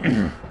 okay.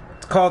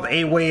 It's called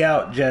A Way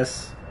Out,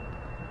 Jess.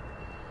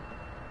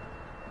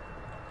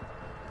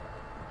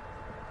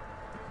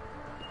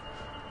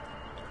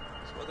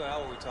 So what the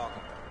hell are we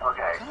talking about?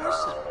 Okay,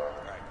 Carson.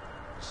 Right.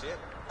 Shit.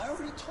 I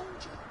already told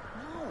you.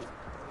 No. You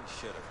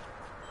should have.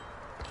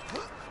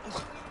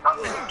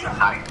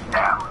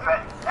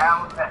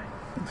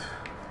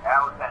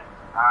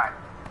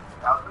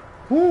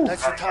 Woo.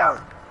 That's the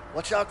tower.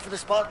 Watch out for the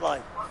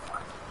spotlight.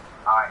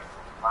 Alright,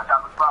 watch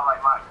out for the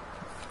spotlight, Mike.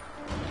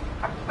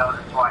 I can tell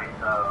this twice,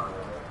 so...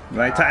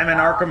 My time in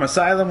Arkham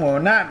Asylum will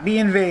not be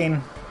in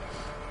vain.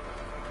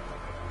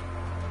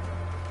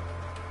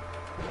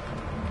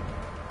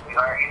 You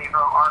heard any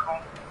from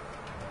Arkham?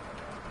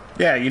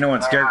 Yeah, you know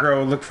when Scarecrow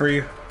will look for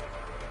you.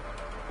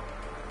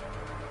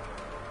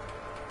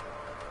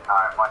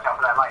 Alright, watch out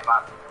for that light,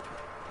 Mike.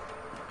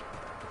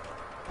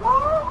 Woo!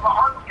 My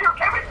Arkham kill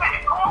came in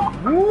big! Oh!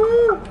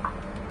 Woo!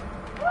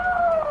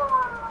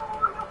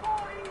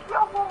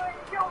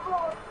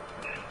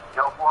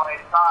 Yo boy,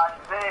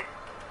 5'6".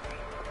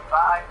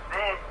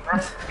 5'6",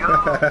 let's go.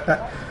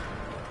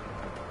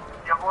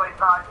 Your boy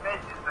 5'6"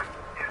 is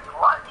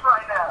clutch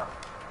right now.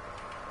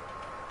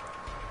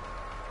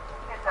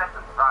 Hit that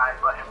subscribe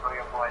button for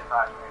your boy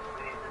 5'6",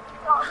 please. You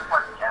know,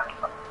 support the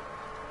channel.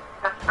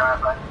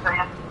 Subscribe button.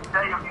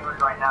 Tell your viewers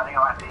right now, they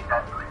gonna have to hit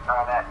that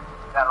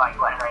like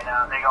button right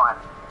now. They gonna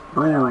have to.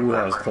 Ooh,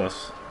 that was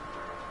close.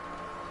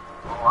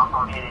 Oh,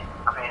 I'm hitting.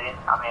 Okay,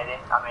 I'm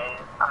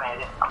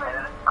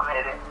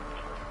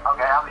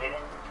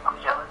hitting. I'm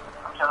chilling.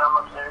 I'm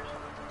upstairs.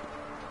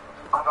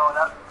 I'm going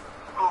up.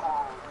 Ooh,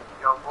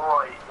 yo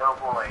boy.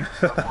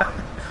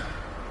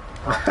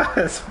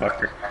 This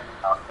fucker.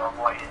 Yo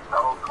boy is so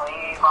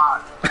clean,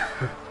 man.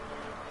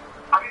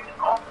 I can just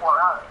go for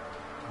it, huh?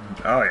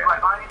 Oh, You yeah.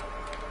 right, Bonnie?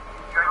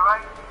 You ready,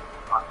 Bonnie?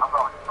 I'm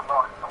going.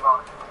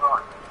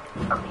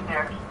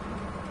 Upstairs.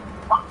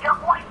 Fuck your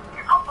boy.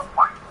 Here comes the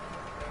boy.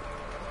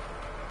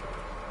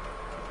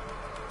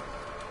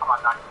 I'm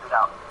gonna knock this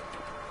out.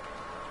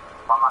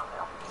 By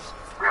myself.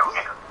 Real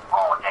nigga.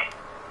 All day.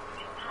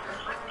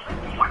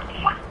 He went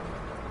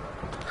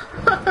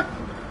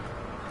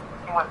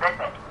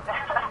bed.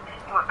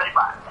 He went bed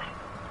by.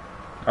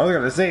 I was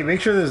gonna say,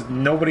 make sure there's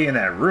nobody in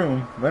that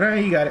room, but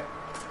you got it.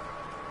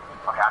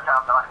 Okay, I'll turn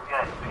off the light. We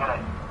good.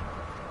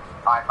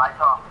 Alright, lights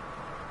off.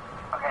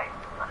 Okay,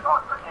 let's see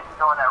if we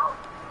go in that room.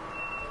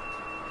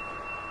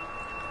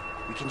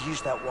 We can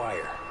use that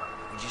wire.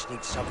 We just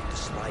need something to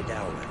slide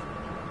down with.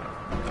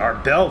 Our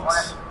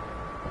belts.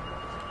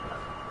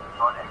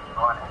 Go in there. If you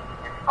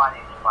find it,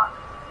 you find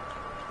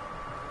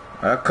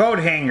it. A coat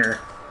hanger.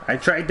 I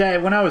tried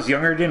that when I was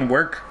younger, it didn't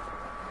work.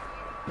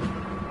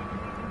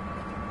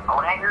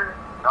 Coat hanger?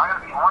 Do I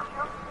gotta be on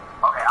you?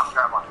 Okay, I'm gonna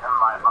grab one. Never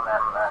mind, my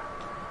bad.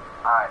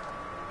 Alright.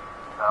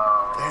 So...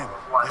 Damn,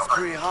 that's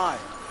pretty high.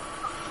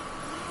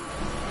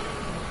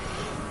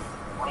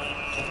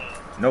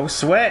 No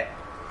sweat.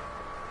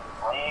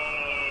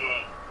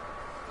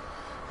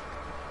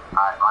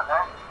 Alright, my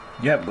turn?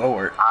 Yep, go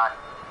work. Alright.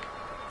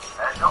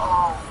 Let's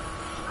go!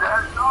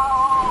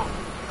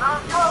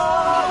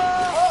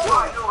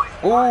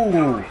 Oh, I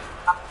knew it!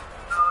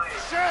 Ooh.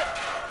 Shit!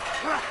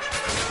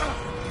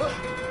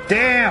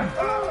 Damn. I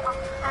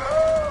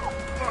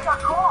got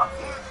caught!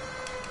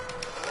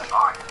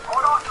 Alright,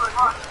 hold on to it,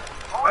 man.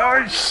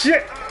 Oh,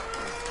 shit.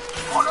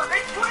 Hold on,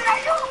 they shooting at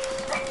you!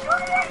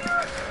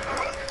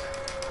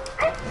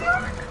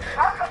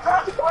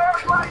 That's square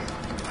right!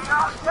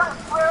 That's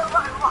square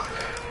right!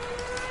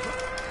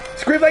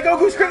 Scream like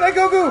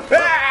Goku!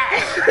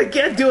 Ah! I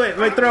can't do it.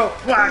 My throat.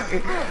 Fuck.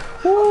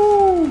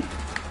 Woo.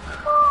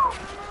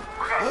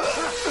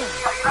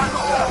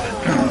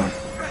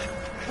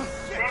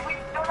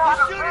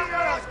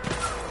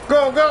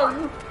 Go.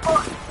 Go.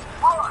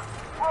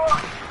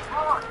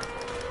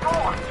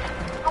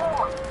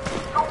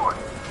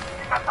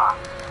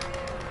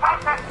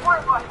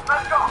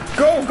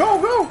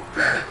 Go!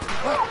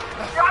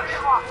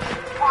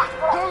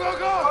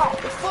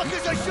 The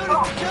fuckers I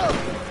shouldn't kill!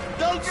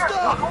 Duh! Don't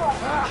stop!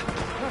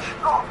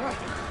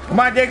 Come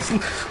on, Dick.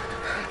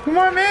 Come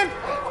on, man.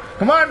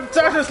 Come on,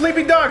 Sasha.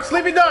 Sleepy dogs.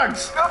 Sleepy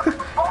dogs.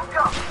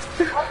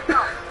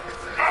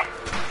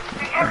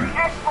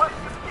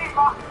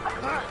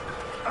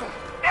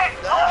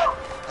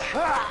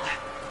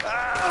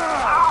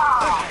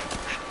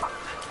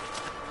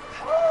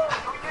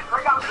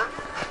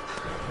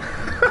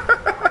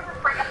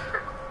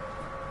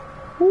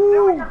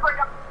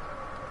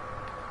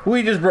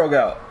 We just broke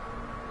out.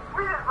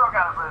 We just broke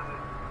out of prison.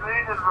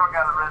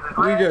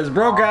 We just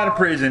broke out of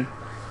prison.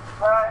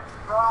 Let's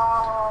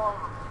go.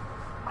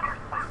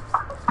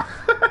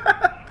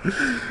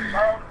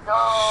 Let's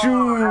go.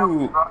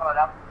 Shoot.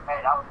 Hey,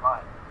 that was fun.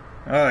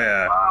 Oh,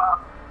 yeah.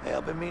 Hey,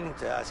 I've been meaning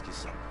to ask you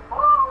something.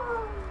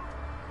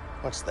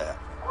 What's that?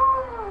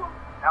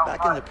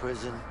 Back in the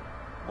prison,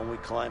 when we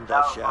climbed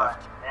that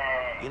shaft,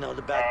 you know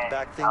the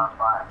back-to-back thing?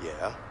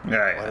 Yeah.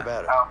 Yeah. What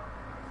about it?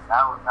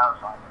 That was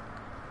fun.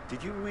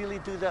 Did you really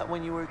do that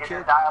when you were a Get kid?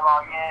 the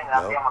dialogue in, and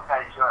I No. think I'm gonna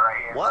cut it short right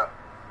here. What?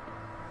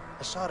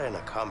 I saw it in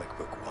a comic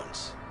book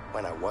once,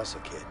 when I was a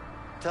kid.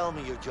 Tell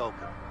me you're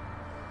joking.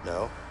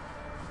 No.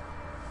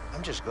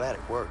 I'm just glad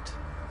it worked.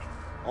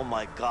 Oh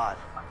my God.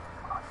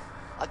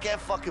 I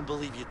can't fucking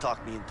believe you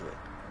talked me into it.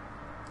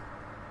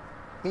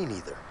 Me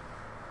neither.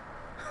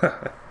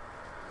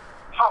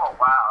 Oh,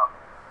 wow.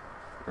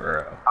 Bro.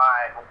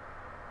 Alright.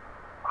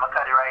 I'm gonna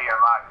cut it right here,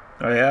 Mark.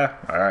 Oh, yeah?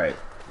 All right.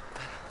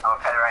 I'm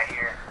gonna cut it right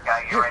here.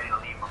 Gotta get ready to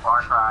leave before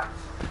I cry.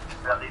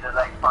 That'll be the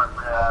next part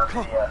for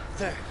the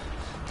video.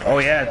 Oh,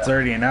 yeah, it's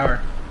already an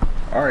hour.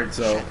 All right,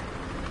 so.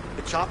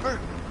 The chopper?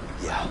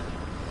 Yeah.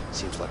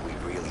 Seems like we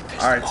really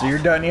pissed All right, them so you're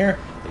off. done here?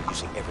 They're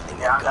using everything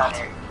Yeah, I'm they've done got.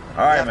 here.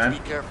 All right, You have man. to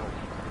be careful.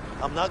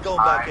 I'm not going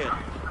back in.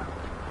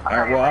 All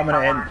right, well, I'm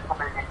going to end.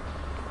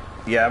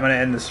 Yeah, I'm going to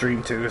end the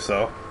stream too,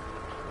 so.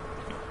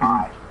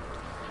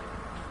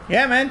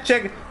 Yeah, man,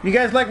 check. You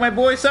guys like my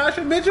boy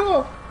Sasha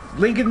Mitchell?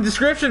 Link in the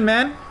description,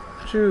 man.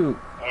 Shoot.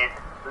 Hit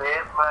the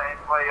button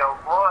for your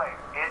boy.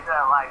 Hit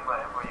that like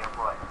button for your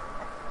boy.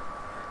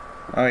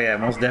 Oh, yeah,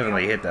 most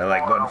definitely hit that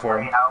like button for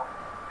him.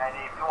 And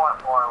if you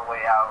want more of a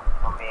way out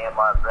for me and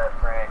my best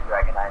friend,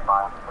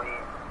 DragonKnightMaux,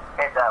 please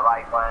hit that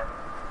like button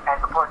and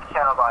support the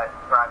channel by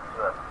subscribing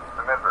to us.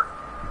 Remember,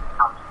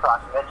 I'm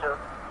Sasha Mitchell.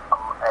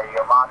 I'm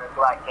your modern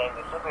black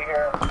gaming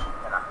superhero,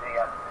 and I'll see you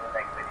guys in the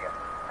next video.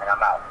 And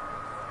I'm out.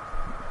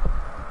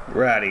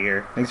 We're out of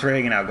here. Thanks for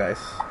hanging out, guys.